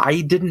Rin,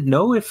 I didn't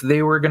know if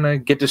they were going to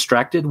get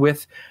distracted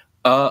with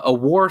a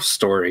war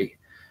story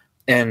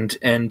and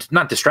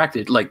not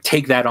distracted, like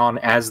take that on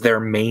as their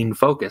main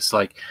focus.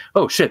 Like,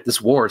 oh shit,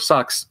 this war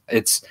sucks.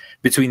 It's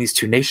between these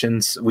two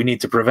nations. We need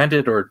to prevent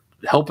it or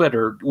help it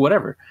or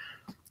whatever.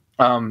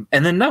 And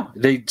then no,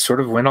 they sort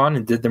of went on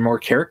and did their more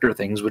character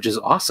things, which is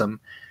awesome.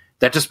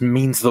 That just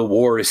means the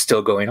war is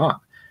still going on.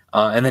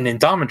 And then in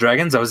Dawn of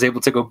Dragons, I was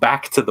able to go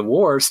back to the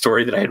war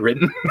story that I had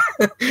written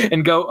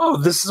and go, oh,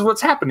 this is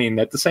what's happening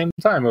at the same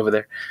time over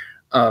there.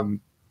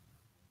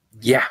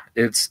 Yeah,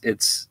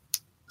 it's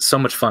so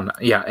much fun.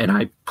 Yeah, and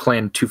I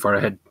plan too far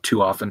ahead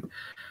too often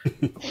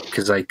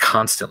because I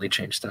constantly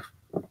change stuff.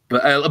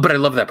 But I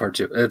love that part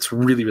too. It's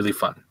really, really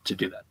fun to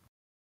do that.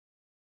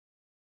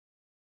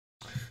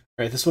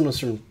 All right, this one was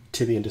from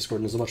Tibby in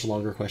Discord and is a much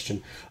longer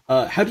question.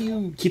 How do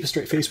you keep a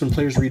straight face when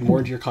players read more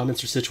into your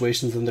comments or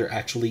situations than there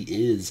actually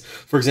is?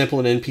 For example,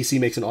 an NPC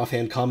makes an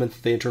offhand comment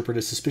that they interpret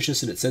as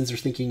suspicious and it sends their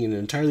thinking in an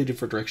entirely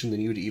different direction than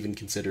you had even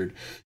considered.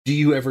 Do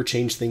you ever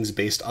change things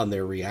based on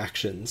their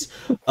reactions?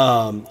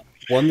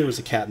 One, there was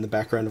a cat in the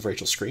background of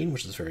Rachel's screen,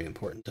 which is very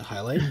important to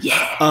highlight.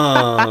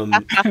 Yeah.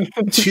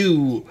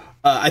 Two,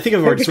 I think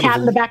I've already There's a cat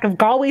in the back of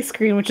Galway's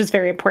screen, which is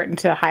very important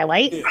to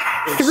highlight.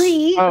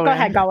 Three, go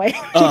ahead, Galway.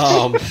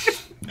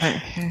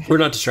 We're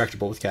not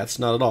distractible with cats,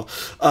 not at all.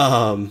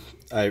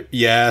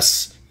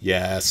 Yes,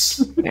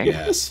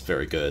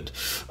 very good.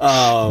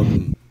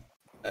 I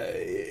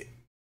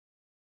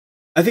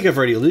think I've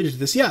already alluded to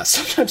this. Yeah,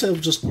 sometimes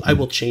I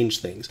will change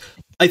things.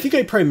 I think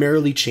I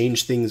primarily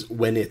change things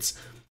when it's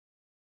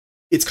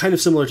kind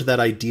of similar to that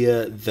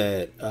idea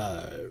that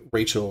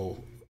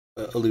Rachel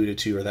alluded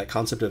to, or that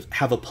concept of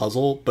have a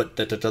puzzle, but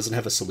that doesn't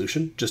have a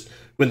solution. Just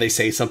when they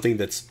say something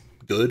that's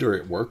good or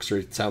it works or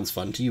it sounds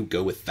fun to you,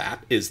 go with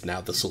that is now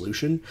the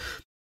solution.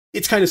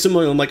 It's kind of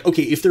similar. I'm like,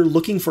 okay, if they're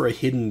looking for a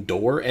hidden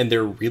door and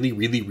they're really,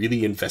 really,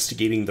 really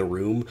investigating the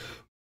room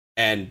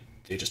and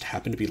they just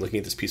happen to be looking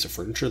at this piece of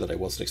furniture that I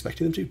wasn't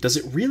expecting them to, does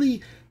it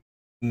really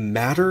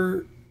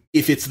matter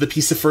if it's the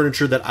piece of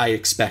furniture that I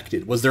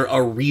expected? Was there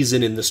a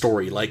reason in the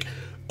story? Like,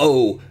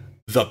 oh,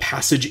 the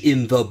passage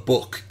in the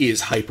book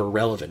is hyper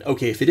relevant.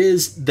 Okay, if it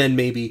is, then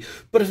maybe.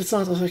 But if it's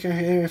not, I was like,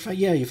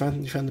 yeah, you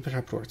found the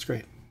trapdoor. It's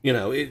great. You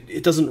know,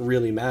 it doesn't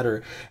really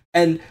matter.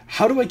 And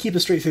how do I keep a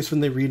straight face when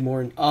they read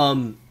more?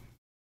 On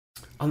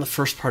the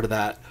first part of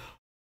that,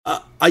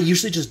 I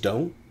usually just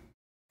don't.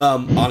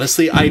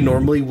 Honestly, I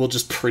normally will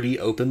just pretty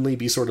openly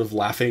be sort of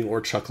laughing or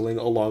chuckling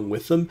along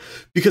with them,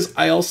 because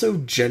I also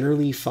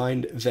generally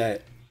find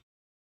that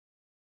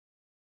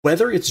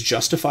whether it's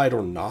justified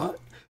or not,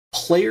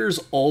 players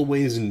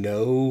always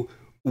know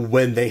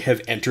when they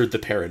have entered the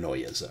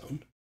paranoia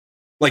zone.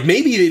 Like,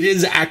 maybe it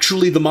is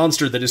actually the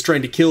monster that is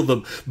trying to kill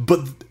them,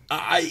 but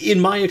in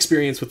my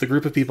experience with the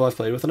group of people I've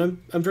played with,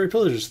 and I'm very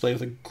privileged to play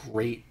with a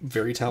great,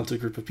 very talented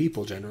group of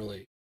people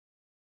generally,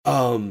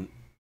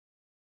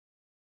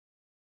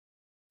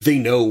 they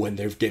know when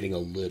they're getting a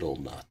little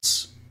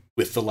nuts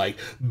with the, like,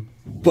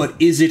 but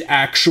is it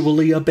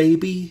actually a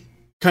baby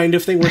kind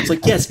of thing, where it's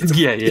like, yes,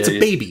 it's a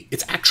baby.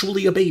 It's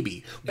actually a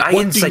baby. I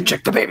insight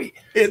check the baby.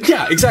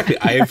 Yeah, exactly.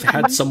 I've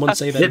had someone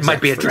say that. It might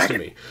be a dragon.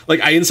 To me.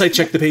 Like, I insight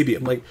check the baby.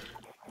 I'm like,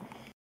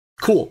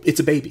 cool, it's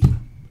a baby.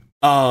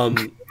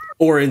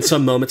 Or in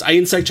some moments, I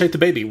insight check the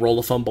baby, roll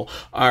a fumble.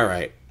 All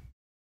right.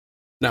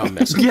 Now I'm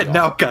messing with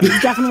now got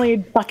it. Definitely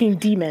a fucking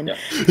demon.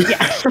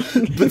 Yeah.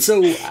 But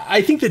so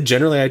I think that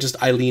generally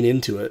I lean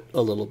into it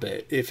a little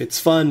bit. If it's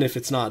fun, if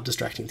it's not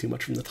distracting too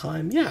much from the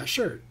time, yeah,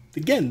 sure.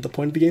 Again, the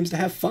point of the game is to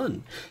have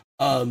fun.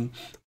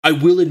 I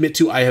will admit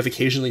too, I have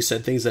occasionally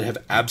said things that have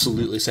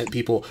absolutely sent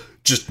people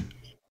just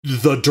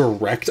the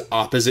direct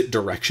opposite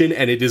direction,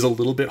 and it is a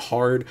little bit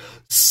hard.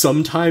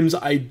 Sometimes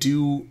I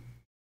do.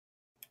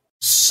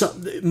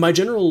 My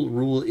general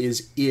rule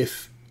is,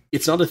 if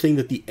it's not a thing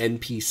that the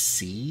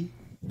NPC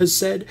has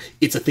said,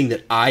 it's a thing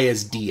that I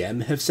as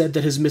DM have said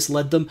that has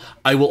misled them,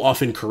 I will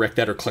often correct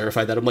that or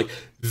clarify that. I'm like,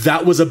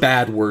 that was a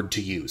bad word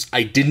to use.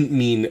 I didn't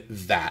mean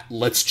that.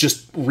 Let's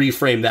just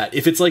reframe that.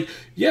 If it's like,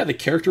 yeah, the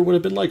character would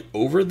have been like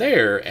over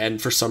there, and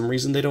for some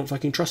reason they don't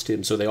fucking trust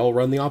him, so they all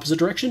run the opposite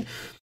direction.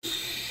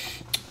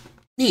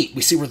 Neat.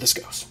 We see where this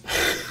goes.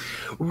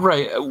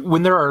 Right.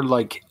 When there are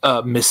like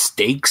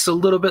mistakes a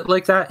little bit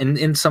like that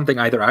in something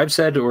either I've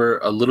said or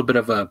a little bit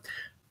of a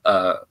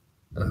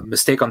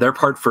mistake on their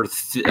part for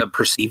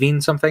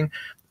perceiving something,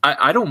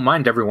 I don't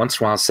mind every once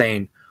in a while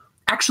saying,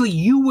 actually,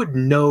 you would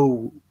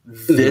know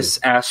this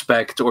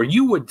aspect, or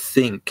you would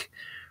think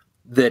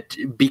that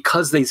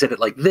because they said it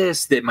like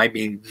this, that might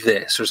mean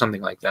this or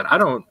something like that. I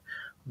don't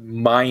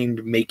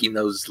mind making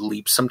those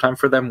leaps sometime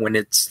for them when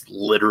it's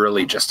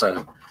literally just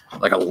a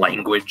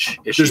language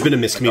issue. There's been a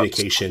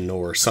miscommunication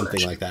or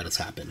something like that has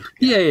happened.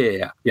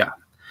 Yeah.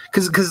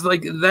 Because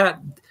like that,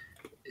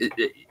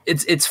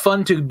 it's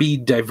fun to be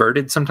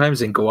diverted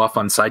sometimes and go off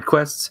on side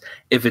quests.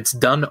 If it's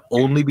done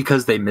only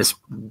because they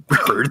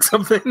misheard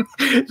something,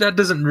 that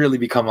doesn't really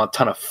become a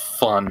ton of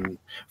fun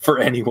for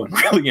anyone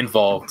really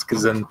involved,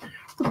 because then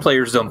the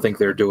players don't think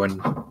they're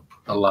doing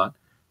a lot.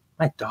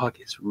 My dog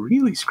is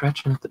really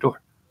scratching at the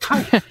door.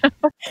 Hi.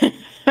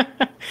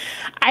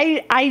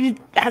 I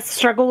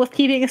struggle with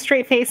keeping a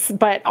straight face,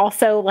 but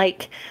also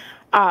like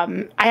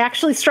I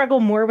actually struggle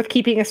more with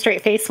keeping a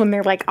straight face when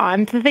they're like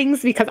on to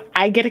things, because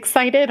I get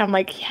excited. I'm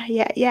like,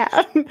 yeah.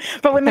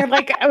 But when they're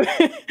like,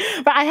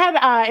 but I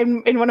had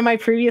in one of my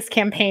previous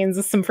campaigns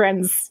with some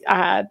friends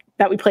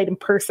that we played in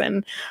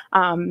person,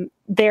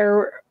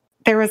 there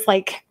was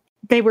like,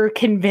 they were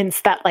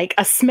convinced that like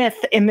a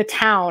smith in the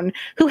town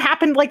who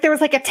happened, like there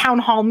was like a town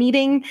hall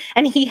meeting,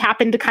 and he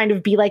happened to kind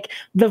of be like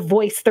the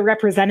voice, the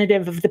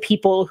representative of the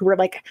people who were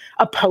like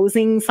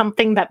opposing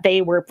something that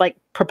they were like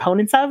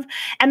proponents of.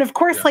 And of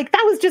course, like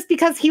that was just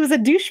because he was a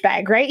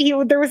douchebag, right?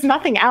 There was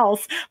nothing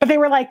else, but they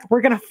were like,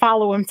 we're going to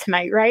follow him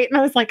tonight. Right. And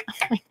I was like,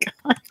 oh my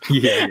God.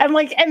 Yeah. And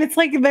like, and it's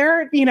like,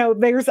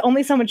 there's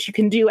only so much you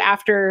can do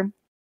after,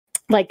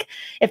 like,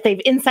 if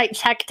they've insight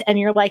checked and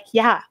you're like,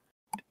 yeah,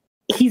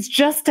 he's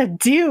just a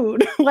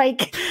dude.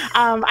 Like,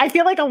 I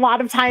feel like a lot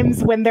of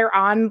times when they're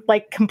on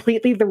like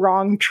completely the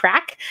wrong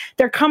track,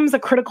 there comes a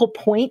critical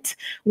point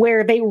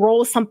where they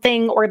roll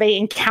something or they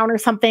encounter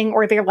something,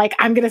 or they're like,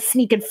 I'm going to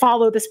sneak and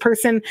follow this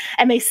person,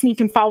 and they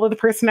sneak and follow the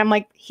person. I'm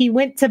like, he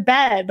went to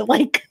bed.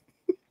 Like,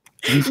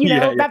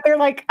 that they're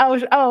like,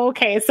 oh,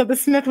 okay. So the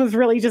Smith was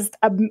really just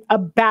a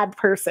bad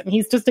person.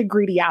 He's just a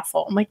greedy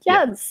asshole. I'm like,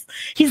 yes,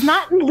 he's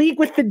not in league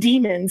with the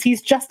demons. He's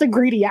just a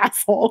greedy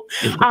asshole.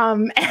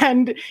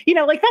 And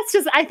like, that's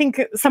just, I think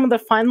some of the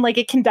fun, like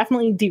it can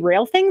definitely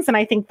derail things. And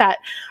I think that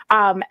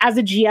as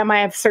a GM,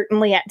 I have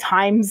certainly at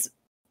times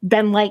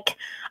been like,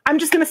 I'm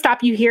just going to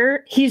stop you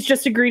here. He's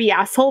just a greedy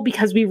asshole,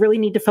 because we really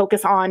need to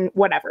focus on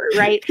whatever.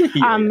 Right.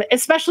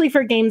 Especially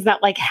for games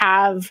that like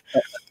have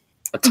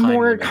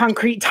more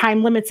concrete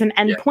time limits and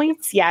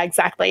endpoints. Yeah,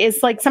 exactly.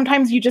 It's like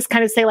sometimes you just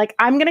kind of say like,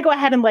 I'm going to go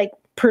ahead and like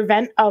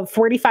prevent a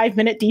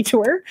 45-minute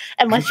detour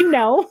and let you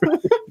know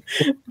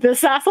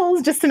this asshole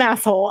is just an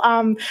asshole.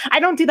 I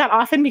don't do that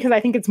often, because I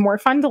think it's more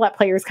fun to let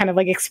players kind of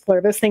like explore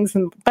those things.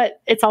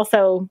 But it's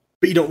also...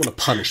 But you don't want to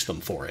punish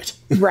them for it.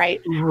 Right.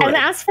 And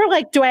as for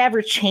like, do I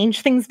ever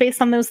change things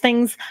based on those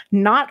things?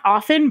 Not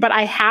often, but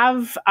I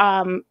have...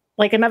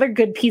 like another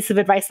good piece of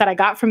advice that I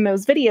got from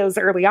those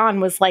videos early on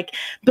was like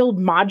build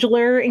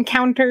modular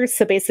encounters.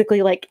 So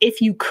basically, like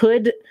if you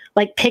could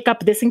like pick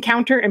up this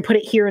encounter and put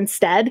it here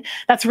instead,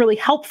 that's really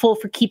helpful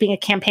for keeping a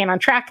campaign on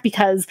track,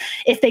 because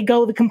if they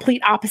go the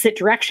complete opposite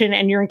direction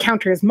and your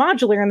encounter is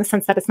modular in the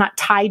sense that it's not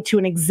tied to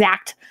an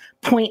exact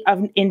point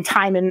of in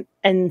time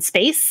and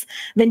space,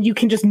 then you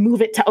can just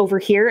move it to over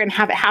here and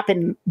have it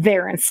happen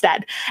there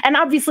instead. And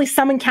obviously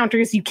some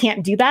encounters you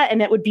can't do that,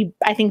 and it would be,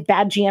 I think,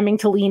 bad GMing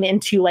to lean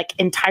into like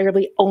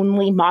entirely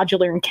only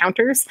modular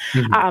encounters.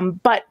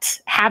 But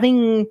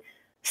having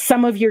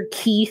some of your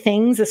key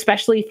things,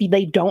 especially if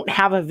they don't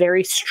have a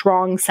very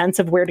strong sense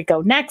of where to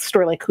go next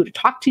or like who to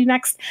talk to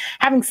next,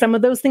 having some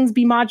of those things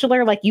be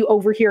modular, like you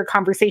overhear a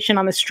conversation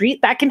on the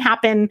street, that can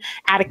happen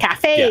at a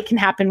cafe, it can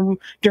happen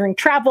during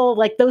travel,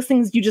 like those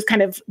things you just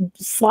kind of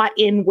slot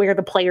in where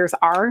the players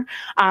are.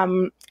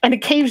 And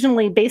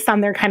occasionally, based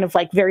on their kind of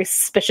like very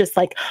suspicious,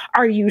 like,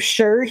 are you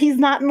sure he's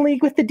not in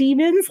league with the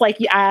demons? Like,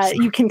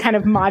 you can kind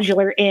of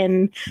modular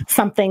in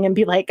something and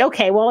be like,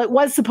 okay, well, it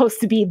was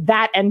supposed to be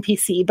that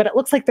NPC, but it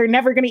looks like they're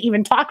never going to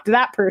even talk to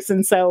that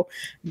person. So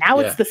now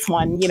it's this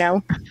one, you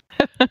know?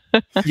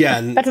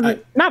 And that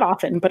doesn't, not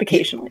often, but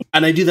occasionally.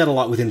 And I do that a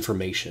lot with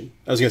information.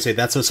 I was going to say,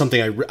 that's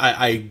something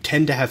I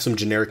tend to have some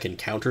generic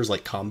encounters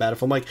like combat.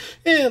 If I'm like,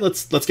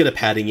 let's get a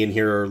padding in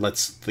here, or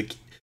let's like,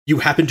 you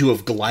happen to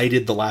have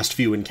glided the last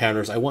few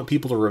encounters, I want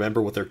people to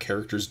remember what their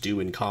characters do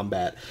in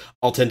combat.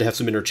 I'll tend to have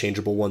some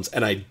interchangeable ones,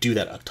 and I do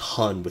that a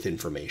ton with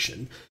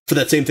information. For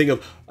that same thing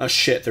of,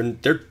 shit,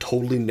 they're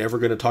totally never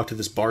going to talk to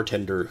this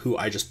bartender who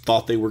I just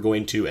thought they were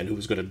going to, and who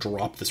was going to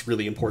drop this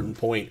really important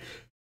point.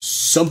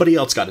 Somebody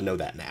else got to know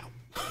that now.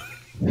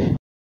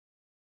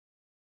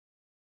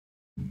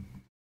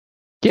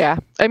 Yeah,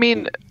 I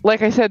mean,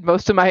 like I said,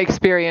 most of my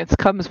experience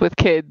comes with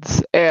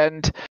kids,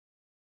 and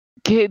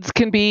kids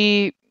can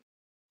be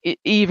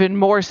even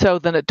more so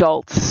than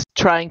adults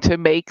trying to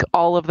make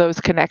all of those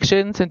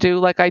connections and do,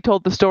 like I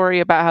told the story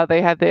about how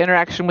they had the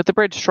interaction with the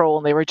bridge troll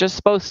and they were just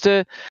supposed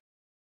to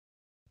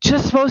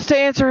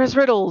answer his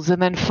riddles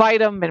and then fight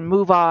him and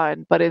move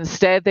on, but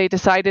instead they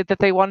decided that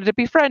they wanted to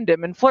befriend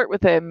him and flirt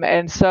with him,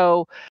 and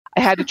so I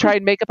had to try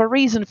and make up a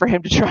reason for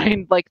him to try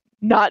and like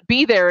not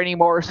be there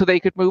anymore so they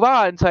could move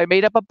on. So I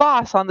made up a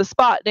boss on the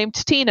spot named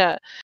Tina.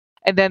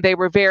 And then they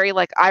were very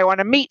like, I want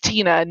to meet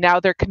Tina. And now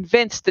they're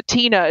convinced that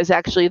Tina is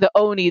actually the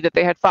Oni that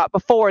they had fought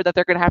before, that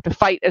they're going to have to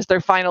fight as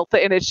their final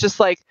thing. And it's just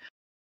like,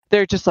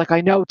 they're just like,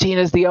 I know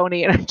Tina's the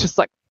Oni. And I'm just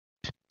like,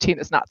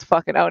 Tina's not the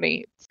fucking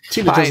Oni. It's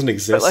Tina fine, doesn't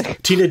exist.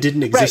 like, Tina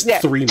didn't exist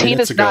 3 minutes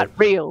Tina's ago. Tina's not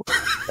real.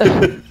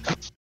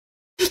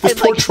 This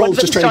poor troll's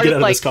just trying to get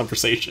out of this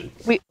conversation.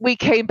 We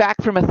came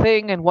back from a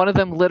thing, and one of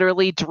them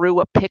literally drew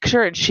a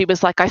picture, and she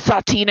was like, I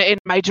saw Tina in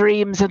my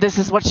dreams, and this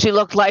is what she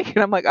looked like. And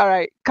I'm like, all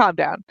right, calm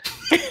down.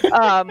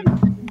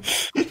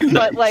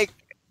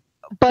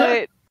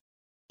 But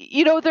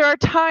you know, there are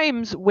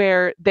times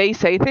where they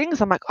say things,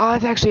 I'm like, oh,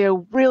 it's actually a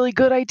really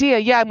good idea.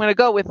 Yeah, I'm going to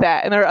go with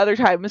that. And there are other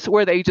times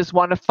where they just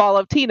want to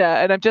follow Tina,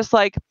 and I'm just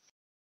like,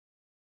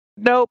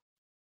 nope.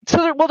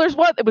 So there's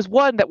one. It was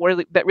one that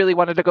really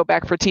wanted to go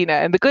back for Tina.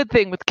 And the good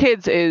thing with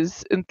kids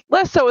is, and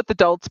less so with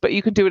adults, but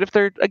you can do it if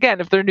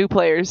they're new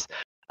players,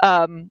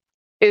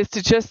 is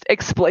to just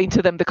explain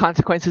to them the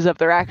consequences of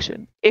their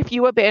action. If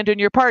you abandon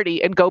your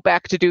party and go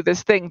back to do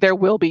this thing, there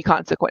will be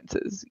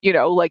consequences. You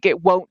know, like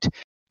it won't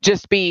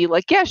just be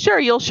like, yeah, sure,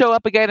 you'll show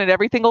up again and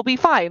everything will be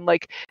fine.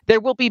 Like there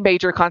will be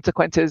major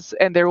consequences,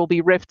 and there will be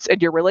rifts in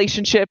your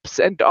relationships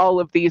and all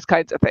of these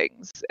kinds of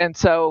things. And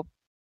so.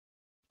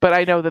 But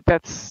I know that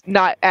that's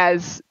not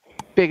as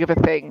big of a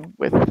thing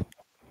with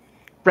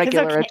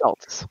regular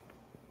adults.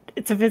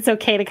 It's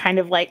okay to kind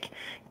of like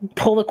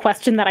pull a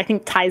question that I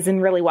think ties in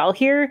really well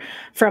here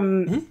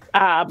from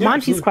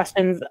Monty's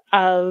questions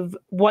of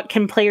what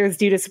can players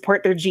do to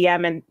support their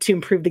GM and to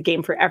improve the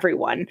game for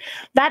everyone.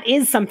 That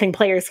is something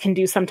players can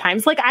do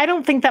sometimes. Like, I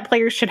don't think that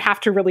players should have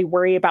to really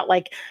worry about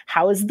like,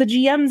 how is the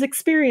GM's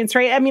experience,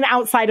 right? I mean,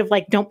 outside of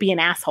like, don't be an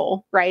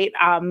asshole, right?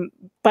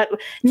 But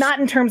not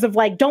in terms of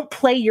like, don't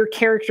play your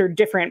character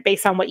different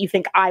based on what you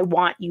think I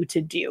want you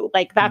to do.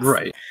 Like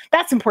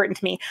that's important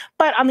to me.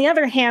 But on the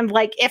other hand,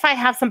 like if I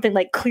have something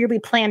like clearly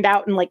planned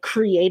out and like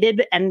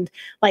created and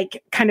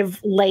like kind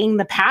of laying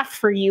the path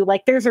for you,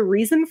 like there's a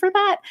reason for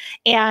that.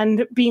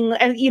 And being,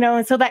 you know,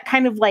 and so that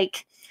kind of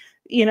like,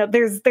 you know,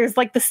 there's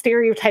like the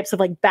stereotypes of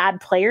like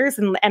bad players.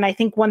 And I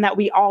think one that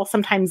we all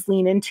sometimes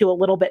lean into a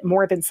little bit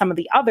more than some of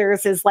the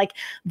others is like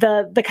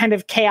the kind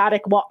of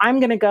chaotic, well, I'm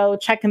going to go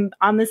check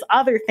on this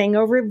other thing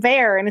over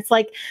there. And it's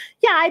like,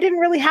 yeah, I didn't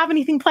really have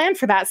anything planned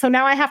for that. So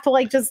now I have to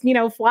like, just, you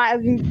know, fly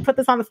and put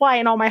this on the fly,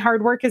 and all my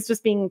hard work is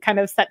just being kind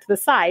of set to the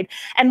side.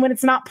 And when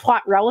it's not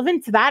plot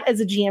relevant, that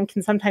as a GM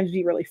can sometimes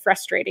be really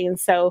frustrating. And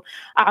so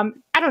I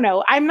don't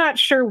know. I'm not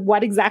sure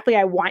what exactly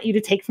I want you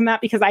to take from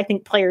that, because I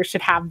think players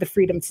should have the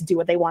freedom to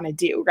do what they want to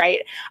do,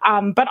 right?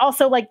 But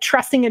also like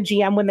trusting a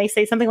GM when they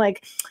say something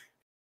like,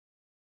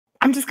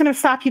 I'm just going to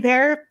stop you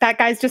there. That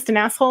guy's just an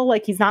asshole.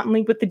 Like, he's not in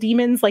league with the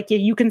demons. Like,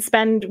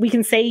 we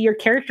can say your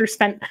character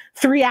spent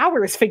 3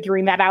 hours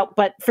figuring that out,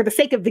 but for the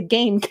sake of the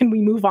game, can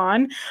we move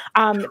on?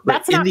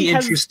 That's not in the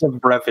interest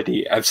of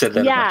brevity. I've said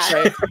that.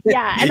 Yeah.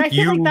 Yeah. And I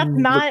feel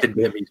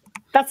like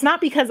that's not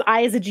because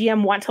I, as a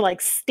GM, want to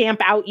like stamp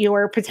out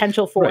your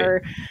potential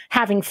for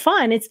having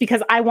fun. It's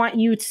because I want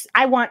you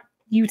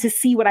to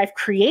see what I've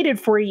created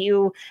for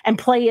you and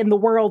play in the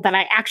world that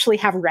I actually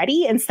have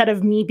ready, instead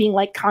of me being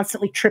like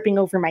constantly tripping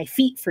over my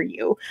feet for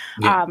you.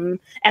 Yeah.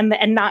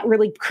 And not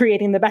really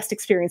creating the best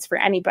experience for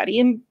anybody.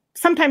 And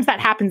sometimes that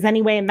happens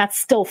anyway, and that's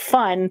still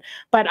fun.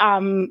 But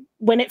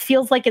when it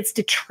feels like it's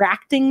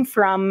detracting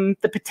from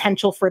the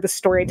potential for the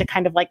story to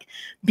kind of like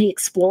be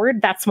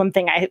explored, that's one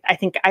thing I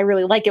think I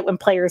really like it when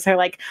players are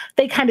like,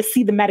 they kind of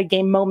see the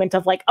metagame moment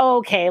of like, oh,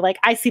 okay, like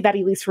I see that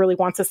Elise really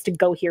wants us to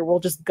go here. We'll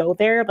just go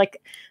there.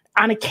 Like,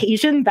 on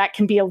occasion, that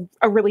can be a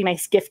really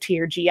nice gift to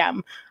your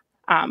GM.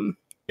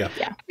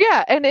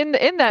 Yeah. And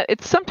in that,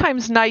 it's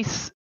sometimes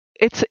nice.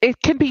 It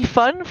can be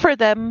fun for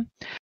them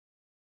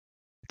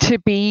to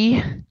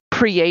be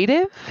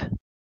creative,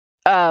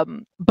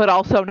 but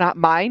also not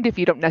mind if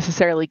you don't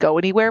necessarily go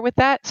anywhere with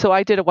that. So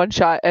I did a one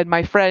shot, and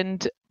my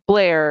friend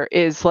Blair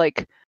is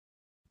like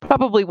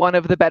probably one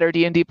of the better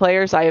D&D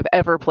players I have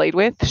ever played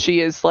with.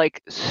 She is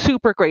like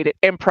super great at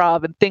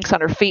improv and thinks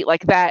on her feet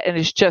like that, and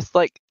is just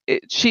like,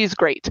 she's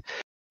great.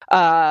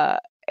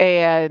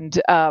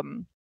 And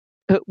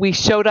we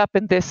showed up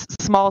in this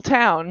small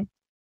town,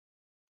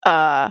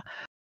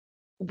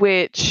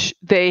 which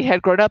they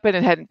had grown up in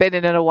and hadn't been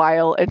in a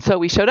while. And so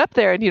we showed up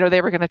there, and,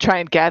 they were going to try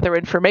and gather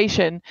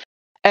information.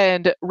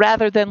 And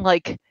rather than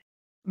like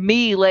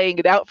me laying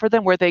it out for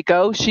them where they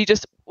go,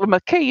 I'm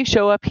like, okay, you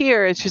show up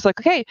here. And she's like,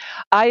 okay,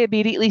 I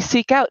immediately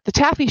seek out the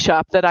taffy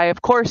shop that I,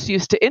 of course,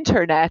 used to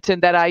intern at,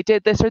 and that I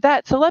did this or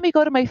that. So let me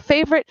go to my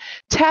favorite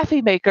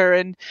taffy maker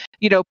and,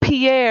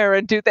 Pierre,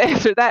 and do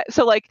this or that.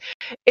 So like,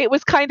 it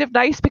was kind of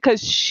nice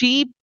because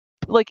she,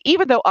 like,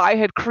 even though I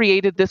had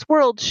created this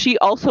world, she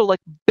also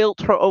like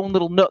built her own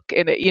little nook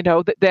in it,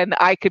 that then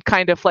I could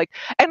kind of like,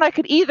 and I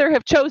could either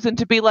have chosen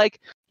to be like,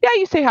 yeah,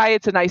 you say hi,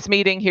 it's a nice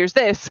meeting, here's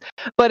this.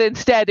 But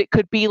instead it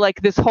could be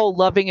like this whole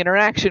loving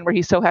interaction where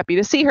he's so happy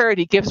to see her, and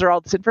he gives her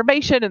all this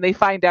information, and they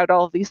find out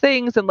all of these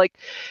things. And like,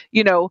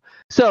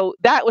 so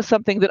that was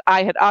something that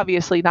I had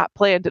obviously not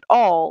planned at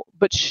all,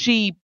 but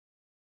she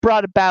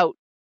brought it about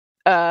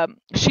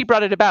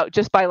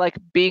just by like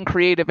being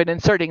creative and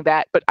inserting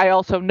that. But I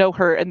also know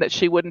her, and that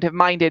she wouldn't have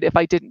minded if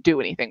I didn't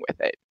do anything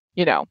with it,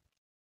 Yeah,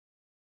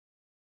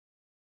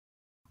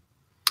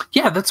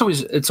 it's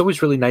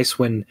always really nice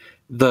when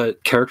the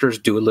characters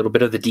do a little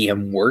bit of the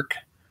DM work.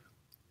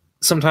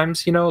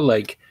 Sometimes, I'm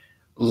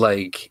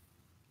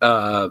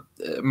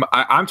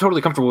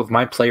totally comfortable with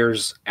my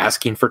players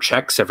asking for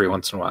checks every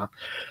once in a while.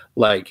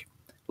 Like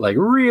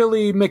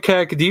really,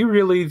 McKeck, do you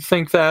really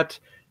think that?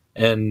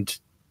 And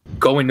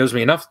Going knows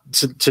me enough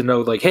to know,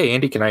 like, hey,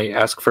 Andy, can I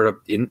ask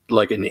for an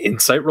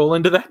insight roll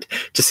into that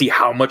to see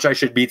how much I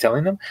should be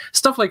telling them?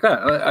 Stuff like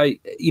that.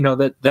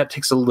 That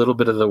takes a little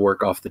bit of the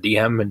work off the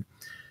DM and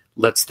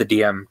lets the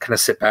DM kind of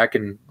sit back.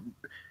 And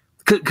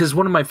because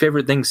one of my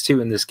favorite things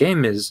too in this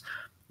game is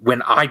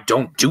when I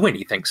don't do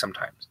anything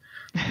sometimes,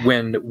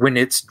 when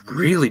it's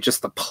really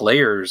just the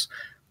players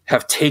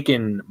have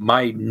taken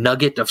my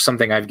nugget of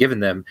something I've given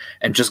them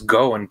and just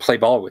go and play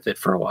ball with it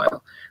for a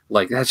while.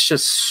 Like, that's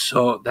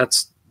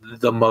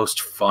the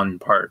most fun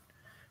part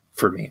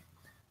for me.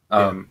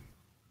 Yeah.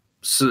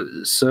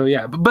 So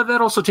yeah, but that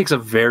also takes a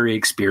very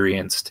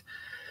experienced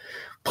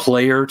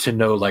player to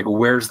know, like,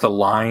 where's the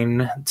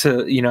line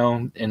to,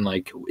 and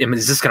like,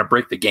 is this going to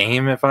break the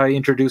game if I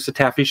introduce a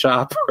taffy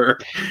shop or,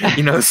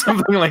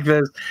 something like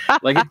this?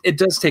 Like, it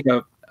does take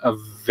a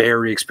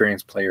very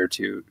experienced player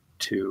to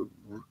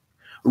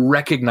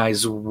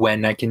recognize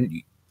when I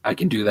can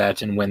do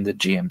that and when the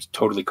GM's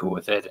totally cool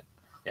with it.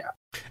 Yeah.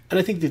 And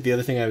I think that the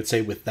other thing I would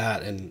say with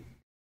that, and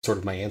sort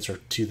of my answer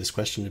to this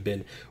question had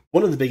been,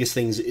 one of the biggest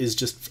things is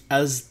just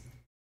as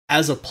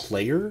a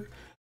player,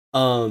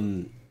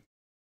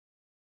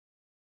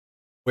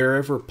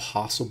 wherever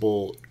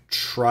possible,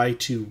 try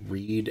to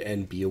read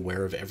and be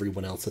aware of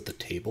everyone else at the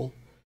table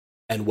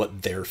and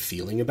what they're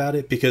feeling about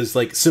it. Because,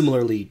 like,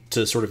 similarly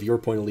to sort of your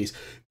point, Elise,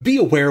 be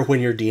aware when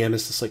your DM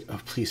is just like,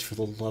 oh, please, for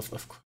the love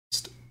of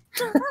Christ,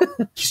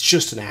 he's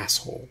just an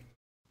asshole.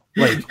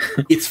 Like,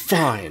 it's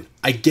fine.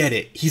 I get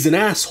it. He's an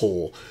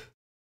asshole,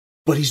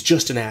 but he's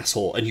just an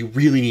asshole, and you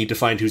really need to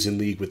find who's in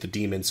league with the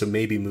demon, so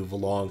maybe move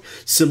along.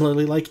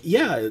 Similarly, like,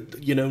 yeah,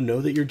 know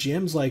that your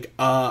GM's like,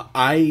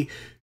 and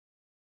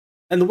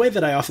the way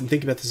that I often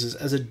think about this is,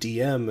 as a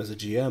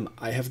GM,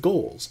 I have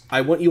goals.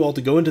 I want you all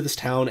to go into this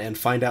town and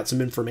find out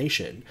some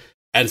information.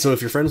 And so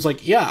if your friend was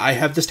like, yeah, I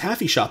have this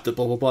taffy shop that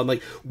blah, blah, blah, I'm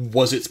like,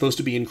 was it supposed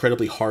to be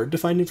incredibly hard to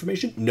find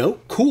information?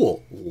 No?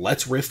 Cool.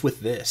 Let's riff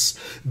with this.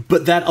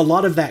 But that a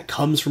lot of that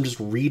comes from just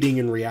reading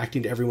and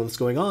reacting to everyone that's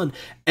going on.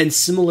 And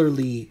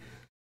similarly,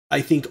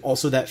 I think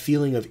also that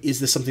feeling of, is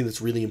this something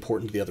that's really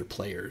important to the other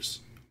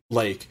players?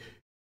 Like,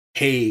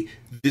 hey,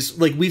 this,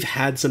 like, we've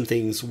had some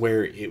things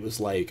where it was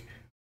like,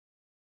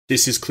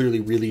 this is clearly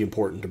really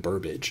important to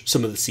Burbage.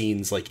 Some of the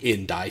scenes, like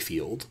in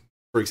Diefield,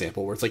 for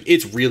example, where it's like,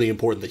 it's really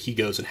important that he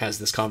goes and has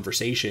this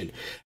conversation.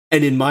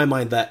 And in my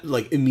mind, that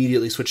like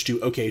immediately switched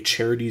to, okay,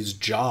 Charity's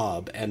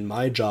job and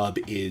my job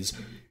is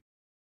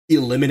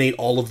eliminate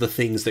all of the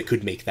things that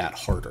could make that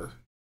harder.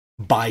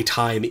 Buy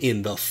time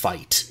in the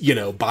fight,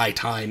 buy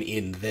time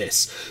in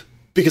this.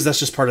 Because that's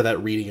just part of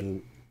that reading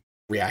and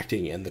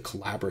reacting and the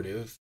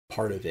collaborative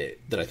part of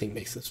it that I think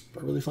makes this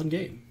a really fun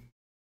game.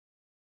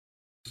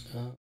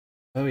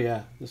 Oh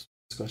yeah, this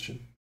question.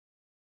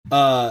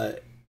 How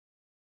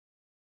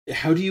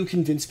do you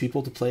convince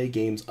people to play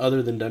games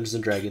other than Dungeons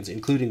and Dragons,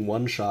 including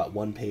one-shot,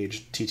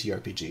 one-page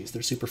TTRPGs?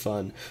 They're super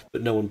fun,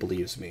 but no one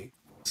believes me.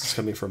 This is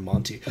coming from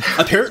Monty.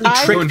 Apparently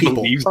trick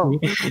people.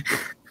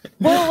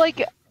 Well,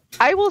 like,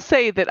 I will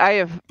say that I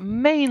have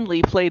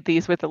mainly played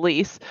these with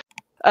Elise.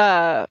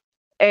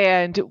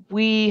 And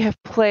we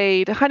have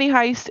played Honey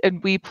Heist,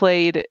 and we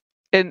played...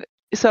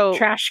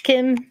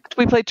 Trashkin.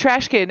 We played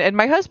Trashkin, and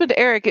my husband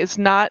Eric is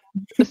not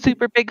a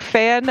super big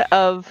fan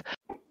of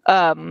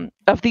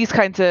these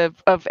kinds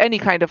of any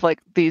kind of like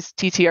these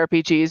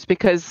TTRPGs,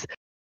 because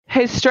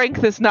his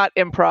strength is not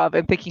improv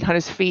and thinking on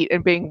his feet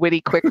and being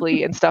witty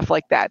quickly and stuff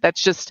like that.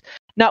 That's just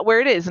not where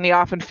it is, and he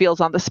often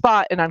feels on the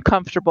spot and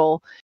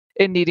uncomfortable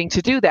in needing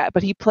to do that.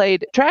 But he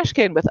played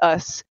Trashkin with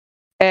us,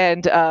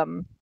 and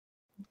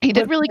he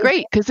did really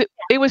great because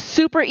it was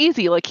super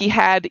easy. Like, he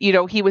had, he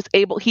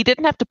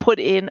didn't have to put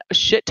in a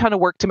shit ton of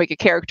work to make a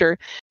character.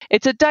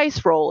 It's a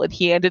dice roll, and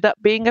he ended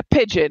up being a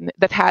pigeon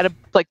that had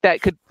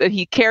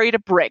he carried a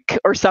brick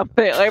or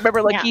something. I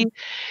remember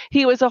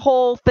he was a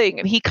whole thing,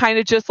 and he kind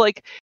of just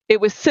like,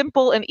 it was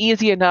simple and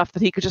easy enough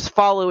that he could just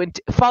fall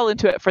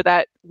into it for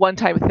that one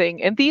time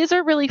thing. And these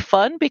are really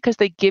fun because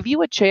they give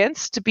you a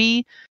chance to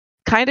be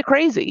kind of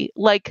crazy.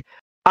 Like,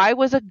 I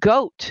was a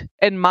goat,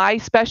 and I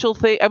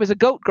was a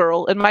goat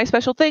girl, and my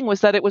special thing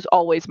was that it was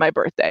always my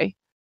birthday.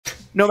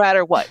 No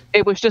matter what.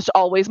 It was just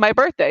always my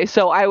birthday.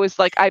 So I was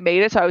like, I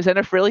made it, so I was in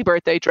a frilly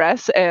birthday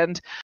dress, and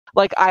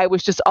like, I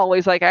was just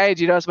always like, hey,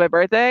 do you know it's my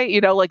birthday?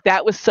 Like,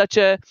 that was such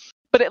a...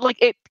 But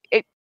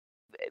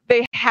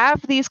they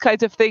have these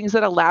kinds of things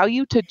that allow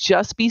you to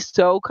just be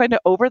so kind of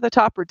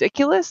over-the-top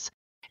ridiculous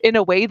in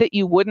a way that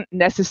you wouldn't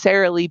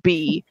necessarily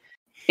be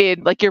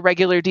in like your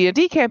regular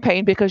D&D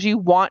campaign, because you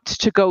want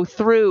to go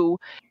through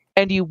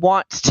and you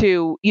want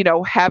to,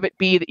 have it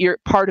be that you're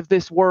part of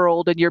this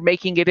world and you're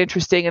making it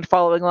interesting and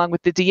following along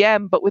with the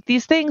DM. But with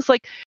these things,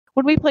 like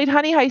when we played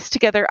Honey Heist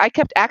together, I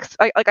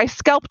I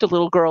scalped a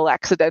little girl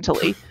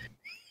accidentally,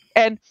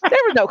 and there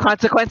were no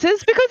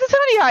consequences because it's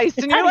Honey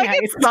Heist, and you're like,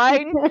 it's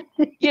fine.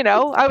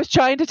 I was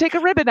trying to take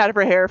a ribbon out of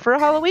her hair for a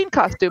Halloween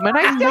costume, and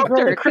I scalped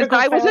her because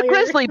I was a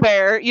grizzly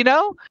bear,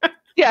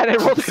 Yeah, and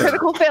it rolled a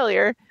critical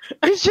failure.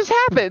 This just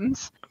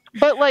happens.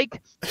 But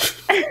like,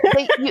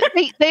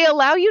 they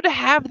allow you to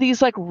have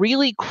these like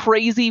really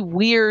crazy,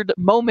 weird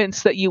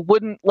moments that you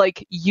wouldn't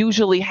like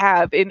usually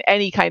have in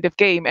any kind of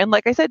game. And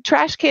like I said,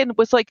 Trashkin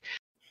was like,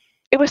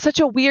 it was such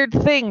a weird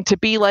thing to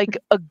be like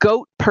a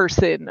goat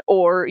person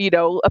or,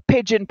 a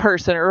pigeon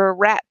person or a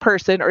rat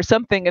person or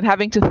something, and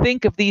having to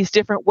think of these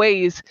different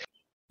ways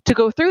to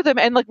go through them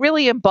and like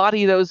really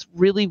embody those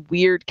really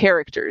weird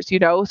characters,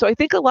 So I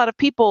think a lot of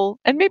people,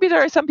 and maybe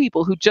there are some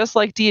people who just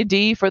like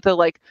D&D for the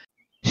like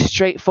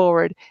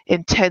straightforward,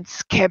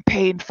 intense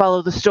campaign,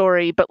 follow the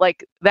story, but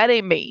like that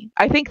ain't me.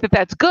 I think that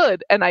that's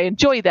good and I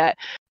enjoy that,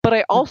 but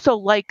I also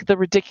like the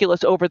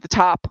ridiculous, over the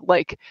top,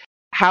 like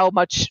how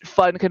much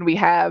fun can we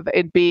have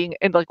in being,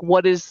 and like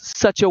what is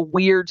such a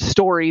weird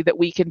story that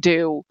we can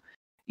do,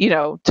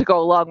 to go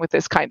along with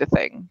this kind of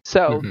thing.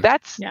 So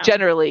that's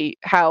generally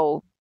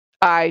how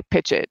I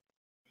pitch it.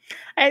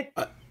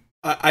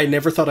 I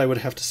never thought I would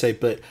have to say,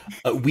 but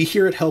we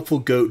here at Helpful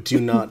Goat do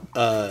not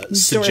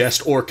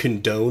suggest or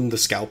condone the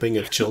scalping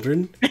of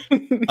children,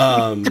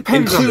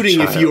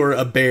 including if you are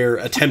a bear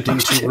attempting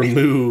to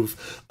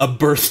remove a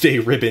birthday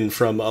ribbon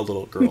from a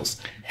little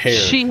girl's hair.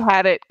 She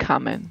had it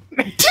coming.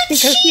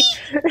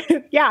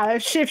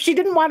 If she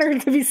didn't want her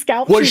to be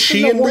scalped, was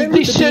she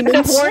shouldn't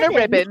have worn a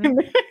ribbon.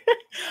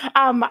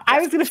 I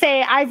was going to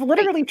say, I've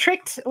literally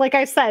tricked, like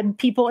I said,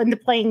 people into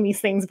playing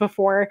these things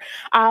before.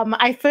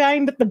 I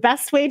find that the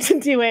best way to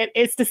do it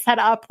is to set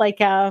up like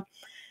a...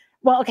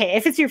 Well, okay,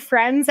 if it's your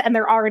friends and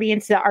they're already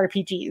into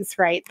RPGs,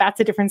 right?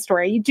 That's a different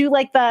story. You do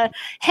like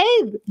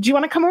hey, do you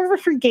want to come over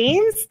for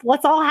games?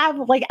 Let's all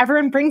have, like,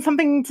 everyone bring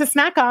something to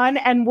snack on,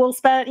 and we'll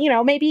spend,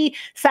 maybe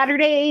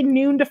Saturday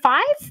noon to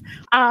 5.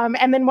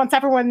 And then once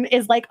everyone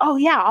is like, oh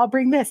yeah, I'll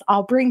bring this,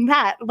 I'll bring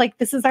that. Like,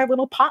 this is our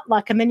little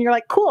potluck. And then you're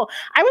like, cool.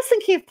 I was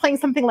thinking of playing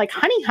something like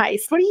Honey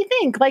Heist. What do you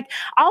think? Like,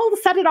 I'll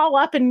set it all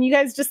up and you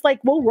guys just like,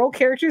 we'll roll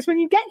characters when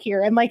you get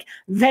here. And like,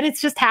 then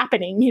it's just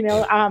happening,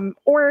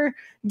 or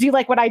do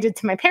like what I did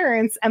to my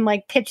parents and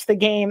like pitch the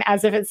game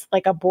as if it's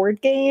like a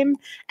board game,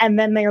 and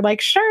then they're like,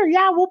 sure,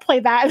 yeah, we'll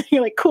play that. And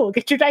you're like, cool,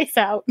 get your dice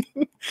out.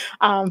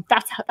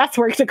 That's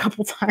worked a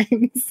couple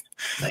times.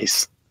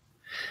 Nice.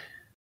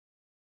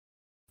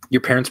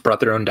 Your parents brought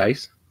their own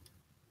dice?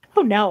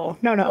 Oh no.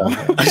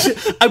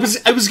 I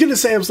was gonna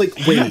say, I was like,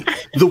 wait,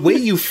 the way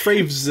you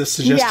phrased this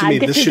suggests to me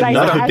this should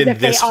not have been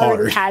this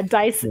hard. Had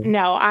dice.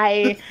 No,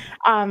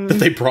 that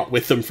they brought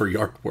with them for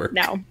yard work.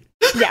 No.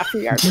 Yeah, for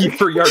yard work.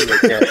 For yard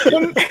work,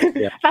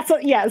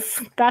 yeah.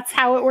 That's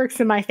how it works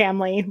in my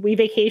family. We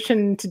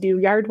vacation to do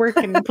yard work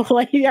and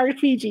play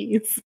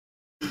RPGs.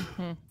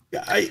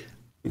 Yeah,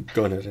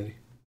 go ahead, Eddie.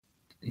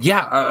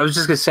 Yeah, I was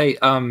just gonna say,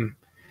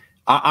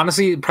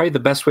 honestly, probably the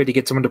best way to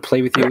get someone to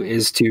play with you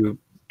is to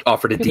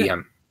offer to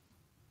DM.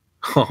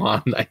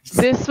 Oh, nice.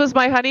 This was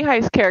my Honey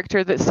Heist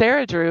character that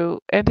Sarah drew,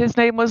 and his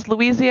name was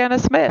Louisiana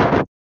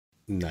Smith.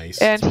 Nice.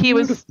 And he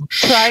was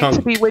trying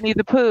to be Winnie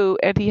the Pooh,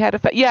 and he had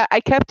I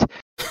kept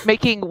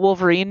making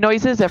Wolverine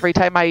noises every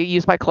time I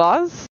used my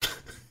claws.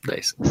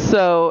 Nice.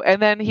 So,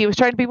 and then he was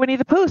trying to be Winnie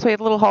the Pooh, so he had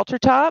a little halter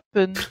top,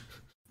 and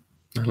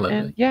I love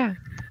it. Yeah,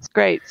 it's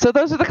great. So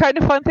those are the kind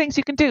of fun things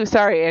you can do.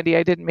 Sorry, Andy,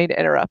 I didn't mean to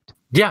interrupt.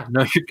 Yeah,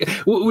 no,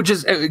 which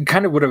is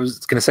kind of what I was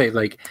going to say.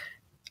 Like,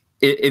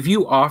 if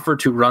you offer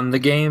to run the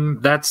game,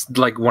 that's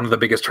like one of the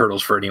biggest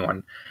hurdles for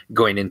anyone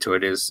going into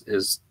it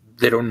is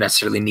they don't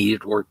necessarily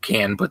need or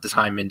can put the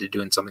time into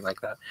doing something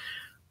like that.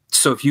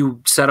 So if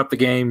you set up the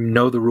game,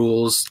 know the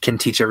rules, can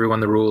teach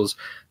everyone the rules,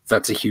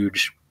 that's a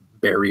huge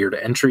barrier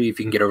to entry. If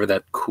you can get over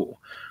that, cool.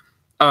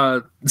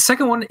 The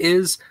second one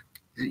is,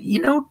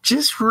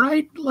 just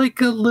write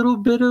like a little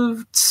bit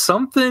of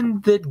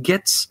something that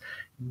gets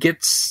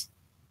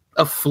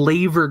a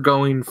flavor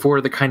going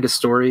for the kind of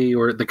story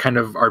or the kind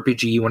of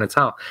RPG you want to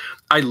tell.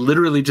 I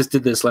literally just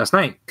did this last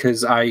night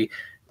because I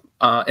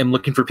am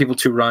looking for people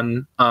to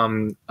run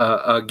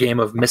a game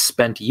of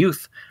Misspent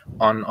Youth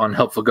on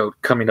Helpful Goat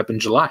coming up in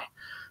July.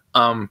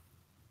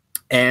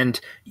 And,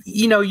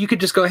 you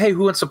could just go, hey,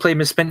 who wants to play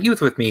Misspent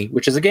Youth with me?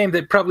 Which is a game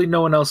that probably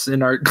no one else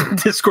in our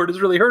Discord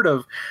has really heard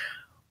of.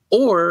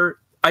 Or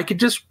I could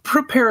just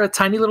prepare a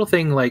tiny little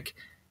thing like,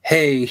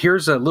 hey,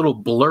 here's a little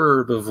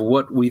blurb of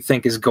what we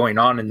think is going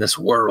on in this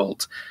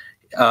world.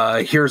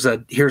 Here's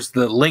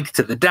the link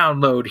to the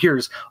download.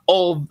 Here's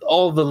all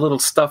the little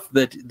stuff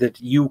that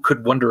you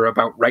could wonder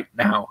about right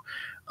now.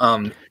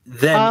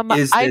 Then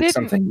is it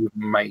something you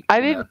might?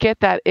 I didn't get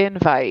that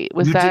invite.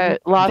 Was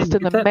that lost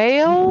in the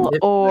mail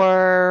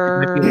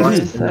or? It might be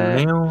lost in the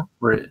mail.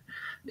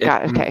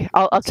 Okay,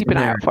 I'll keep an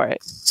eye out for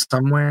it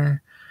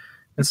somewhere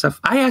and stuff.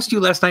 I asked you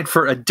last night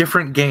for a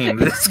different game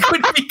that's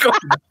going to be going.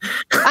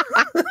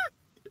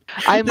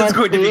 I must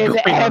be in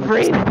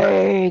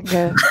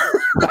everything.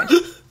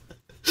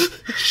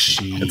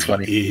 She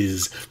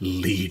is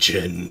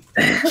Legion.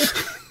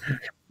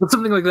 But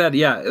something like that,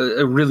 yeah,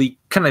 it really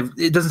kind of,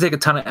 it doesn't take a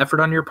ton of effort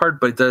on your part,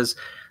 but it does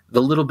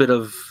the little bit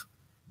of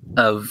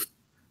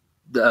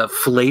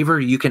flavor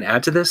you can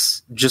add to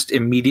this just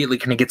immediately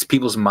kind of gets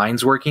people's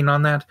minds working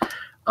on that,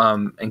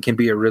 and can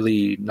be a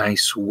really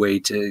nice way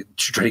to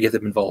try to get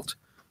them involved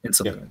in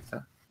something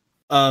like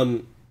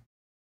that.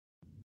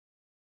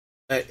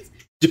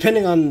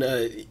 Depending on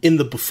in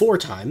the before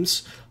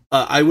times,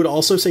 I would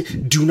also say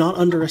do not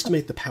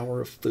underestimate the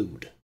power of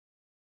food.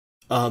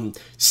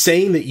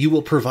 Saying that you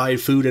will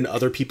provide food and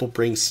other people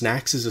bring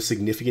snacks is a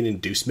significant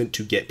inducement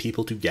to get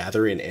people to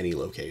gather in any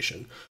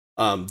location.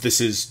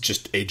 This is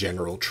just a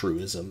general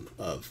truism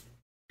of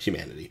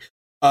humanity.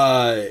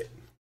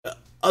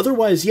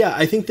 Otherwise, yeah,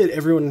 I think that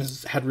everyone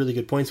has had really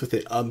good points with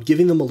it.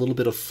 Giving them a little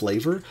bit of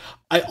flavor.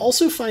 I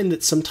also find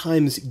that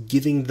sometimes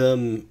giving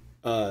them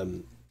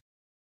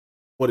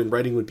what in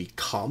writing would be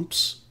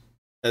comps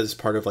as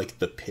part of like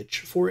the pitch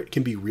for it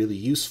can be really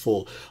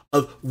useful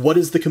of what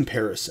is the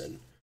comparison.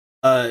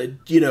 And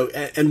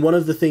one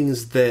of the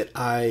things that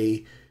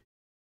I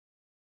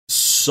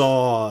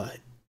saw,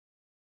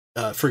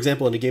 for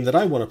example, in a game that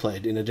I want to play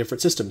in a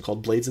different system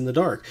called Blades in the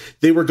Dark,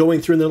 they were going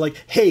through and they're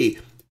like, hey,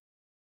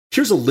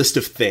 here's a list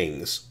of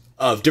things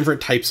of different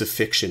types of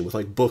fiction with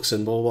like books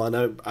and blah, blah,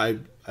 blah.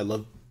 And I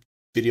love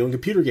video and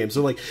computer games.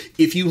 They're like,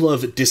 if you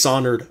love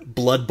Dishonored,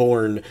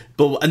 Bloodborne,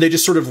 and they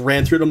just sort of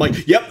ran through it. I'm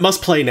like, yep,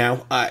 must play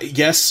now.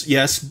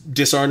 Yes,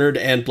 Dishonored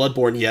and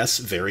Bloodborne, yes,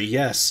 very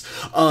yes.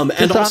 And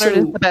Dishonored also,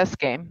 is the best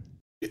game.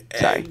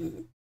 Sorry.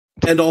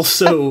 And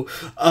also,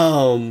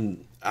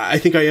 I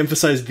think I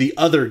emphasized the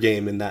other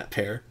game in that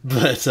pair,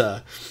 but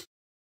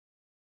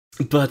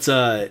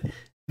the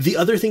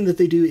other thing that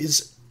they do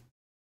is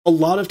a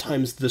lot of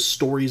times the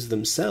stories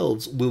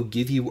themselves will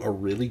give you a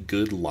really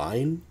good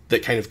line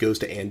that kind of goes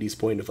to Andy's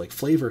point of like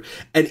flavor.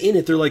 And in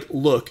it, they're like,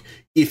 look,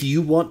 if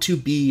you want to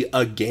be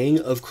a gang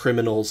of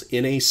criminals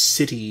in a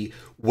city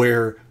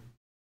where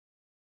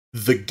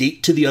the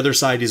gate to the other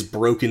side is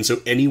broken, so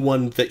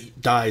anyone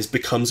that dies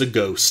becomes a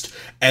ghost,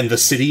 and the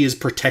city is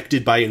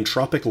protected by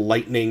entropic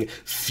lightning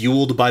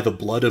fueled by the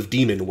blood of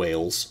demon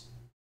whales,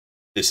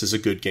 this is a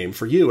good game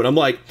for you. And I'm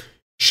like,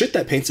 shit,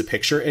 that paints a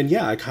picture, and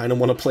yeah, I kind of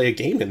want to play a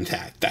game in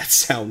that. That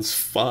sounds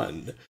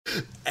fun.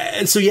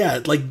 And so yeah,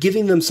 like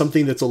giving them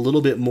something that's a little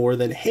bit more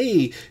than,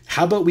 hey,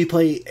 how about we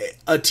play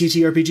a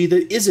TTRPG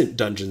that isn't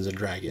Dungeons and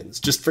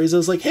Dragons? Just phrase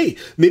those like, hey,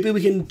 maybe we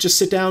can just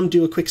sit down,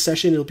 do a quick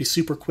session, it'll be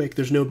super quick,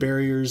 there's no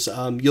barriers,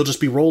 you'll just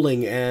be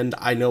rolling, and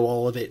I know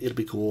all of it, it'll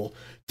be cool.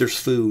 There's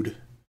food.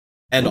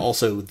 and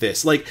also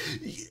this. Like,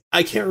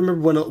 I can't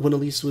remember when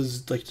Elise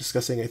was like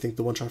discussing, I think,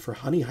 the one shot for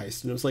Honey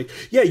Heist, and it was like,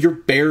 yeah, you're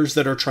bears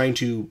that are trying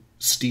to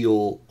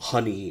steal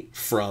honey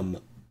from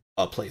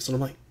a place, and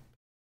I'm like,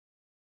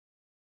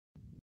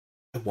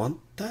 I want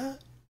that.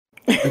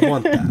 I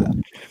want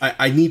that.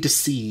 I need to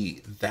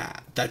see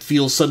that. That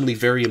feels suddenly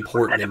very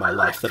important in my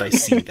life that I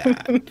see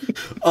that.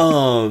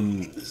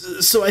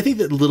 So I think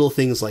that little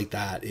things like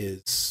that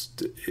is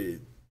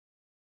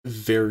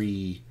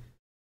very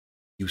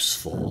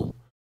useful.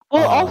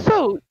 Well,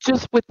 also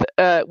just with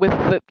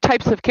the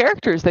types of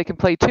characters they can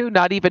play too,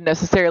 not even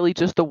necessarily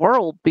just the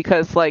world,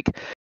 because like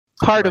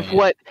part of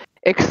what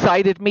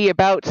excited me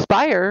about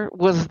Spire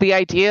was the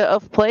idea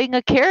of playing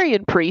a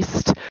carrion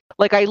priest.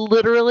 Like, I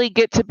literally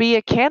get to be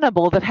a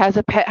cannibal that has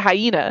a pet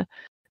hyena.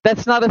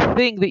 That's not a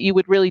thing that you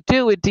would really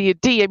do in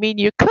D&D. I mean,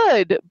 you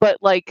could, but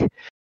like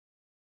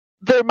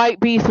there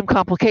might be some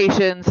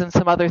complications and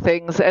some other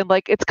things, and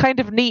like it's kind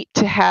of neat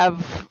to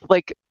have,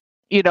 like,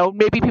 you know,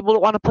 maybe people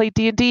don't want to play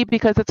D&D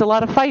because it's a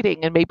lot of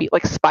fighting, and maybe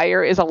like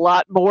Spire is a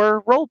lot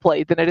more role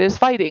play than it is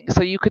fighting.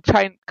 So you could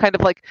try and kind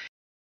of like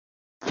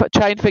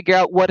try and figure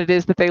out what it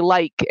is that they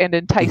like and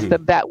entice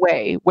them that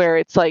way, where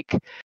it's like,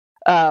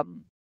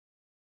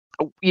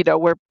 you know,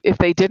 where if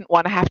they didn't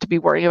want to have to be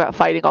worrying about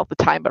fighting all the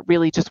time, but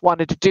really just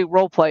wanted to do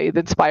role play,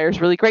 then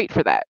Spire's really great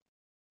for that.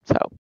 So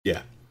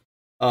yeah.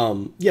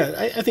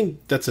 I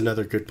think that's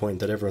another good point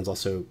that everyone's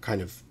also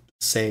kind of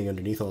saying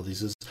underneath all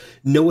these is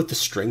know what the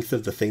strength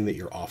of the thing that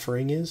you're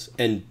offering is,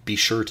 and be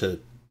sure to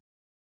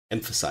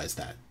emphasize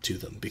that to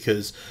them,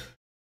 because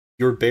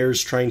your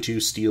bear's trying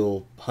to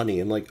steal honey,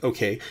 and like,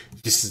 okay,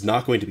 this is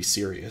not going to be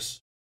serious.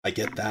 I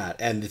get that.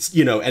 And it's,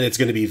 you know, and it's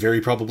going to be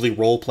very probably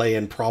role play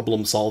and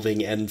problem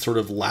solving and sort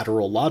of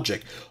lateral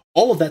logic.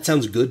 All of that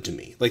sounds good to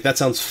me. Like, that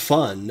sounds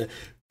fun.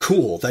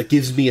 Cool. That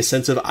gives me a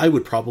sense of I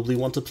would probably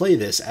want to play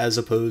this, as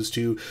opposed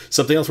to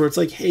something else where it's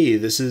like, hey,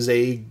 this is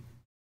a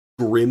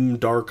grim,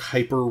 dark,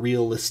 hyper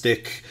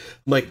realistic.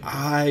 Like,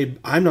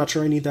 I'm not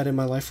sure I need that in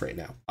my life right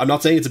now. I'm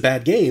not saying it's a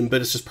bad game,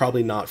 but it's just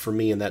probably not for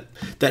me. And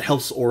that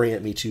helps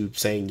orient me to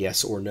saying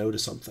yes or no to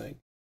something.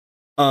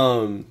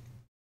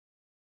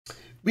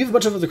 We have a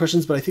bunch of other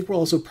questions, but I think we'll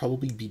also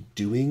probably be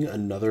doing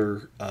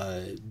another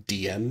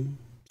DM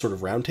sort of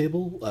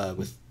roundtable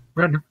with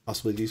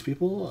possibly these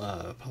people,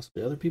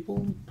 possibly other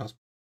people, possibly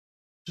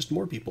just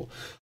more people.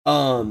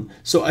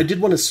 So I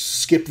did want to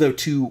skip, though,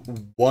 to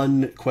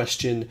one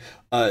question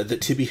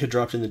that Tibby had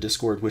dropped in the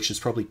Discord, which is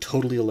probably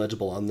totally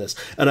illegible on this.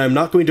 And I'm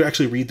not going to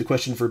actually read the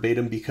question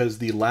verbatim, because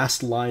the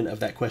last line of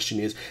that question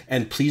is,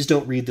 "And please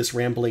don't read this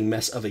rambling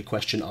mess of a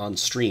question on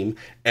stream!" !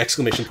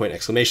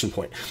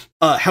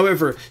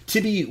 However,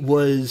 Tibby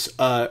was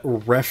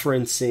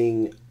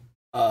referencing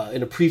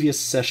in a previous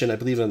session, I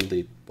believe on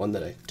the one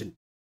that I didn't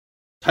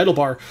title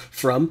bar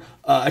from,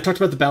 I talked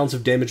about the balance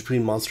of damage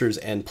between monsters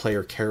and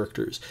player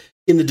characters.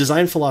 In the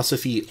design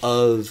philosophy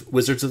of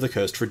Wizards of the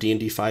Coast for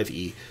D&D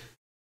 5e,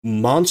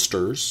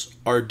 monsters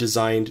are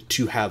designed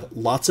to have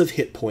lots of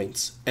hit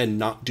points and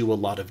not do a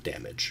lot of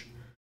damage.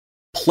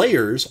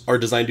 Players are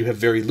designed to have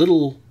very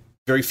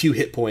few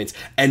hit points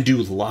and do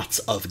lots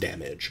of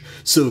damage.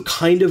 So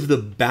kind of the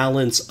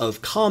balance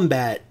of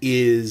combat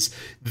is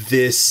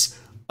this,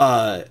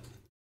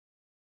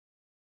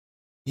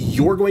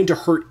 you're going to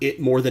hurt it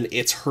more than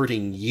it's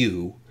hurting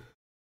you,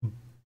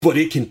 but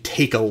it can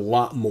take a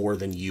lot more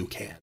than you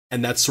can.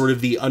 And that's sort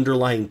of the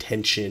underlying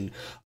tension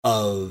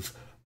of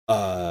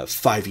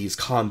 5e's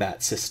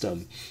combat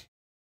system.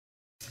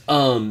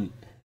 And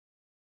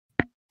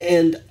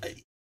in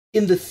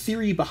the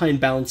theory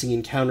behind balancing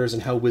encounters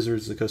and how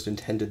Wizards of the Coast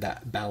intended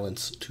that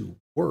balance to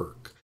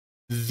work,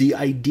 the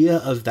idea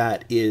of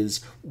that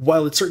is,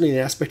 while it's certainly an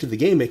aspect of the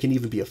game, it can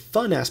even be a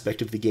fun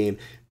aspect of the game.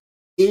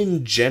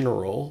 In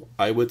general,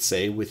 I would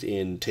say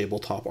within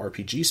tabletop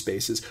RPG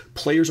spaces,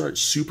 players aren't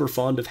super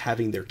fond of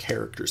having their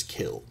characters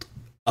killed.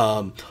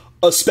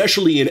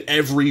 Especially in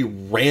every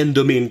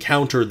random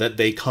encounter that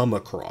they come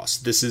across.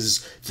 This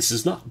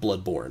is not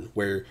Bloodborne,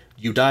 where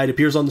you die, it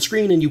appears on the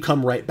screen, and you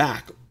come right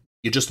back.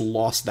 You just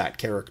lost that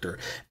character.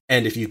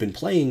 And if you've been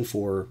playing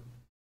for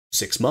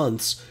 6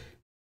 months,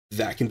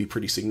 that can be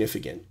pretty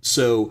significant.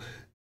 So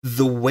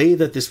the way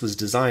that this was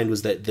designed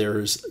was that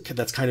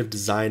that's kind of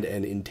designed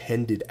and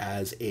intended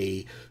as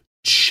a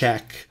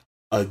check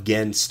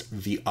against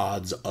the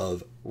odds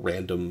of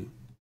random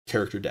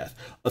character death.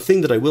 A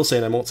thing that I will say,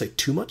 and I won't say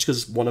too much,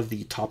 because one of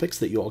the topics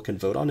that you all can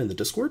vote on in the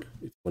Discord,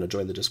 if you want to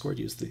join the Discord,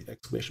 use the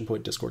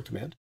 !Discord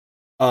command,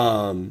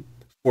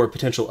 for a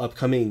potential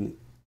upcoming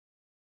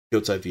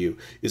Goat's Eye View,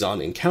 is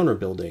on encounter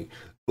building.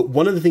 But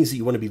one of the things that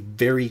you want to be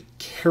very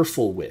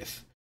careful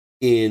with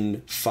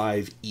in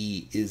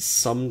 5e is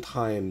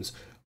sometimes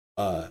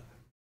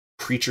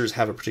creatures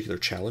have a particular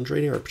challenge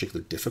rating or a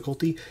particular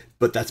difficulty,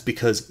 but that's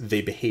because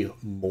they behave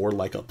more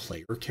like a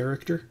player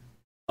character.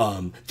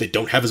 They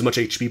don't have as much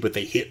HP, but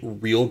they hit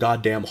real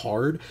goddamn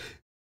hard.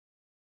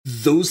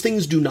 Those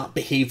things do not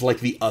behave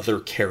like the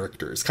other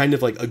characters. Kind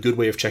of like a good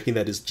way of checking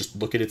that is just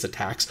look at its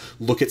attacks,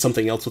 look at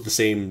something else with the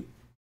same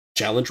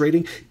challenge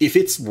rating. If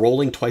it's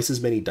rolling twice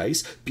as many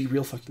dice, be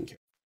real fucking careful.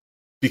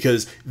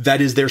 because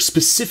that is there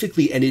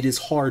specifically, and it is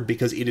hard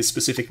because it is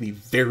specifically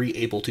very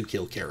able to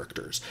kill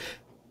characters.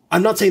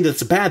 I'm not saying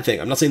that's a bad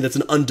thing. I'm not saying that's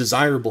an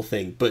undesirable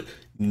thing, but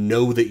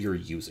know that you're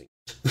using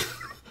it.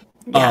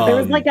 Yeah, there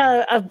was like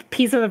a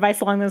piece of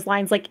advice along those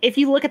lines. Like, if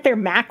you look at their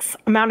max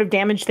amount of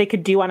damage they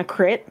could do on a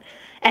crit,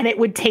 and it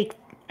would take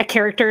a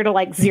character to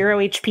like 0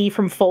 HP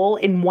from full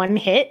in one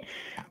hit,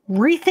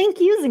 rethink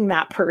using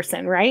that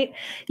person, right?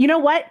 You know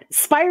what?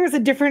 Spire's a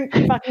different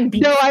fucking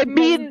beast. No, I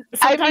mean,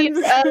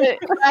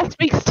 last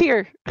week's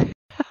tier.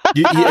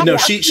 No,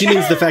 she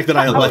means the fact that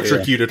I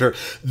electrocuted her.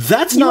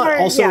 That's not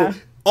also. Yeah.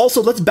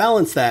 Also, let's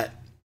balance that.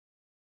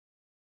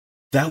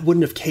 That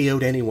wouldn't have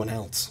KO'd anyone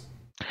else.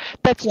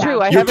 That's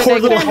true. Your poor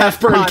little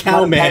half-burned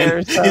cow man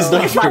is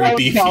not very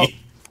beefy.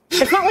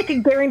 It's not like a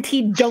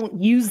guaranteed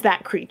don't use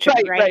that creature,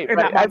 right? Or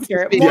that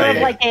monster. More of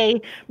like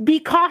a be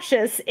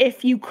cautious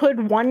if you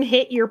could one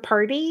hit your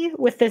party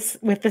with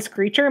this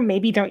creature,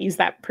 maybe don't use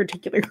that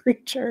particular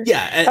creature.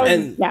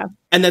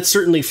 And that's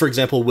certainly, for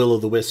example,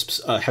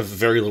 Will-o'-the-Wisps have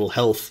very little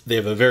health. They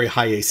have a very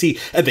high AC,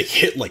 and they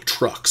hit like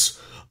trucks.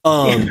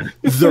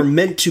 They're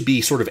meant to be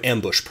sort of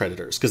ambush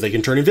predators because they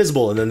can turn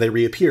invisible and then they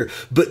reappear.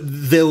 But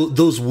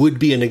those would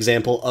be an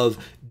example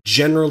of,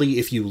 generally,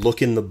 if you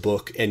look in the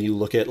book and you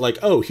look at like,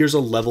 oh, here's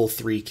a level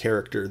 3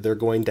 character, they're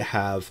going to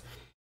have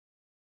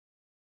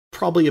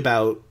probably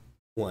about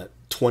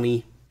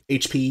 20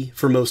 HP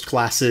for most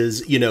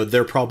classes. You know,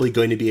 they're probably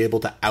going to be able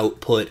to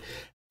output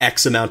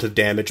X amount of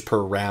damage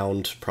per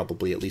round,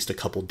 probably at least a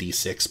couple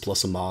D6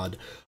 plus a mod.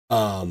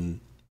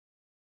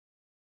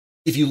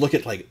 If you look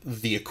at like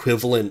the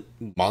equivalent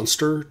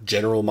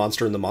general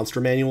monster in the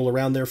monster manual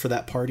around there for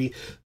that party,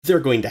 they're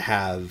going to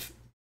have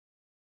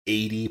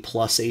 80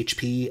 plus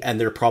HP, and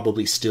they're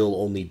probably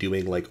still only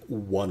doing like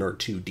 1 or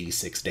 2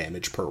 D6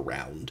 damage per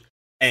round.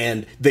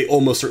 And they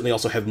almost certainly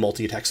also have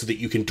multi-attack so that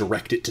you can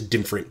direct it to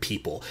different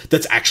people.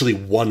 That's actually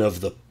one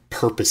of the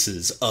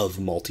purposes of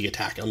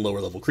multi-attack on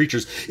lower level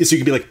creatures, is so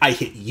you can be like, I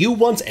hit you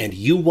once, and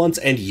you once,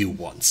 and you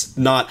once.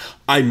 Not,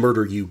 I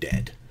murder you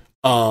dead.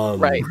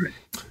 Right.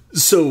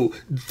 So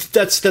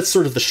that's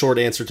sort of the short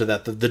answer to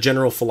that. The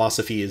general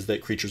philosophy is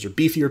that creatures are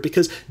beefier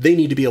because they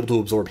need to be able to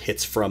absorb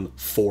hits from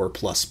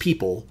 4+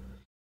 people,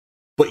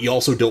 but you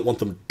also don't want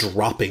them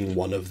dropping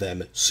one of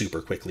them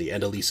super quickly.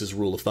 And Elise's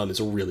rule of thumb is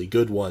a really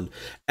good one.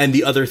 And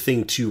the other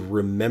thing to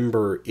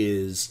remember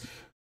is,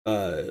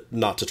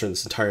 not to turn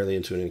this entirely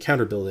into an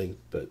encounter building,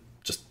 but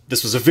just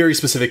this was a very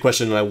specific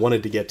question and I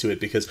wanted to get to it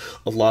because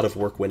a lot of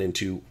work went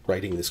into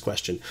writing this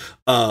question.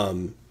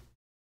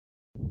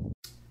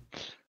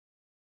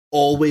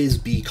 Always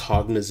be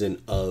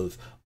cognizant of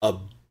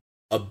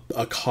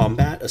a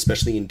combat,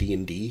 especially in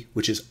D&D,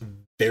 which is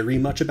very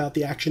much about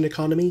the action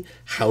economy,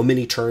 how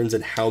many turns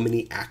and how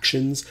many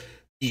actions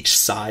each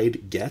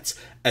side gets.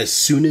 As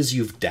soon as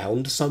you've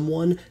downed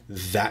someone,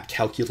 that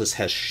calculus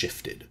has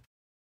shifted.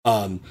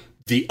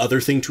 The other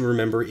thing to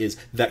remember is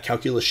that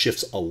calculus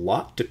shifts a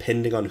lot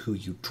depending on who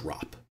you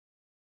drop.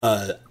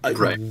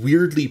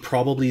 Weirdly,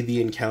 probably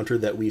the encounter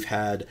that we've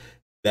had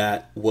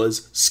that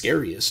was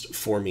scariest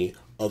for me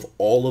of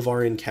all of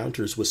our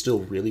encounters was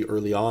still really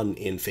early on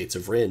in Fates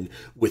of Rin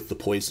with the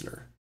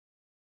Poisoner.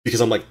 Because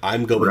I'm like,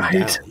 I'm going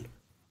down.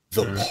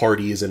 The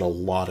party is in a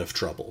lot of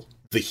trouble.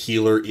 The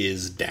healer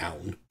is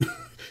down.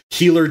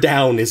 Healer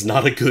down is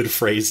not a good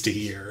phrase to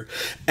hear.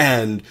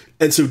 And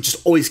so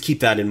just always keep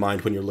that in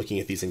mind when you're looking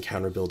at these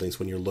encounter buildings,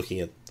 when you're looking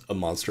at a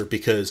monster,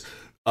 because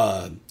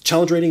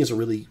challenge rating is a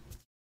really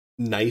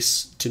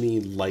nice, to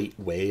me, light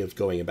way of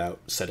going about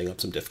setting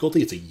up some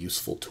difficulty. It's a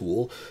useful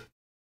tool.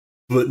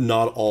 But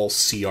not all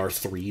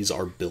CR3s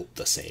are built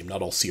the same.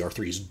 Not all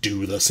CR3s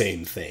do the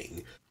same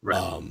thing.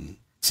 Right.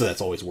 So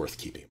that's always worth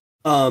keeping.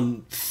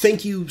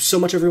 Thank you so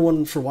much,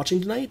 everyone, for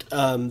watching tonight.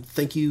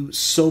 Thank you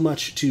so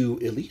much to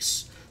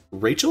Elise,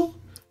 Rachel's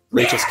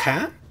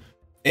cat,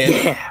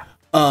 and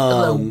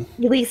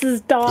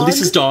Elise's dog.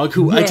 Elise's dog,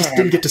 who I just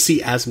didn't get to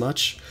see as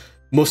much.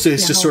 Most of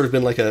it's just sort of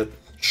been like a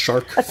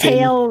shark. A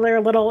tail or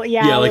a little,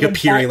 like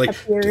appearing like.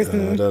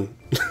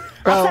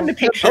 I'll send a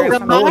picture.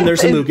 And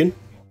there's a Mugen.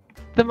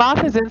 The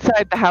moth is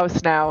inside the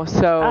house now,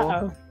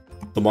 so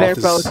the moth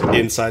is both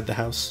inside the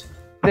house.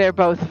 They're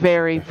both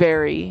very,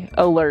 very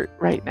alert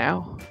right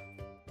now.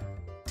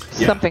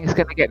 Yeah. Something's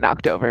going to get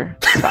knocked over.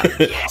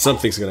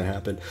 Something's going to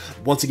happen.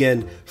 Once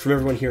again, from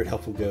everyone here at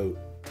Helpful Goat,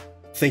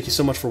 thank you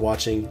so much for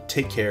watching.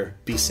 Take care.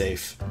 Be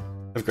safe.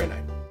 Have a great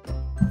night.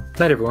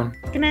 Night, everyone.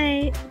 Good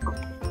night.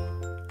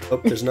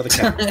 Oh, there's another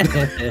cat.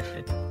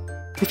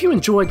 If you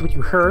enjoyed what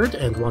you heard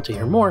and want to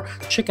hear more,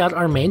 check out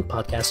our main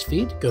podcast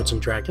feed, Goats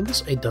and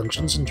Dragons, a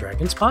Dungeons &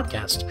 Dragons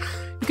podcast.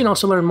 You can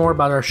also learn more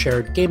about our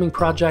shared gaming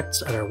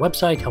projects at our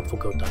website,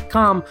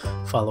 helpfulgoat.com,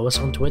 follow us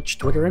on Twitch,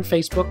 Twitter, and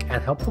Facebook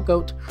at Helpful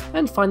Goat,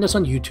 and find us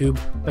on YouTube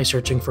by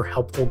searching for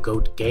Helpful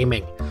Goat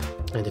Gaming.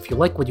 And if you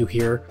like what you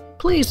hear,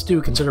 please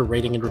do consider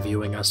rating and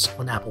reviewing us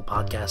on Apple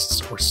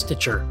Podcasts or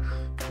Stitcher.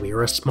 We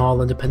are a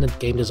small independent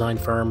game design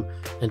firm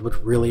and would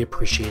really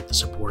appreciate the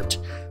support.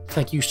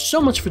 Thank you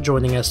so much for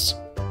joining us,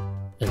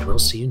 and we'll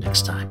see you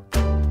next time.